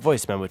 send a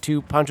voice memo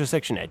to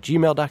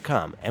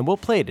ponchosection@gmail.com and we'll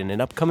play it in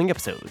an upcoming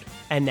episode.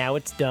 And now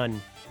it's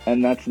done.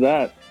 And that's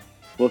that.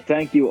 Well,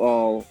 thank you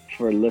all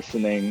for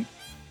listening.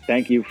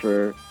 Thank you,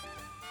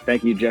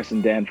 Jess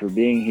and Dan, for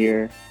being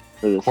here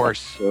for this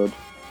episode.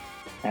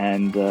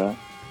 And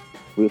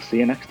we'll see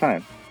you next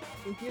time.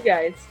 Thank you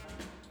guys.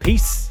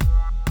 Peace.